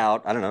fixed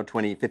about, I don't know,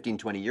 15,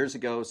 20 years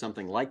ago,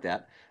 something like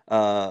that,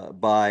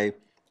 by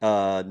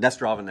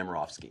Nesterov and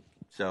Nemirovsky.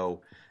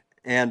 So,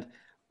 and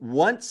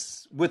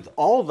once, with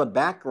all the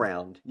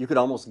background, you could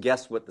almost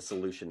guess what the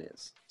solution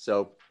is.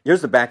 So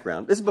here's the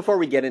background. This is before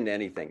we get into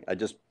anything,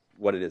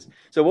 what it is.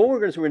 So what we're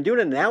going to do, we're going to do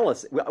an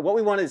analysis. What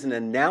we want is an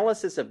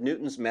analysis of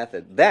Newton's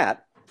method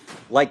that,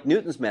 like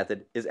Newton's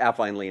method, is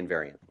affinely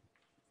invariant.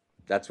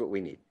 That's what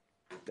we need.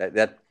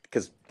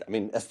 Because, I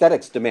mean,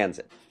 aesthetics demands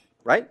it,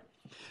 right?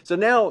 So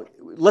now,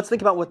 let's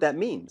think about what that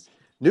means.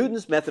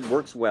 Newton's method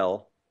works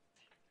well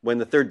when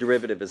the third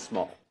derivative is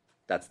small.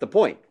 That's the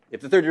point.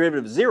 If the third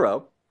derivative is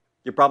 0,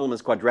 your problem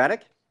is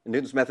quadratic, and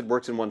Newton's method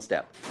works in one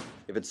step.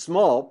 If it's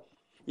small,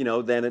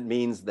 then it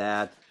means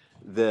that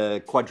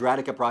the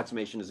quadratic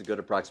approximation is a good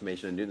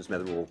approximation, and Newton's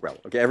method will work well.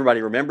 Okay,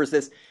 everybody remembers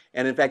this.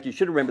 And in fact, you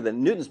should remember that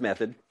Newton's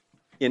method,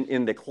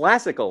 in the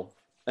classical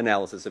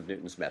analysis of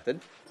Newton's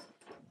method,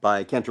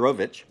 by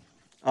Kantorovich,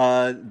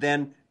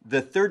 then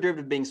the third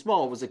derivative being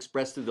small was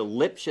expressed through the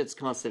Lipschitz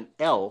constant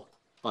L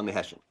on the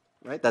Hessian,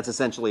 right? That's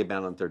essentially a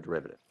bound on third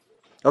derivative.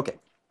 Okay.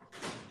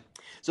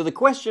 So the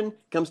question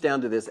comes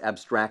down to this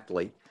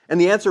abstractly, and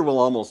the answer will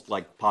almost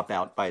like pop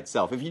out by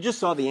itself. If you just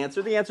saw the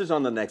answer's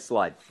on the next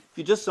slide. If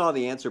you just saw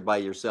the answer by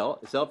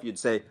yourself, you'd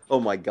say,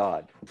 oh my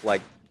God,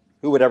 like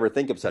who would ever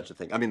think of such a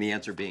thing? I mean, the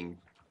answer being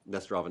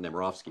Nesterov and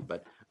Nemirovsky.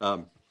 But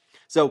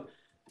so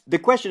the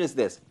question is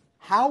this.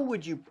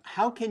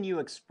 How can you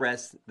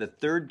express the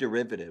third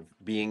derivative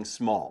being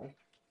small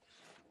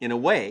in a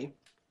way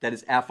that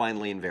is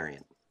affinely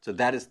invariant? So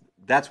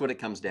that's what it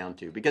comes down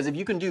to. Because if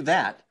you can do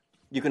that,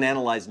 you can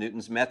analyze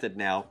Newton's method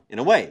now in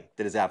a way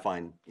that is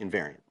affine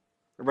invariant.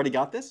 Everybody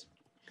got this?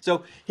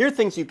 So here are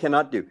things you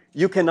cannot do.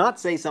 You cannot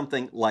say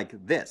something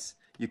like this.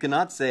 You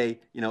cannot say,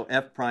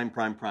 f prime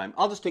prime prime.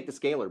 I'll just take the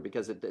scalar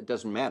because it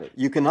doesn't matter.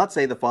 You cannot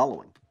say the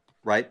following,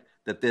 right?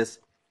 That this,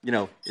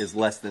 is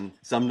less than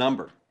some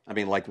number. I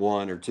mean, like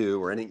 1 or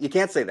 2 or anything. You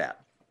can't say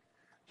that.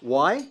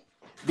 Why?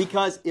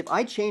 Because if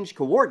I change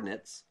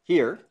coordinates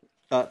here,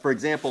 for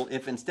example,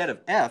 if instead of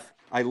f,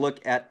 I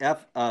look at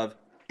f of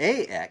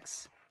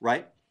ax,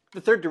 right? The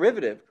third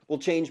derivative will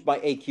change by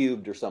a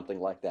cubed or something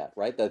like that,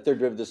 right? The third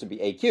derivative, this would be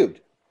a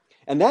cubed.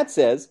 And that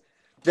says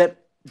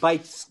that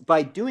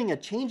by doing a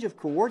change of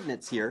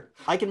coordinates here,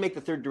 I can make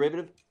the third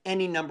derivative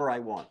any number I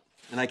want.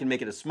 And I can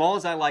make it as small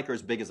as I like or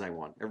as big as I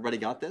want. Everybody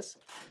got this?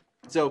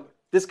 So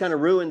this kind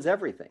of ruins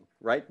everything,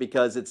 right?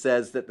 Because it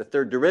says that the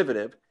third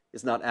derivative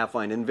is not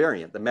affine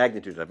invariant, the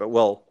magnitude of it.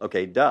 Well,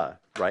 okay, duh,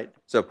 right?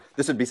 So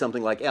this would be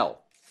something like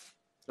L.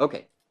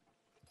 Okay.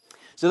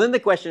 So then the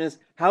question is,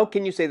 how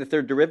can you say the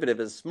third derivative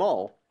is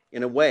small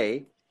in a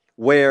way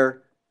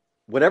where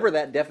whatever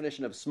that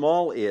definition of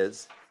small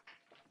is,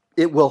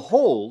 it will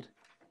hold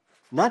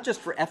not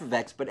just for f of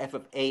x, but f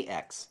of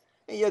ax.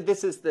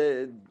 This is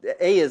that's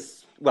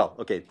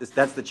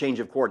the change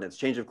of coordinates.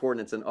 Change of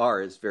coordinates in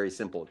R is very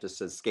simple. It just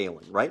says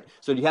scaling, right?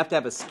 So you have to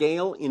have a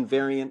scale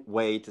invariant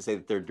way to say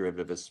the third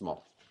derivative is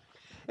small.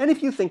 And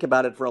if you think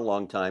about it for a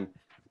long time,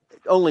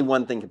 only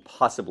one thing could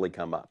possibly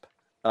come up.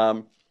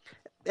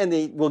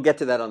 We'll get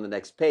to that on the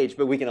next page,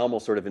 but we can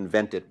almost sort of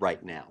invent it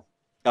right now.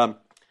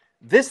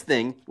 This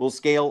thing will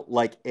scale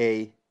like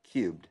a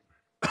cubed.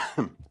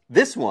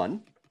 This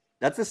one,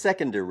 that's the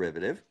second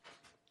derivative.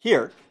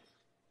 Here,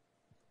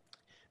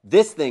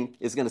 this thing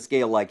is going to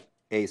scale like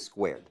a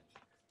squared.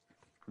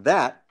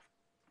 That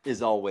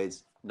is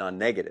always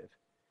non-negative.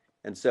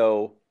 And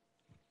so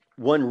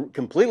one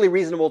completely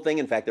reasonable thing,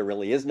 in fact, there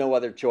really is no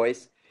other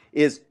choice,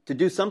 is to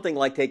do something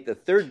like take the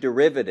third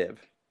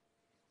derivative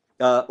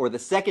or the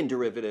second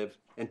derivative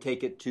and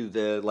take it to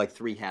the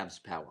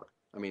 3/2 power.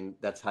 I mean,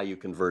 that's how you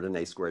convert an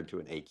a squared to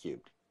an a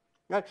cubed.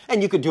 Right?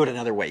 And you could do it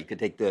another way. You could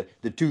take the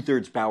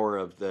 2/3 power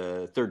of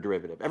the third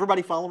derivative.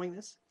 Everybody following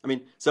this? I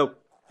mean, so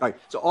All right,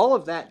 so all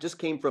of that just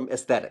came from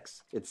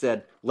aesthetics. It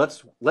said,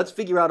 let's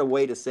figure out a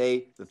way to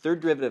say the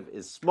third derivative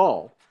is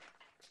small,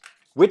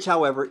 which,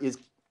 however, is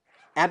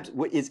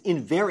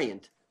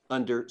invariant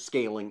under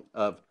scaling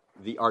of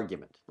the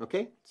argument.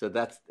 Okay, so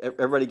that's,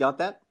 everybody got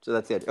that? So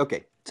that's it.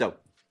 Okay, so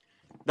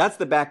that's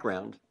the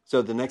background.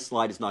 So the next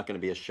slide is not going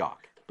to be a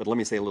shock, but let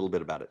me say a little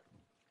bit about it.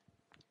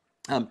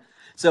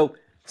 So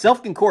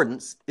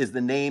self-concordance is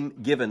the name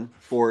given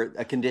for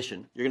a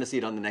condition. You're going to see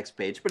it on the next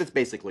page, but it's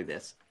basically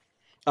this.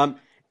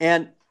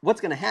 And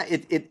what's going to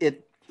happen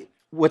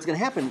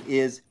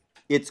is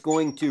it's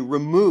going to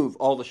remove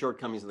all the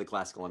shortcomings of the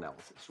classical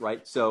analysis,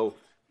 right? So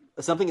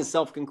something is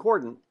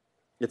self-concordant.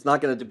 It's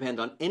not going to depend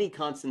on any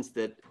constants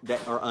that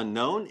are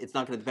unknown. It's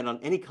not going to depend on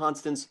any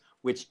constants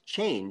which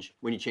change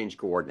when you change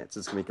coordinates.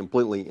 It's going to be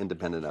completely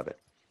independent of it.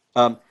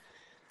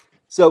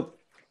 So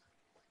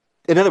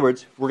in other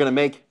words, we're going to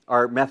make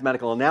our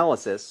mathematical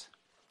analysis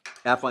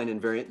affine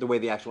invariant the way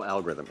the actual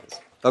algorithm is.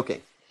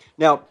 Okay.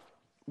 Now,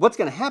 what's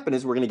going to happen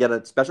is we're going to get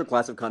a special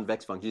class of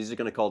convex functions. These are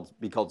going to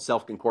be called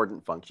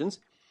self-concordant functions.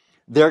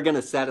 They're going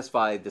to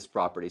satisfy this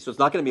property. So it's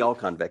not going to be all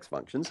convex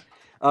functions.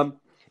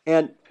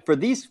 And for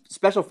these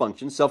special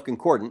functions,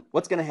 self-concordant,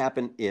 what's going to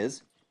happen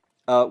is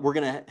we're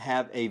going to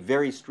have a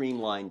very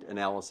streamlined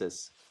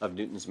analysis of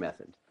Newton's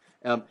method.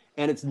 And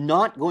it's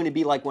not going to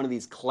be like one of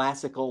these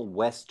classical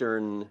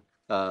Western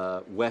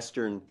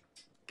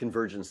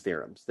convergence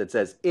theorems that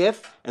says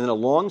if, and then a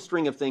long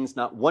string of things,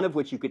 not one of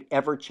which you could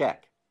ever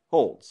check,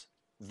 holds.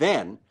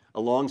 Then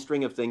a long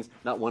string of things,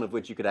 not one of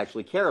which you could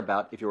actually care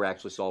about if you were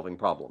actually solving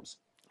problems.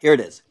 Here it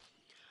is.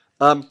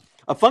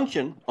 A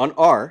function on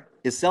R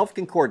is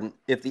self-concordant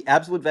if the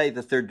absolute value of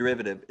the third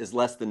derivative is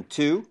less than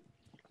 2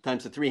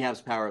 times the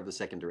 3/2 power of the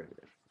second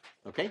derivative.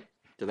 Okay?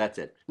 So that's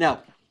it.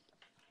 Now,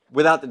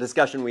 without the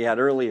discussion we had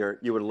earlier,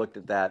 you would have looked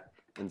at that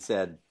and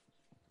said,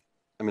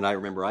 I mean, I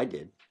remember I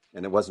did,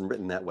 and it wasn't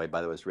written that way,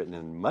 by the way. It was written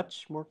in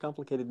much more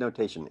complicated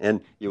notation.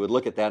 And you would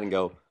look at that and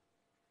go,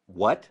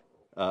 what?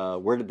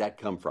 Where did that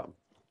come from?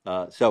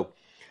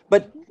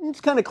 But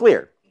it's kind of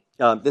clear.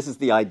 This is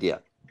the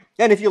idea.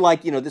 And if you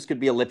like, this could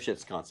be a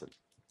Lipschitz constant.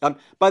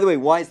 By the way,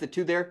 why is the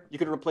 2 there? You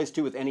could replace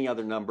 2 with any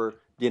other number.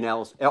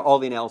 All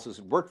the analysis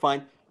would work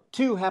fine.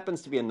 2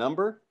 happens to be a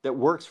number that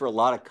works for a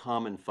lot of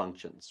common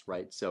functions,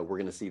 right? So we're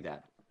going to see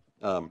that.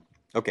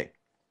 Okay.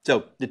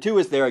 So the 2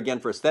 is there, again,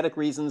 for aesthetic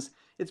reasons.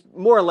 It's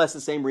more or less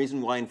the same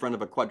reason why in front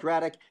of a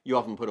quadratic, you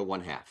often put a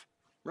 1/2,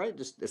 right?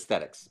 Just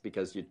aesthetics,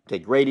 because you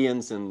take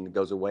gradients and it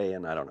goes away,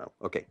 and I don't know.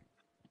 Okay.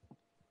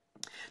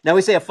 Now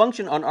we say a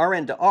function on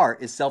Rn to R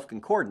is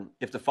self-concordant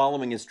if the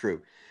following is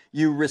true.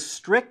 You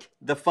restrict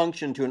the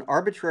function to an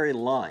arbitrary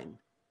line,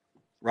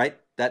 right?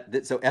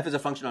 So f is a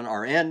function on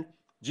Rn,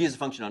 g is a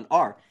function on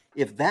R.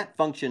 If that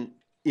function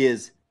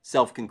is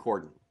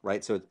self-concordant,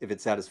 right? So if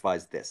it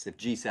satisfies this, if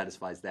g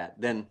satisfies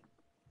that, then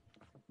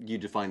you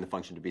define the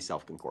function to be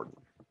self-concordant.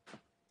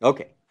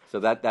 Okay, so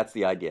that's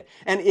the idea.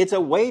 And it's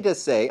a way to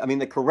say, I mean,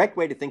 the correct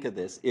way to think of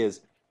this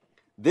is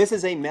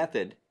a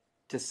method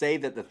to say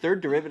that the third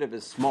derivative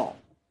is small,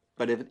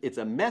 but if it's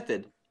a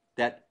method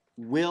that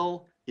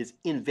is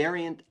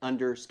invariant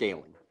under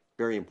scaling.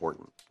 Very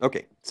important.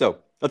 Okay, so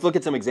let's look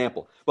at some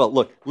example. Well,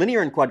 look,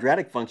 linear and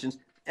quadratic functions,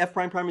 f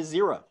prime prime is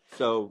 0.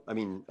 So, I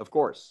mean, of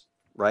course,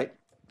 right?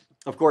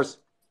 Of course,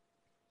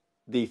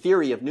 the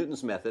theory of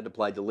Newton's method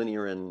applied to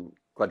linear and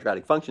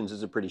quadratic functions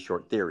is a pretty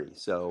short theory.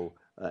 So,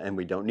 and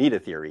we don't need a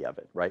theory of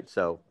it, right?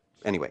 So,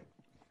 anyway.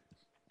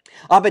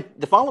 But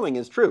the following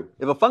is true.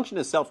 If a function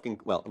is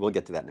well, we'll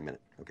get to that in a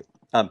minute. Okay.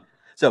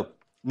 So,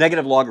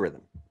 negative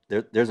logarithm.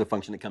 There's a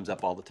function that comes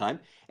up all the time.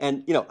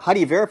 And, how do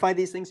you verify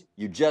these things?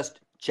 You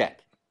just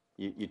check.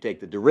 You take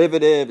the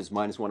derivative, it's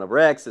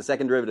 -1/x, the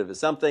second derivative is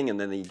something, and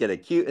then you get a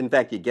q. In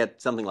fact, you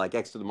get something like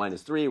x to the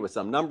 -3 with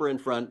some number in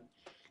front.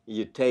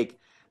 You take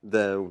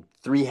the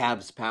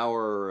 3/2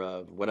 power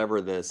of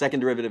whatever the second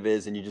derivative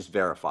is, and you just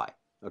verify,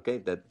 okay,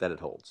 that it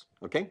holds.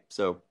 Okay,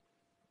 so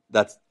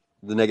that's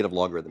the negative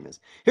logarithm is.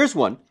 Here's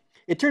one.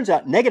 It turns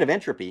out negative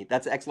entropy,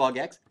 that's x log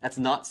x, that's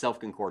not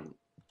self-concordant.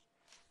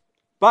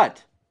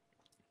 But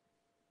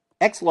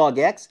x log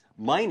x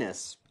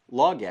minus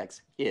log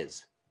x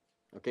is.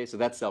 Okay, so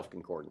that's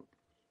self-concordant.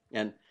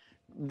 And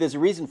there's a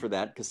reason for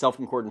that, because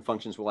self-concordant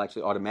functions will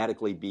actually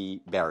automatically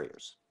be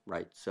barriers,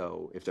 right?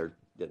 So if they're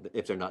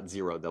not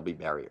 0, they'll be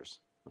barriers.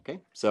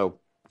 Okay, so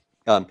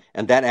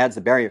and that adds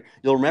a barrier.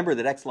 You'll remember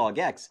that x log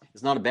x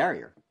is not a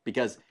barrier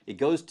because it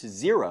goes to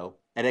 0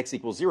 at x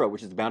equals 0,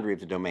 which is the boundary of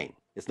the domain.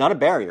 It's not a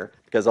barrier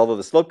because although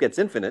the slope gets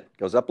infinite,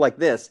 goes up like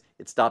this,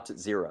 it stops at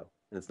 0,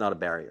 and it's not a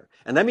barrier.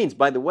 And that means,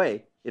 by the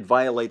way, it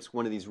violates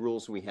one of these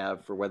rules we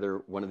have for whether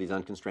one of these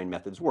unconstrained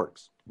methods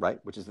works,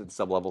 right? Which is that the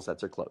sublevel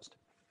sets are closed.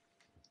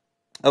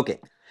 Okay,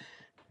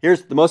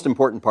 here's the most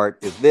important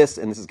part is this,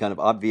 and this is kind of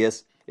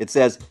obvious. It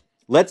says,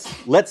 let's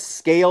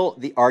scale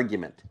the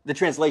argument. The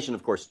translation,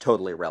 of course, is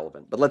totally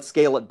irrelevant, but let's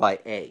scale it by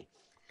a.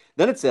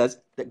 Then it says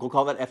that we'll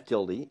call that f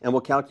tilde, and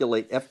we'll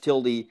calculate f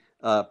tilde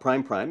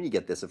prime prime. You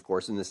get this, of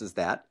course, and this is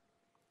that.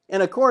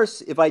 And of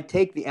course, if I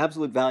take the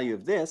absolute value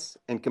of this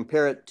and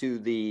compare it to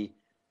the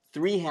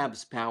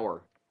 3/2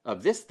 power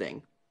of this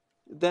thing,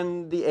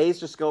 then the a's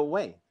just go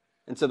away.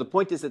 And so the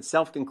point is that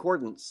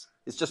self-concordance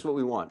is just what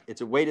we want.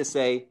 It's a way to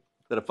say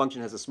that a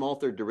function has a small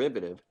third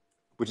derivative,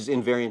 which is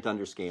invariant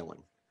under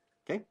scaling.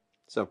 Okay?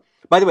 So,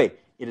 by the way,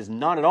 it is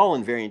not at all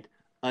invariant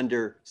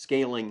under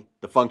scaling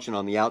the function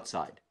on the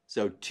outside.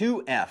 So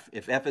 2f,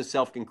 if f is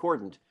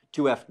self-concordant,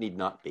 2f need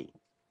not be.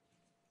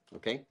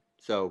 Okay?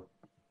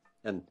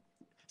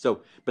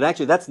 But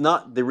actually that's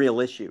not the real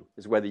issue,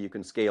 is whether you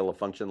can scale a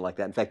function like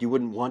that. In fact, you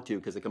wouldn't want to,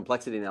 because the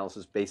complexity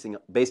analysis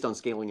based on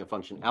scaling a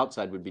function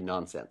outside would be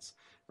nonsense,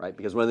 right?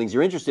 Because one of the things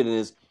you're interested in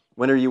is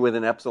when are you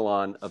within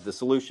epsilon of the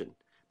solution?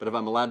 But if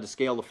I'm allowed to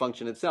scale the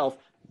function itself,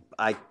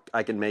 I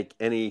can make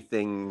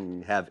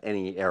anything have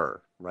any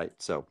error, right?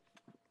 So,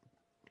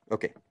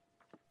 okay.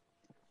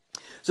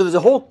 So there's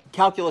a whole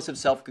calculus of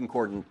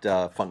self-concordant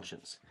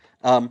functions.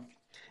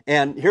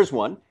 And here's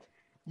one.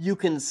 You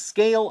can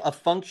scale a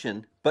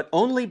function, but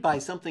only by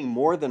something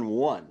more than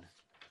one.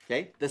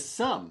 Okay? The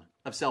sum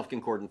of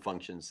self-concordant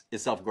functions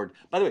is self-concordant.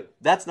 By the way,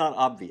 that's not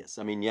obvious.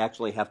 I mean, you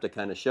actually have to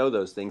kind of show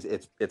those things.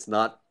 It's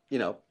not, you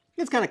know,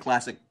 it's kind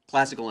of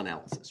classical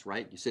analysis,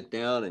 right? You sit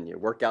down and you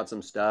work out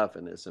some stuff,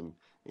 and there's some,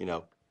 you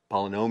know,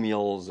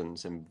 polynomials and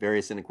some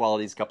various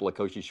inequalities, a couple of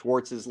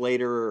Cauchy-Schwarzes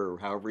later, or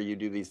however you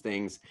do these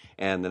things,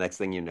 and the next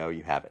thing you know,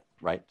 you have it,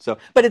 right? So,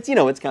 but it's, you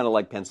know, it's kind of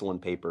like pencil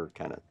and paper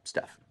kind of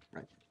stuff,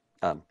 right?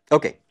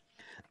 Okay.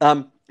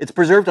 It's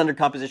preserved under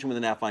composition with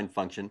an affine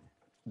function.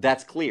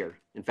 That's clear.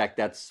 In fact,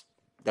 that's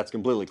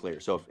completely clear.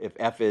 So if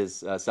f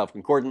is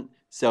self-concordant,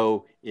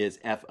 so is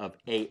f of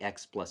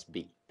ax plus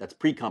b. That's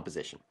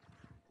pre-composition.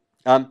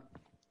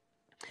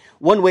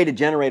 One way to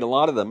generate a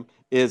lot of them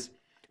is,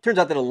 it turns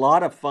out that a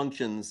lot of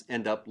functions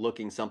end up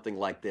looking something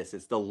like this.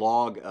 It's the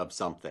log of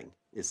something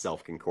is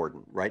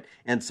self-concordant, right?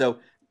 And so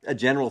a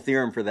general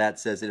theorem for that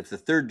says that if the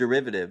third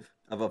derivative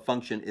of a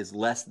function is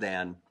less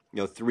than,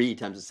 3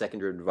 times the second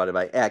derivative divided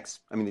by x,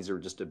 I mean, these are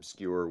just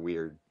obscure,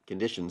 weird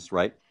conditions,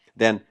 right?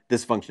 Then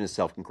this function is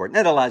self-concordant.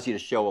 That allows you to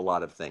show a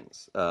lot of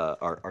things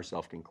are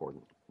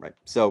self-concordant, right?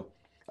 So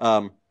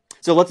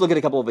let's look at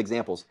a couple of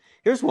examples.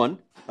 Here's one,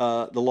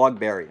 the log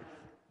barrier.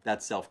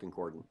 That's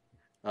self-concordant.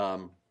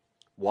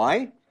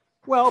 Why?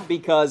 Well,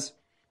 because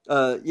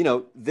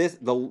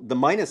the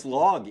minus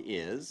log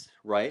is,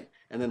 right?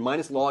 And then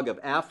minus log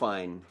of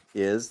affine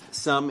is,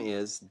 sum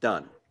is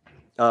done.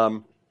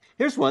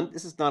 Here's one.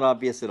 This is not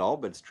obvious at all,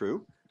 but it's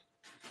true.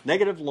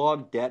 Negative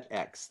log det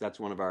x. That's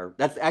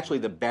actually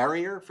the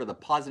barrier for the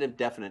positive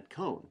definite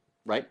cone,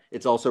 right?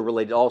 It's also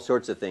related to all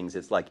sorts of things.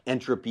 It's like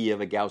entropy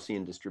of a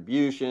Gaussian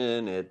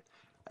distribution. It,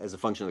 as a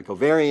function of the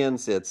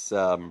covariance,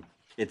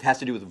 it has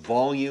to do with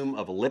volume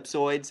of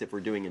ellipsoids if we're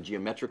doing a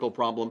geometrical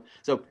problem.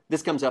 So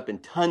this comes up in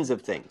tons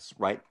of things,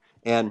 right?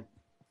 And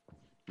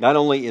not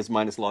only is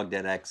minus log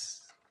det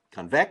x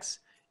convex,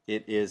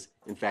 it is,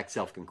 in fact,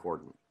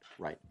 self-concordant,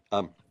 right?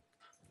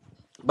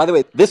 By the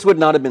way, this would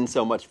not have been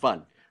so much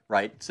fun,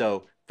 right?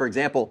 So, for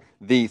example,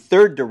 the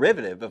third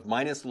derivative of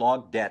minus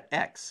log det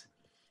x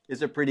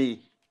is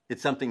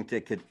it's something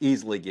that could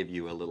easily give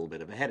you a little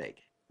bit of a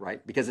headache,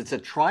 right? Because it's a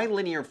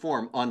trilinear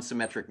form on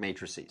symmetric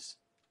matrices.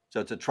 So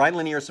it's a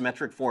trilinear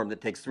symmetric form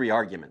that takes 3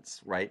 arguments,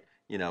 right?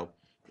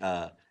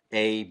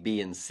 A,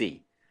 B, and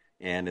C.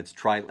 And it's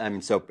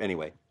so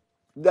anyway,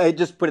 I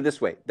just put it this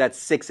way. That's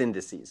 6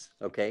 indices,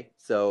 okay?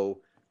 So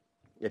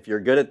if you're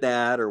good at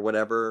that or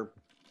whatever,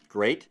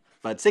 great.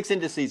 But 6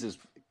 indices is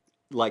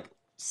like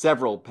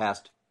several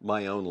past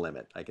my own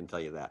limit, I can tell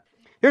you that.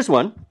 Here's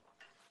one.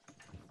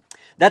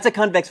 That's a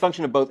convex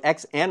function of both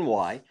x and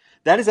y.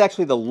 That is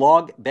actually the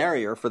log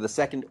barrier for the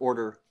second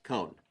order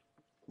cone,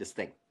 this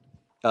thing.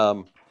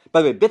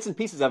 By the way, bits and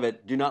pieces of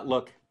it do not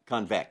look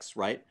convex,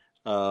 right?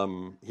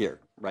 Here,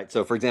 right?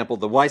 So, for example,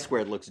 the y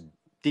squared looks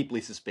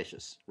deeply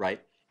suspicious,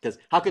 right? Because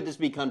how could this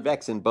be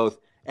convex in both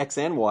x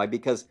and y?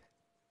 Because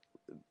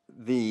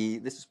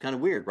this is kind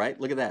of weird, right?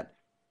 Look at that.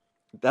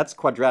 That's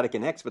quadratic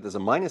in x, but there's a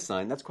minus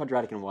sign. That's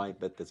quadratic in y,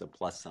 but there's a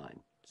plus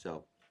sign.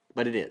 So,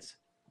 but it is.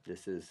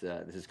 This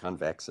is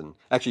convex, and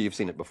actually you've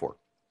seen it before.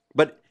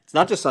 But it's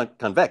not just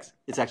convex;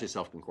 it's actually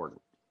self-concordant.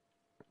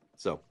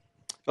 So,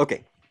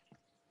 okay.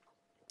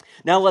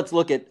 Now let's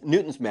look at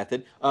Newton's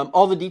method.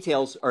 All the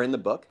details are in the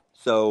book,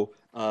 so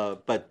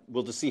but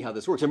we'll just see how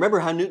this works. Remember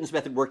how Newton's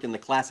method worked in the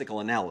classical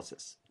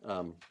analysis,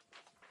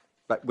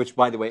 which,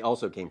 by the way,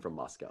 also came from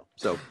Moscow.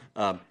 So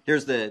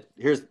here's the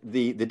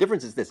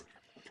difference is this.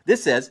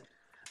 This says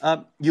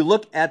you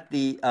look at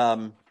the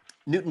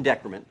Newton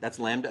decrement. That's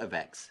lambda of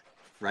x,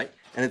 right?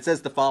 And it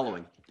says the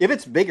following: if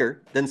it's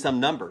bigger than some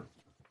number.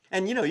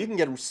 And you can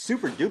get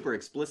super duper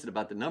explicit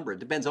about the number. It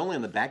depends only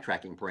on the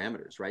backtracking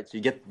parameters, right? So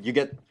you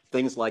get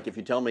things like if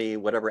you tell me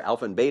whatever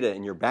alpha and beta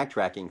in your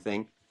backtracking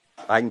thing,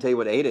 I can tell you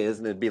what eta is,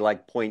 and it'd be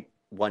like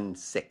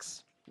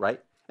 0.16, right?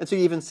 And so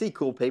you even see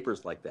cool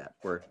papers like that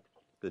where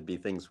there'd be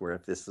things where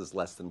if this is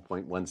less than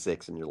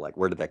 0.16, and you're like,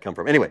 where did that come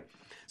from? Anyway,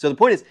 so the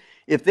point is,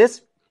 if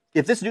this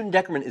Newton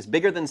decrement is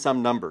bigger than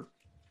some number,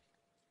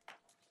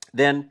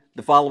 then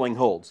the following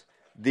holds: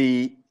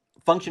 the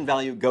function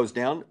value goes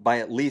down by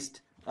at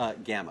least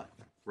gamma,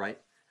 right?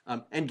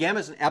 And gamma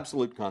is an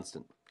absolute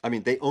constant. I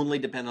mean, they only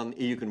depend on,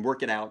 you can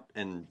work it out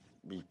and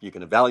you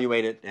can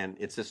evaluate it, and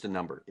it's just a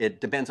number.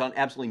 It depends on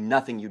absolutely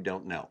nothing you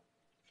don't know.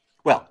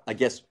 Well, I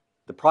guess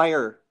the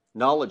prior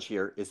knowledge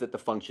here is that the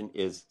function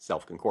is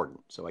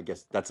self-concordant. So I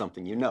guess that's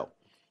something you know.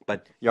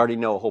 But you already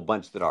know a whole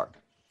bunch that are.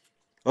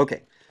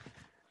 Okay.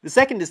 The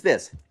second is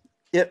this.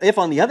 If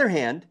on the other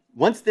hand,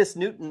 once this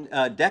Newton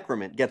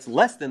decrement gets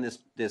less than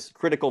this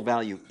critical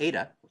value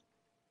eta,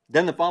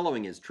 then the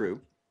following is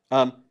true.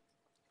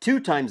 2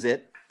 times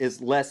it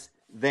is less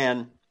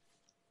than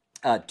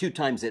 2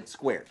 times it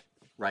squared,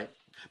 right?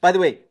 By the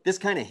way, this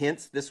kind of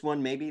hints, this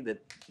one maybe,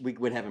 that we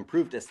would have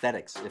improved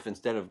aesthetics if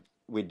instead of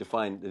we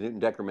defined the Newton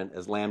decrement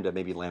as lambda,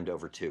 maybe lambda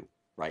over 2,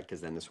 right?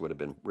 Because then this would have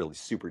been really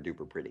super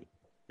duper pretty.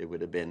 It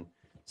would have been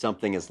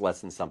something is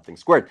less than something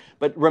squared.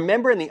 But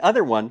remember in the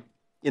other one,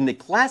 in the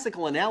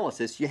classical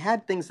analysis, you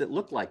had things that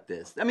looked like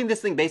this. I mean,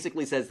 this thing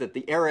basically says that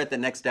the error at the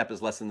next step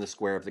is less than the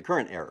square of the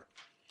current error.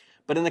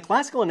 But in the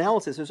classical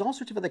analysis, there's all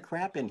sorts of other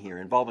crap in here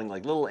involving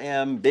like little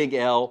m, big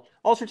L,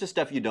 all sorts of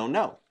stuff you don't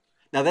know.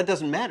 Now, that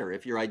doesn't matter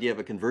if your idea of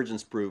a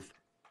convergence proof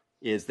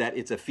is that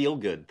it's a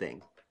feel-good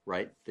thing,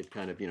 right? That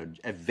kind of,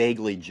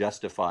 vaguely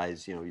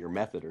justifies, your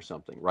method or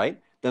something, right?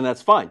 Then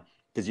that's fine,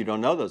 because you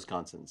don't know those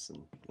constants.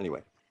 And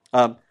anyway,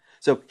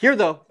 so here,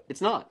 though,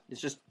 it's not.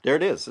 It's just, there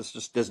it is. It's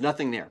just, there's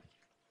nothing there.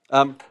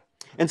 And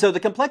so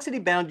the complexity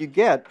bound you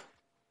get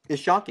is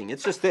shocking.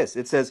 It's just this.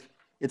 It says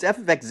it's f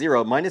of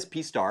x0 minus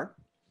p star.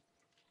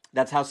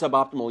 That's how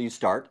suboptimal you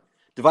start,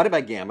 divided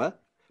by gamma,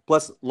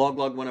 plus log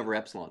 1 over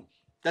epsilon.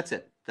 That's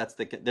it.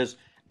 There's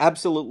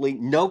absolutely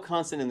no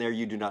constant in there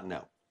you do not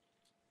know.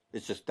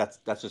 It's just, that's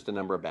just a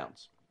number of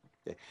bounds.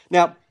 Okay.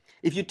 Now,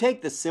 if you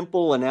take the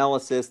simple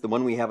analysis, the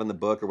one we have in the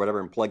book or whatever,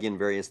 and plug in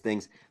various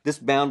things, this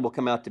bound will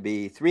come out to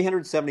be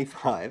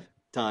 375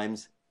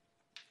 times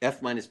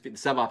f minus p,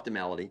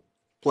 suboptimality,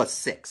 plus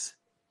 6.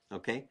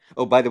 Okay?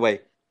 Oh, by the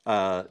way,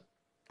 I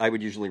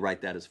would usually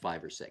write that as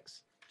 5 or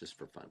 6, just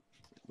for fun.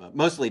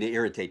 Mostly to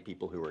irritate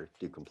people who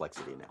do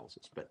complexity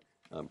analysis. But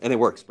and it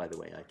works, by the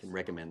way. I can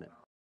recommend that.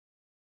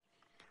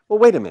 Well,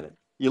 wait a minute.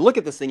 You look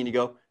at this thing and you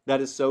go,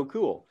 that is so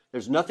cool.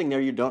 There's nothing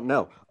there you don't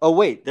know. Oh,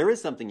 wait, there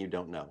is something you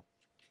don't know.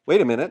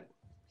 Wait a minute.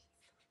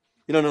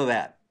 You don't know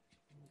that.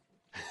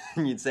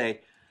 And you'd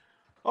say,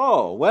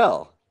 oh,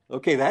 well,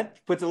 okay,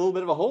 that puts a little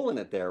bit of a hole in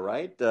it there,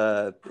 right?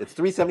 It's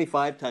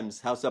 375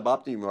 times how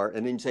suboptimal you are.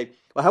 And then you say,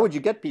 well, how would you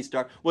get P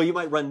star? Well, you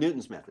might run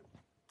Newton's method.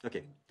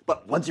 Okay,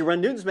 but once you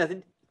run Newton's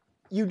method,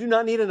 you do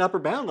not need an upper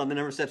bound on the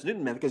number of steps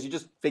Newton method because you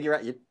just figure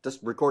out, you just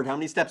record how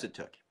many steps it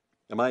took.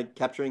 Am I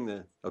capturing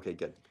the, okay,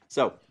 good.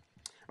 So,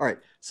 all right,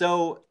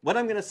 so what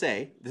I'm going to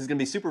say, this is going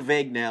to be super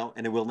vague now,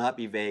 and it will not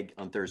be vague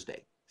on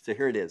Thursday. So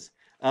here it is.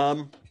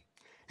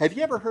 Have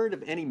you ever heard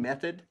of any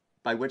method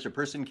by which a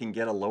person can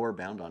get a lower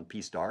bound on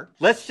P star?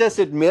 Let's just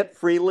admit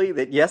freely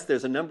that, yes,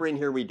 there's a number in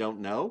here we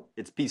don't know.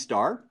 It's P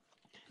star.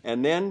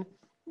 And then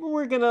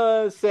we're going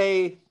to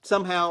say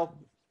somehow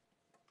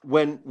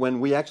when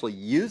we actually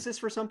use this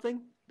for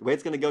something, the way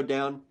it's going to go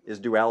down is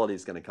duality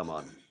is going to come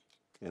on.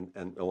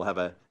 And we'll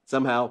have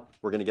somehow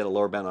we're going to get a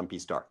lower bound on P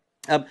star.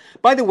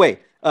 By the way,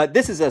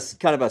 this is a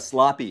kind of a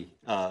sloppy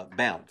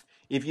bound.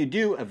 If you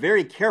do a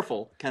very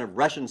careful kind of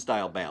Russian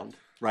style bound,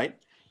 right,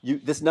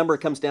 this number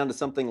comes down to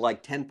something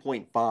like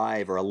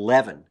 10.5 or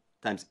 11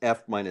 times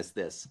f minus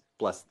this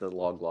plus the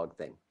log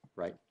thing,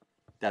 right?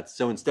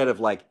 So instead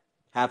of like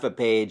half a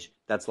page,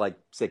 that's like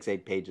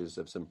 6-8 pages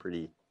of some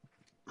pretty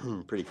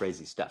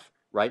crazy stuff,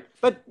 right?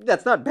 But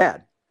that's not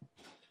bad.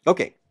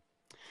 Okay.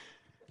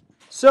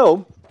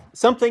 So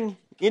something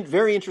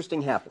very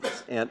interesting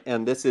happens,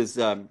 and this is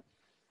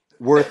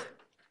worth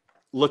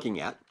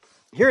looking at.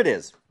 Here it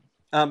is.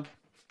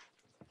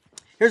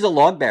 Here's a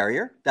log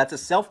barrier. That's a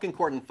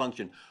self-concordant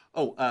function.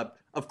 Oh,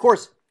 of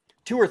course,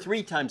 2 or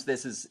 3 times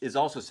this is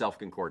also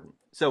self-concordant.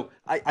 So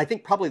I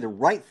think probably the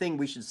right thing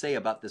we should say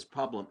about this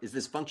problem is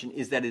this function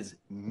is that it's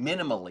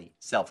minimally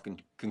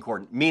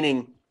self-concordant,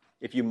 meaning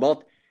if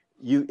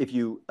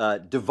you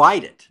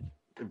divide it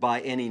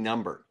by any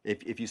number,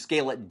 if you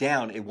scale it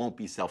down, it won't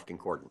be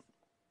self-concordant,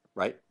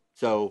 right?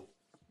 So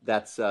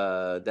that's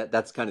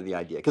kind of the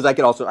idea. Because I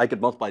could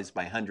multiply this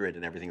by 100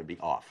 and everything would be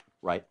off,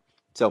 right?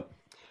 So,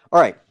 all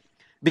right.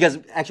 Because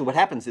actually what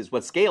happens is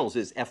what scales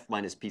is f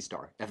minus p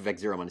star. F of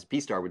x0 minus p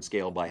star would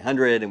scale by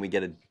 100 and we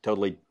get it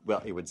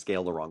would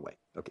scale the wrong way.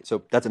 Okay,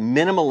 so that's a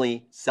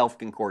minimally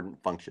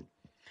self-concordant function.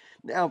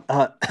 Now,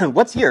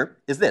 what's here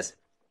is this.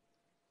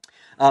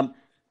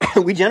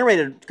 We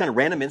generated kind of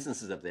random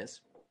instances of this.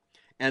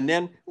 And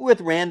then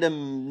with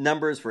random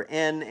numbers for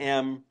n,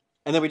 m,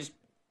 and then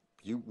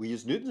we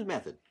used Newton's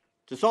method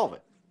to solve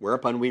it,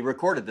 whereupon we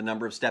recorded the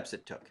number of steps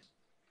it took.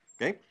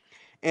 Okay?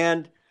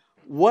 And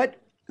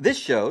what this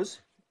shows,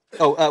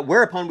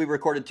 whereupon we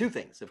recorded 2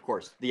 things, of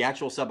course. The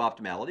actual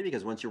suboptimality,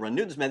 because once you run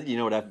Newton's method, you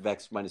know what f of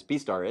x minus p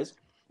star is,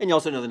 and you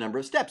also know the number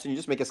of steps, and you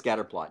just make a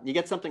scatter plot, and you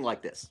get something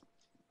like this.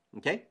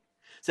 Okay?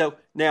 So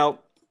now,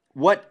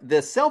 what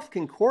the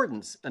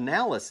self-concordance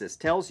analysis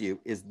tells you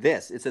is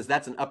this. It says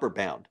that's an upper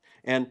bound.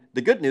 And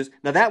the good news,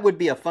 now that would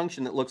be a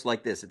function that looks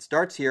like this. It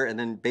starts here and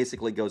then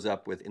basically goes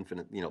up with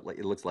infinite,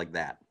 it looks like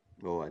that.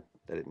 Oh,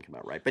 that didn't come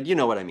out right. But you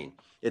know what I mean.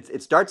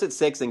 It starts at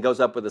 6 and goes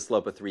up with a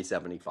slope of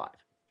 375.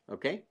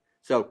 Okay?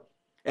 So,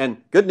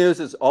 and good news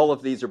is all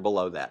of these are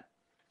below that.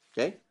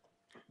 Okay?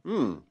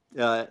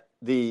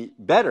 The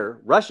better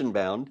Russian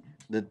bound,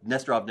 the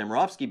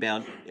Nesterov-Nemirovsky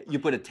bound, you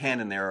put a 10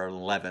 in there or an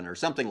 11 or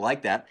something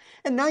like that.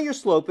 And now your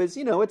slope is,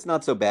 it's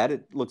not so bad.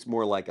 It looks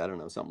more like, I don't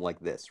know, something like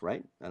this,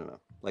 right? I don't know,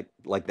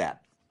 like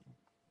that.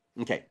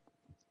 Okay.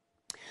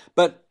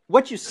 But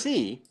what you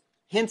see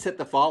hints at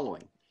the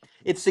following.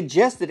 It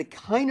suggests that it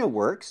kind of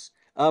works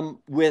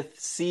with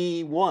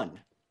C1,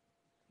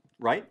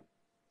 right?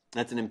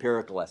 That's an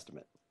empirical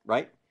estimate,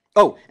 right?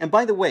 Oh, and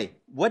by the way,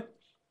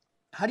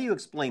 how do you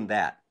explain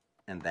that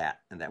and that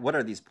and that? What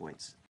are these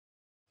points?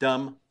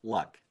 Dumb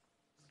luck.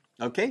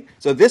 Okay,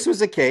 so this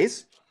was a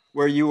case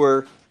where you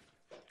were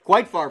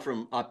quite far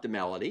from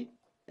optimality,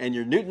 and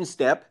your Newton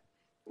step,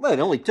 well, it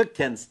only took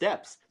 10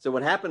 steps. So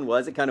what happened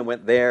was it kind of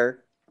went there,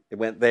 it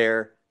went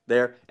there,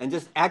 there, and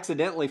just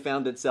accidentally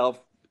found itself,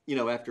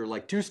 after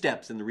like 2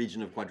 steps in the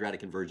region of quadratic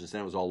convergence,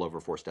 and it was all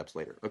over 4 steps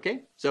later.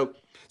 Okay, so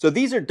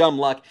these are dumb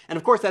luck, and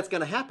of course that's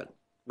going to happen,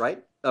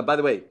 right? By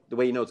the way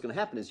you know it's going to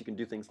happen is you can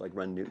do things like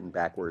run Newton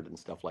backward and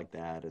stuff like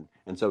that,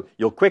 and so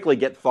you'll quickly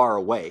get far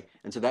away,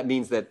 and so that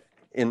means that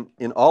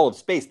in all of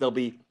space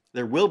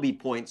there will be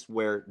points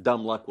where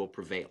dumb luck will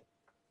prevail.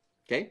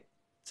 Okay,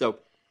 so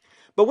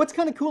but what's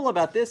kind of cool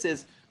about this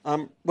is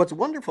what's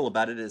wonderful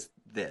about it is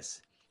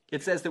this.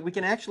 It says that we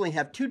can actually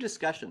have 2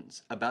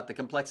 discussions about the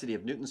complexity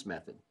of Newton's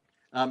method,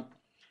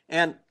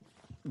 and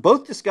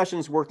both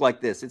discussions work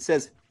like this. It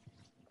says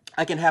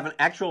I can have an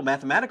actual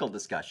mathematical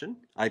discussion.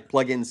 I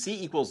plug in c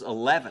equals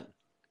 11.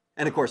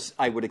 And of course,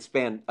 I'd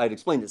explain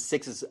that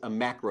 6 is a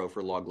macro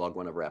for log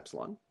 1 over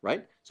epsilon,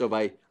 right? So if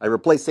I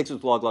replace 6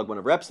 with log 1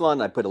 over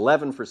epsilon, I put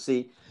 11 for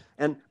c,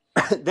 and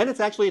then it's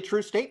actually a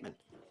true statement.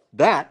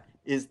 That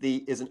is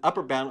an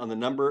upper bound on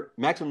the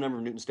maximum number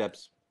of Newton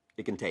steps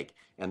it can take.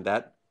 And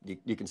that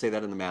you can say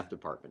that in the math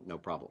department, no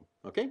problem.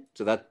 Okay?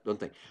 So that's one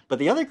thing. But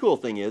the other cool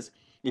thing is,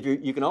 if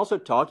you can also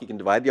talk, you can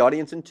divide the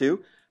audience in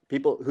 2.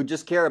 People who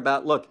just care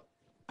about, look,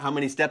 how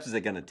many steps is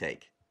it going to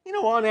take?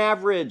 On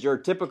average or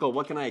typical,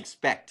 what can I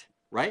expect,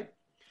 right?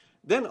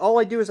 Then all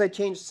I do is I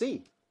change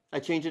C.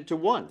 I change it to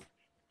 1.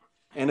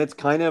 And it's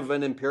kind of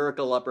an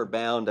empirical upper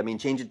bound. I mean,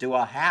 change it to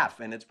a half,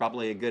 and it's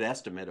probably a good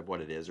estimate of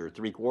what it is, or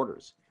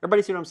 3/4.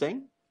 Everybody see what I'm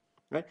saying?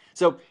 Right?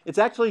 So it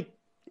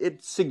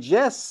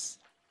suggests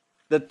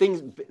that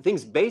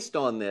things based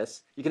on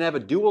this, you can have a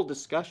dual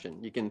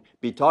discussion. You can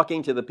be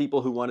talking to the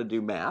people who want to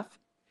do math.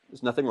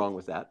 There's nothing wrong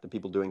with that, the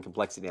people doing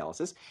complexity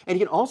analysis. And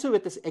you can also,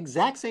 at this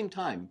exact same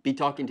time, be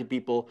talking to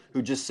people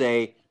who just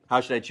say, how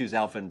should I choose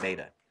alpha and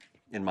beta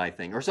in my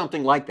thing, or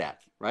something like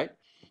that, right?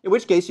 In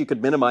which case, you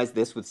could minimize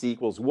this with c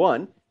equals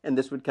 1, and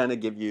this would kind of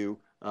give you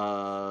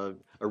a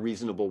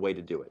reasonable way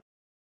to do it.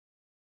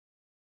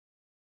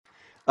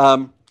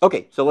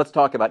 Okay, so let's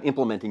talk about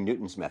implementing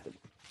Newton's method.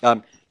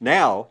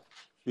 Now,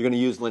 you're going to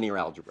use linear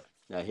algebra.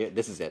 Now, here,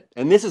 this is it.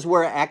 And this is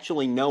where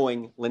actually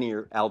knowing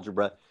linear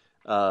algebra,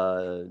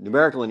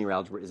 numerical linear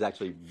algebra, is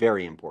actually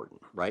very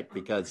important, right?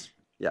 Because,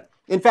 yeah.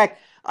 In fact,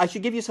 I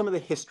should give you some of the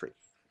history.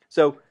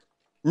 So,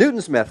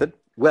 Newton's method,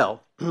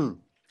 well,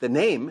 the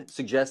name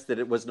suggests that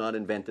it was not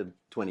invented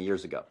 20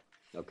 years ago.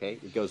 Okay?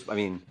 It goes,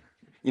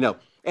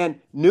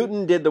 and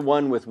Newton did the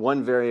one with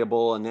 1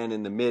 variable, and then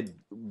in the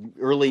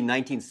early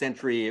 19th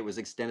century, it was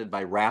extended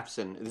by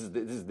Raphson. This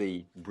is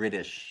the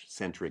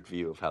British-centric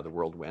view of how the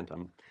world went.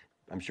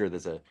 I'm sure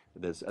there's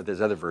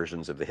other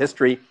versions of the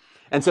history.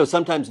 And so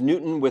sometimes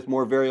Newton with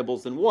more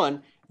variables than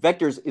 1,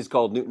 vectors, is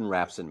called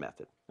Newton-Raphson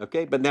method.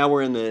 Okay? But now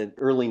we're in the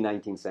early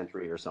 19th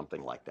century or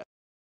something like that.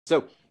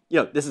 So,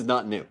 this is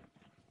not new.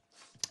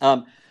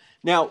 Oh,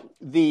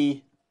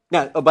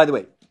 by the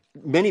way,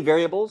 many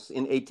variables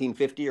in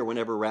 1850 or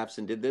whenever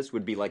Raphson did this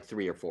would be like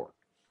 3 or 4,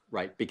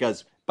 right?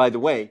 Because, by the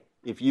way,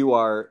 if you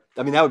are,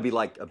 that would be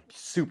like a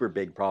super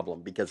big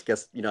problem, because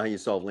guess you know how you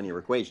solve linear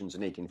equations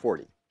in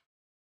 1840.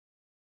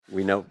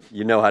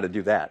 You know how to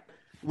do that.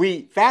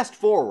 We fast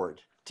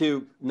forward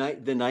to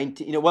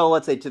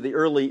let's say to the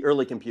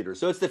early computers.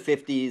 So it's the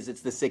 50s,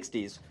 it's the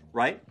 60s,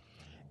 right?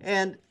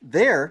 And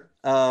there,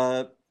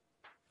 it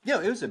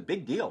was a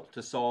big deal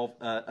to solve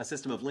a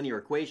system of linear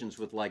equations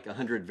with like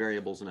 100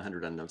 variables and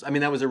 100 unknowns.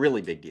 That was a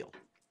really big deal,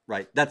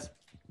 right? That's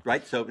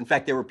right. So in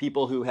fact, there were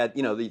people who had,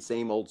 the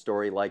same old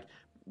story, like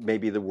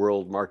maybe the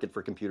world market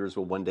for computers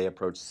will one day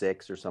approach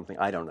 6 or something.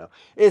 I don't know.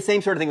 It's the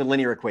same sort of thing with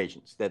linear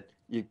equations, that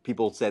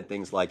people said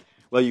things like,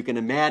 well, you can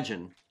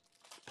imagine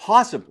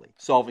possibly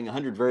solving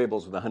 100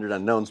 variables with 100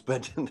 unknowns,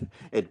 but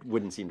it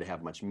wouldn't seem to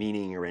have much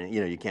meaning, or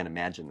you can't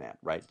imagine that,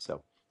 right?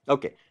 So,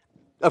 okay.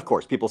 Of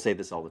course, people say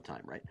this all the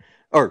time, right?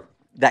 Or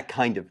they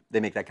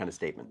make that kind of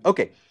statement.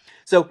 Okay,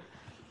 so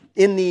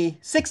in the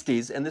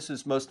 60s, and this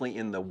is mostly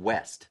in the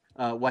West,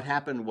 what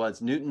happened was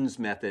Newton's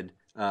method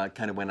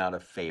kind of went out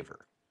of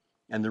favor.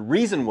 And the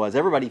reason was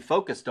everybody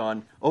focused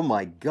on, oh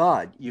my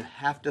God, you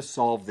have to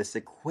solve this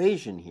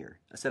equation here,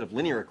 a set of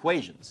linear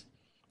equations.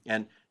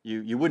 And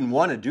you wouldn't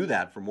want to do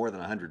that for more than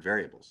 100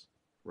 variables,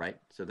 right?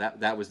 So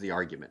that was the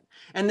argument.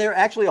 And there are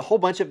actually a whole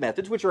bunch of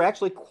methods, which are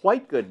actually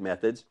quite good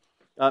methods.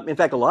 In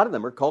fact, a lot of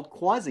them are called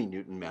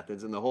quasi-Newton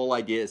methods, and the whole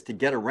idea is to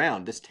get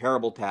around this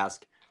terrible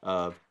task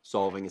of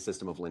solving a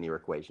system of linear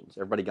equations.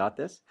 Everybody got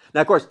this?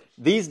 Now, of course,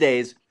 these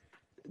days,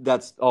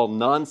 that's all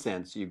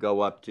nonsense. You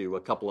go up to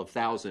a couple of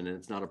thousand, and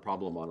it's not a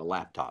problem on a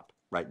laptop,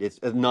 right? It's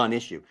a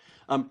non-issue.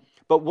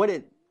 But what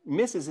it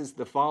misses is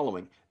the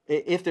following.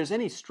 If there's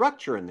any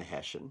structure in the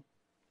Hessian,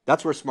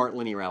 that's where smart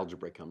linear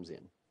algebra comes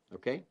in,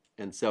 okay?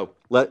 And so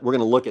we're going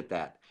to look at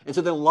that. And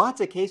so there are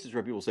lots of cases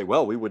where people say,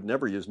 well, we would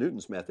never use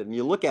Newton's method. And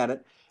you look at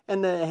it,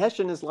 and the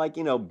Hessian is like,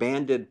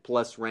 banded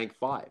plus rank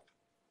 5.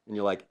 And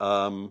you're like,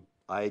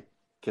 I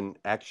can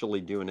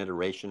actually do an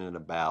iteration in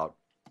about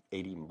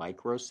 80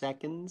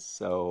 microseconds.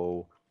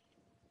 So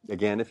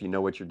again, if you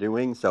know what you're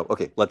doing. So,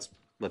 okay, let's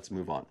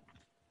move on.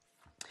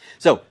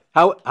 So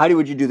how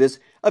would you do this?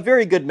 A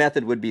very good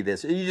method would be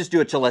this. You just do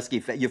a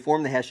Cholesky, you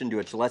form the Hessian, do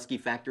a Cholesky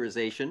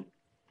factorization.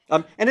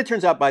 And it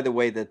turns out, by the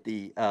way, that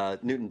the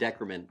Newton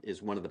decrement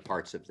is one of the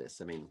parts of this.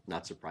 I mean,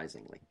 not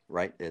surprisingly,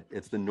 right?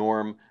 It's the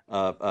norm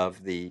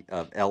of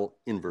L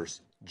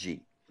inverse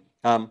G.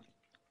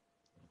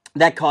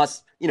 That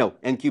costs,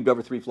 n cubed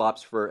over 3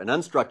 flops for an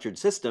unstructured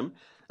system.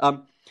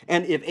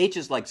 And if H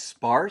is like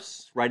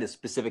sparse, right, a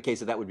specific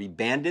case of that would be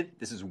banded,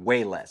 this is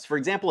way less. For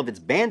example, if it's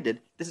banded,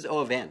 this is O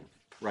of n,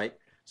 right?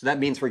 So that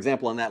means, for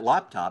example, on that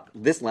laptop,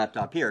 this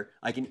laptop here,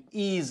 I can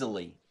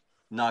easily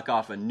knock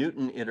off a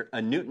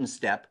Newton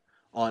step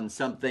on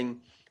something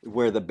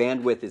where the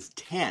bandwidth is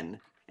 10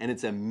 and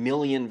it's a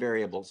million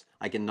variables.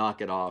 I can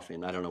knock it off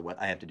in, I don't know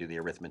what, I have to do the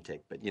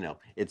arithmetic, but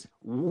it's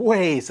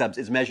way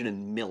it's measured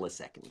in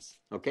milliseconds,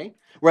 okay?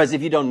 Whereas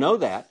if you don't know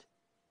that,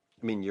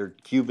 I mean, you're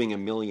cubing a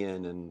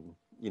million and,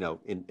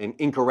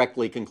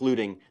 incorrectly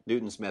concluding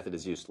Newton's method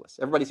is useless.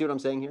 Everybody see what I'm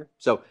saying here?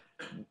 So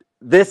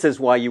this is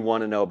why you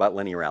want to know about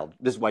linear algebra.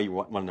 This is why you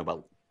want to know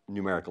about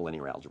numerical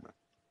linear algebra.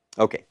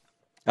 Okay.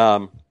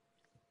 All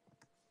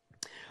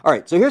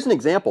right, so here's an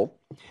example.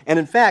 And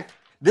in fact,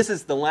 this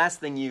is the last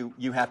thing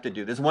you have to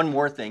do. There's one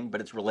more thing,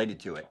 but it's related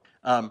to it.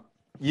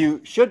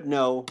 You should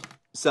know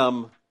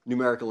some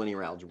numerical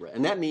linear algebra.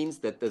 And that means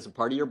that there's a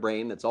part of your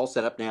brain that's all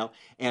set up now,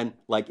 and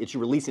like it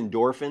should release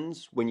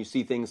endorphins when you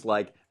see things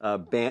like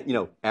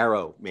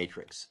arrow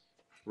matrix,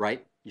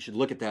 right? You should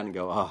look at that and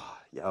go, oh,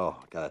 God,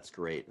 that's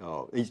great.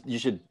 Oh, you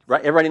should,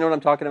 right? Everybody know what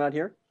I'm talking about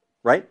here,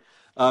 right?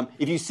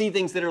 If you see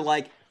things that are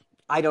like,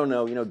 I don't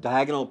know,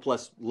 diagonal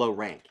plus low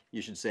rank,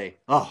 you should say,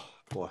 oh,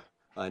 boy,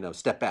 I know,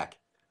 step back.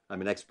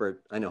 I'm an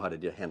expert. I know how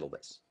to handle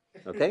this.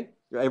 Okay?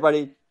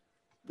 Everybody,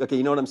 okay,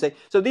 you know what I'm saying?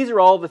 So these are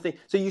all the things.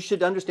 So you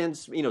should understand,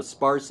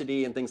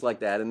 sparsity and things like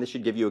that, and this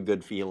should give you a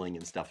good feeling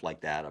and stuff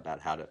like that about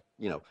how to,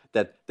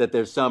 that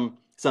there's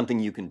something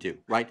you can do,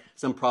 right?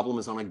 Some problem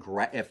is on a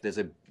graph. If there's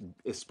a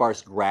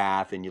sparse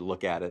graph and you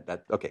look at it,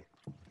 okay.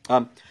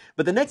 But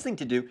the next thing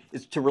to do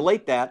is to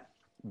relate that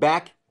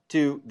back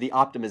to the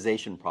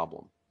optimization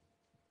problem,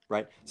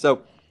 right?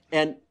 So,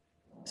 and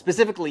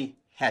specifically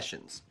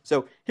Hessians.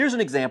 So here's an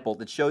example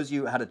that shows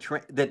you how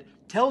to that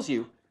tells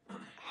you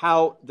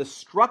how the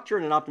structure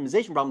in an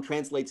optimization problem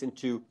translates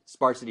into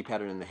sparsity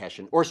pattern in the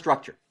Hessian, or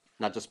structure,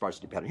 not just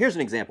sparsity pattern. Here's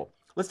an example.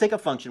 Let's take a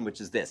function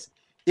which is this.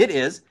 It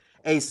is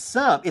a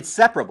sum. It's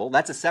separable.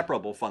 That's a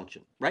separable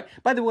function, right?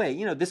 By the way,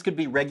 this could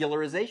be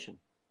regularization.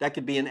 That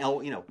could be an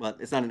L. Well,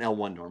 it's not an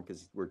L1 norm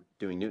because we're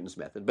doing Newton's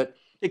method, but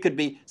it could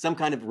be some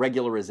kind of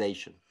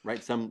regularization,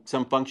 right? Some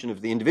function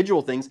of the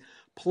individual things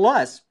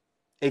plus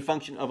a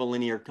function of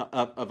an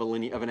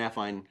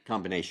affine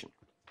combination.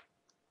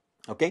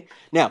 Okay.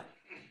 Now,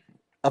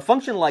 a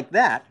function like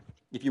that,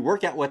 if you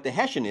work out what the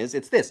Hessian is,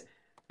 it's this.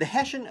 The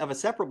Hessian of a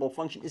separable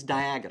function is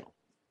diagonal,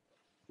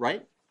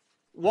 right?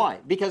 Why?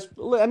 Because,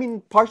 I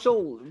mean,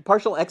 partial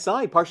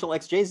xi, partial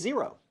xj is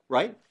 0,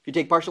 right? If you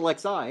take partial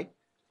xi,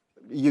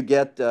 you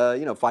get,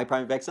 phi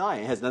prime of xi.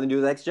 It has nothing to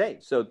do with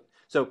xj.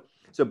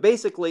 So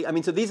basically, I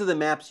mean, so these are the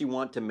maps you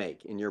want to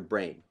make in your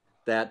brain.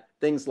 That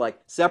things like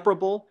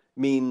separable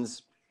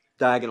means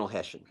diagonal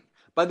Hessian.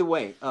 By the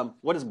way,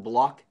 what does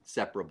block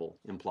separable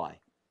imply?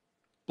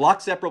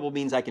 Block separable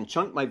means I can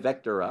chunk my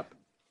vector up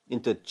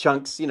into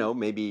chunks,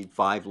 maybe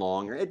 5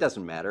 long, or it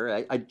doesn't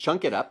matter. I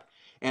chunk it up,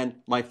 and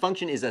my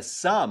function is a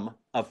sum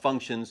of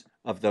functions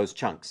of those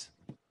chunks.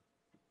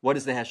 What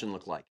does the Hessian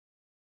look like?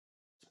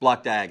 It's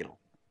block diagonal.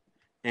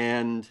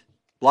 And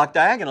block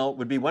diagonal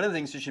would be one of the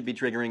things that should be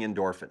triggering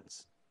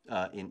endorphins,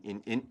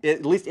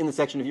 at least in the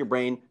section of your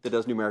brain that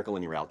does numerical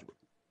linear algebra,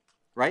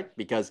 right?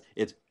 Because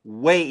it's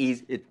way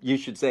easy. You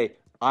should say,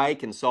 I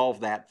can solve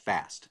that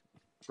fast,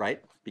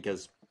 right?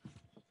 Because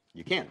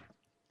you can,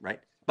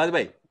 right? By the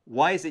way,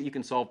 why is it you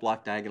can solve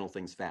block diagonal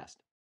things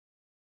fast?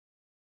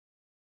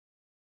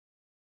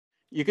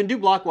 You can do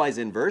blockwise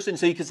inverse, and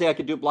so you could say I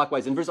could do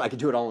blockwise inverse. I could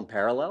do it all in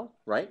parallel,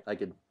 right? I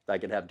could I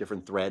could have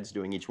different threads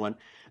doing each one.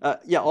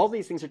 Yeah, all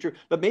these things are true.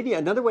 But maybe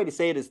another way to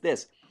say it is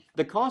this.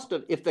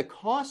 If the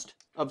cost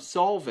of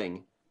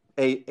solving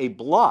a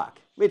block,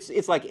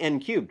 it's like n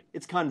cubed,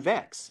 it's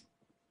convex.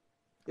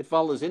 It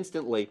follows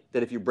instantly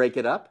that if you break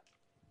it up,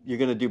 you're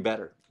going to do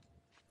better.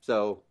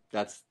 So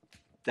that's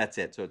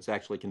it. So it's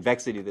actually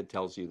convexity that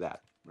tells you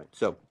that. Right?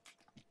 So,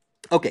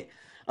 okay.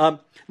 Now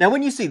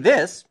when you see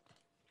this,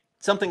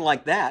 something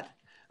like that,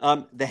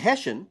 the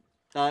Hessian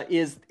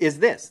is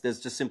this. There's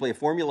just simply a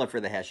formula for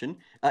the Hessian.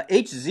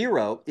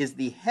 H0 is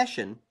the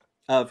Hessian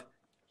of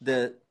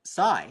the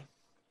psi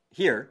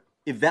here,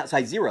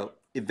 psi 0,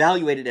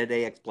 evaluated at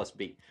ax plus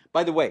b.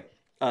 By the way,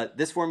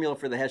 this formula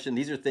for the Hessian,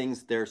 these are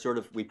things, they're sort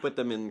of, we put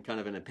them in kind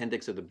of an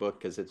appendix of the book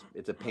because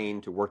it's a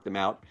pain to work them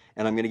out.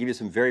 And I'm going to give you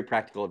some very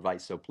practical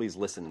advice, so please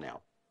listen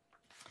now.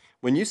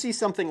 When you see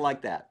something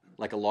like that,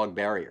 like a log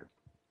barrier,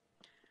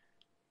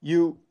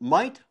 you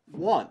might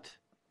want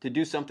to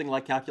do something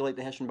like calculate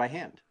the Hessian by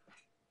hand.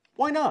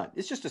 Why not?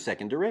 It's just a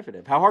second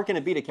derivative. How hard can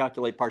it be to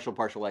calculate partial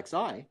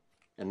xi,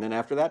 and then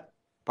after that,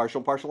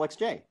 partial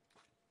xj?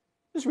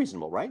 It's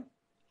reasonable, right?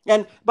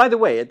 And by the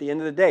way, at the end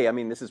of the day, I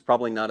mean, this is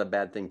probably not a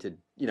bad thing to,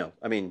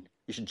 I mean,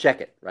 you should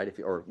check it, right?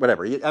 Or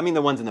whatever. I mean,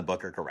 the ones in the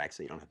book are correct,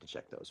 so you don't have to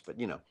check those. But,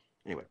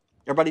 anyway.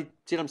 Everybody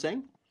see what I'm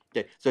saying?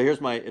 Okay, so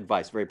here's my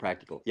advice, very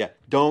practical. Yeah,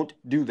 don't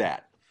do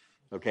that,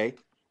 okay?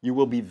 You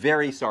will be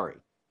very sorry.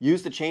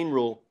 Use the chain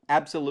rule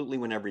absolutely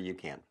whenever you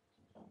can,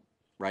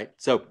 right?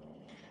 So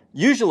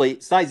usually,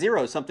 psi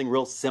 0 is something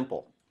real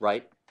simple,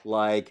 right?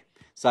 Like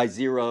psi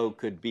 0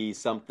 could be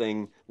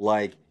something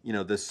like,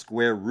 the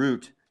square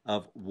root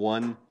of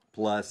 1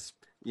 plus,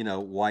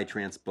 y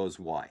transpose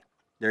y.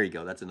 There you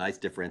go. That's a nice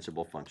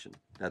differentiable function.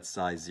 That's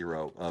psi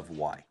 0 of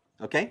y.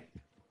 Okay?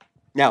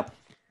 Now,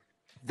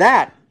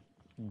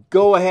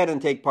 go ahead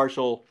and take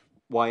partial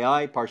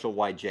yi, partial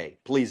yj.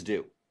 Please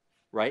do,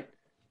 right?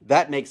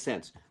 That makes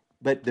sense.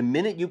 But the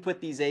minute you put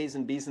these a's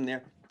and b's in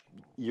there,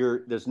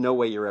 there's no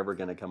way you're ever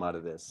going to come out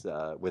of this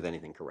with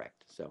anything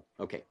correct. So,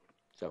 okay.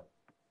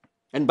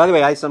 And by the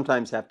way, I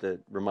sometimes have to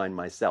remind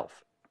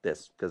myself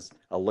this because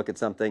I'll look at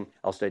something,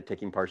 I'll start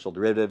taking partial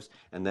derivatives,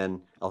 and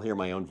then I'll hear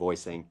my own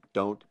voice saying,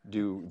 "Don't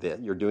do this.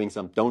 You're doing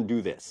something. Don't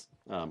do this."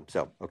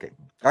 Okay.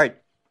 All right.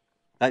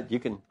 You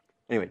can.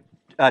 Anyway,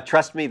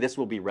 trust me, this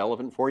will be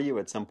relevant for you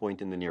at some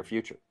point in the near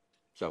future.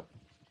 So,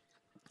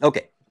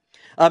 okay.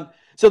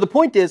 So the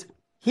point is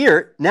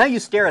here. Now you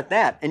stare at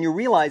that, and you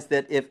realize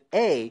that if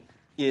A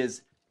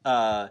is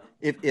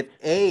if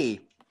A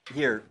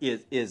here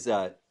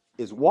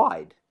is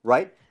wide,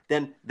 right?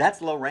 Then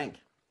that's low rank,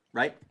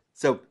 right?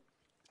 So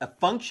a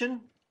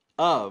function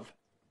of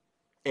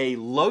a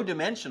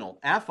low-dimensional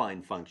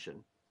affine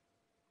function,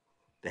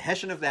 the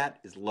Hessian of that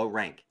is low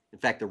rank. In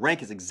fact, the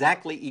rank is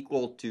exactly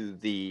equal to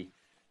the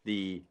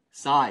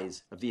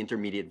size of the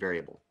intermediate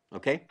variable,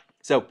 okay?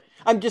 So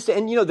I'm just,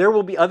 and there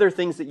will be other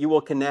things that you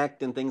will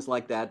connect and things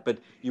like that, but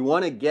you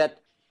want to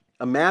get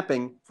a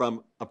mapping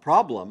from a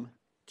problem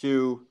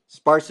to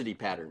sparsity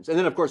patterns. And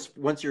then, of course,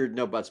 once you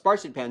know about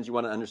sparsity patterns, you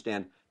want to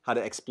understand how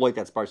to exploit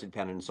that sparsity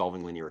pattern in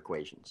solving linear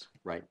equations,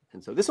 right?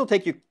 And so this will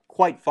take you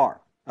quite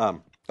far.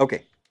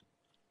 Okay.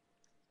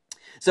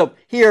 So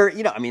here,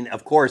 I mean,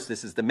 of course,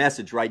 this is the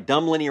message, right?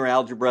 Dumb linear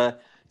algebra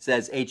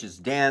says H is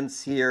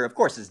dense here. Of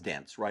course it's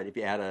dense, right? If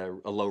you add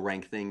a low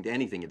rank thing to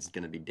anything, it's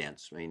going to be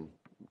dense. I mean,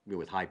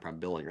 with high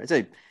probability, right?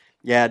 So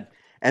yeah,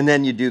 and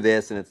then you do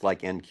this, and it's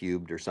like n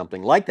cubed or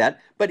something like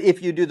that. But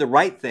if you do the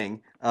right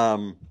thing,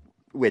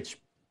 which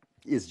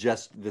is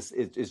just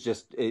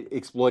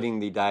exploiting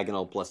the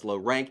diagonal plus low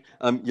rank,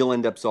 you'll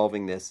end up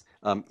solving this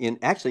in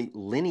actually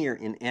linear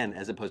in n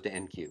as opposed to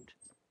n cubed.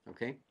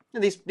 Okay,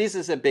 and this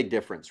is a big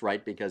difference,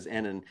 right? Because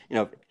n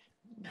and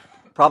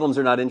problems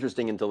are not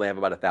interesting until they have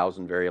about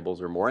 1,000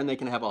 variables or more, and they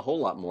can have a whole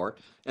lot more.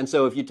 And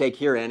so if you take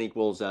here n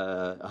equals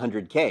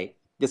 100k,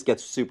 this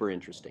gets super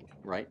interesting,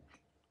 right?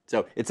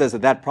 So it says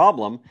that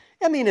problem,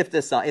 I mean, if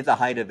the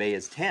height of A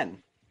is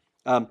 10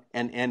 and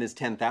n is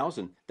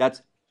 10,000,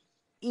 that's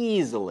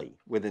easily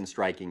within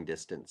striking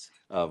distance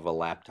of a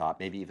laptop,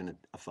 maybe even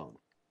a phone.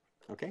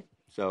 Okay,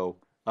 so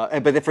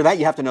but for that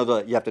you have to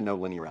know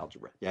linear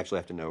algebra. You actually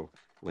have to know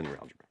linear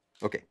algebra.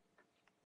 Okay.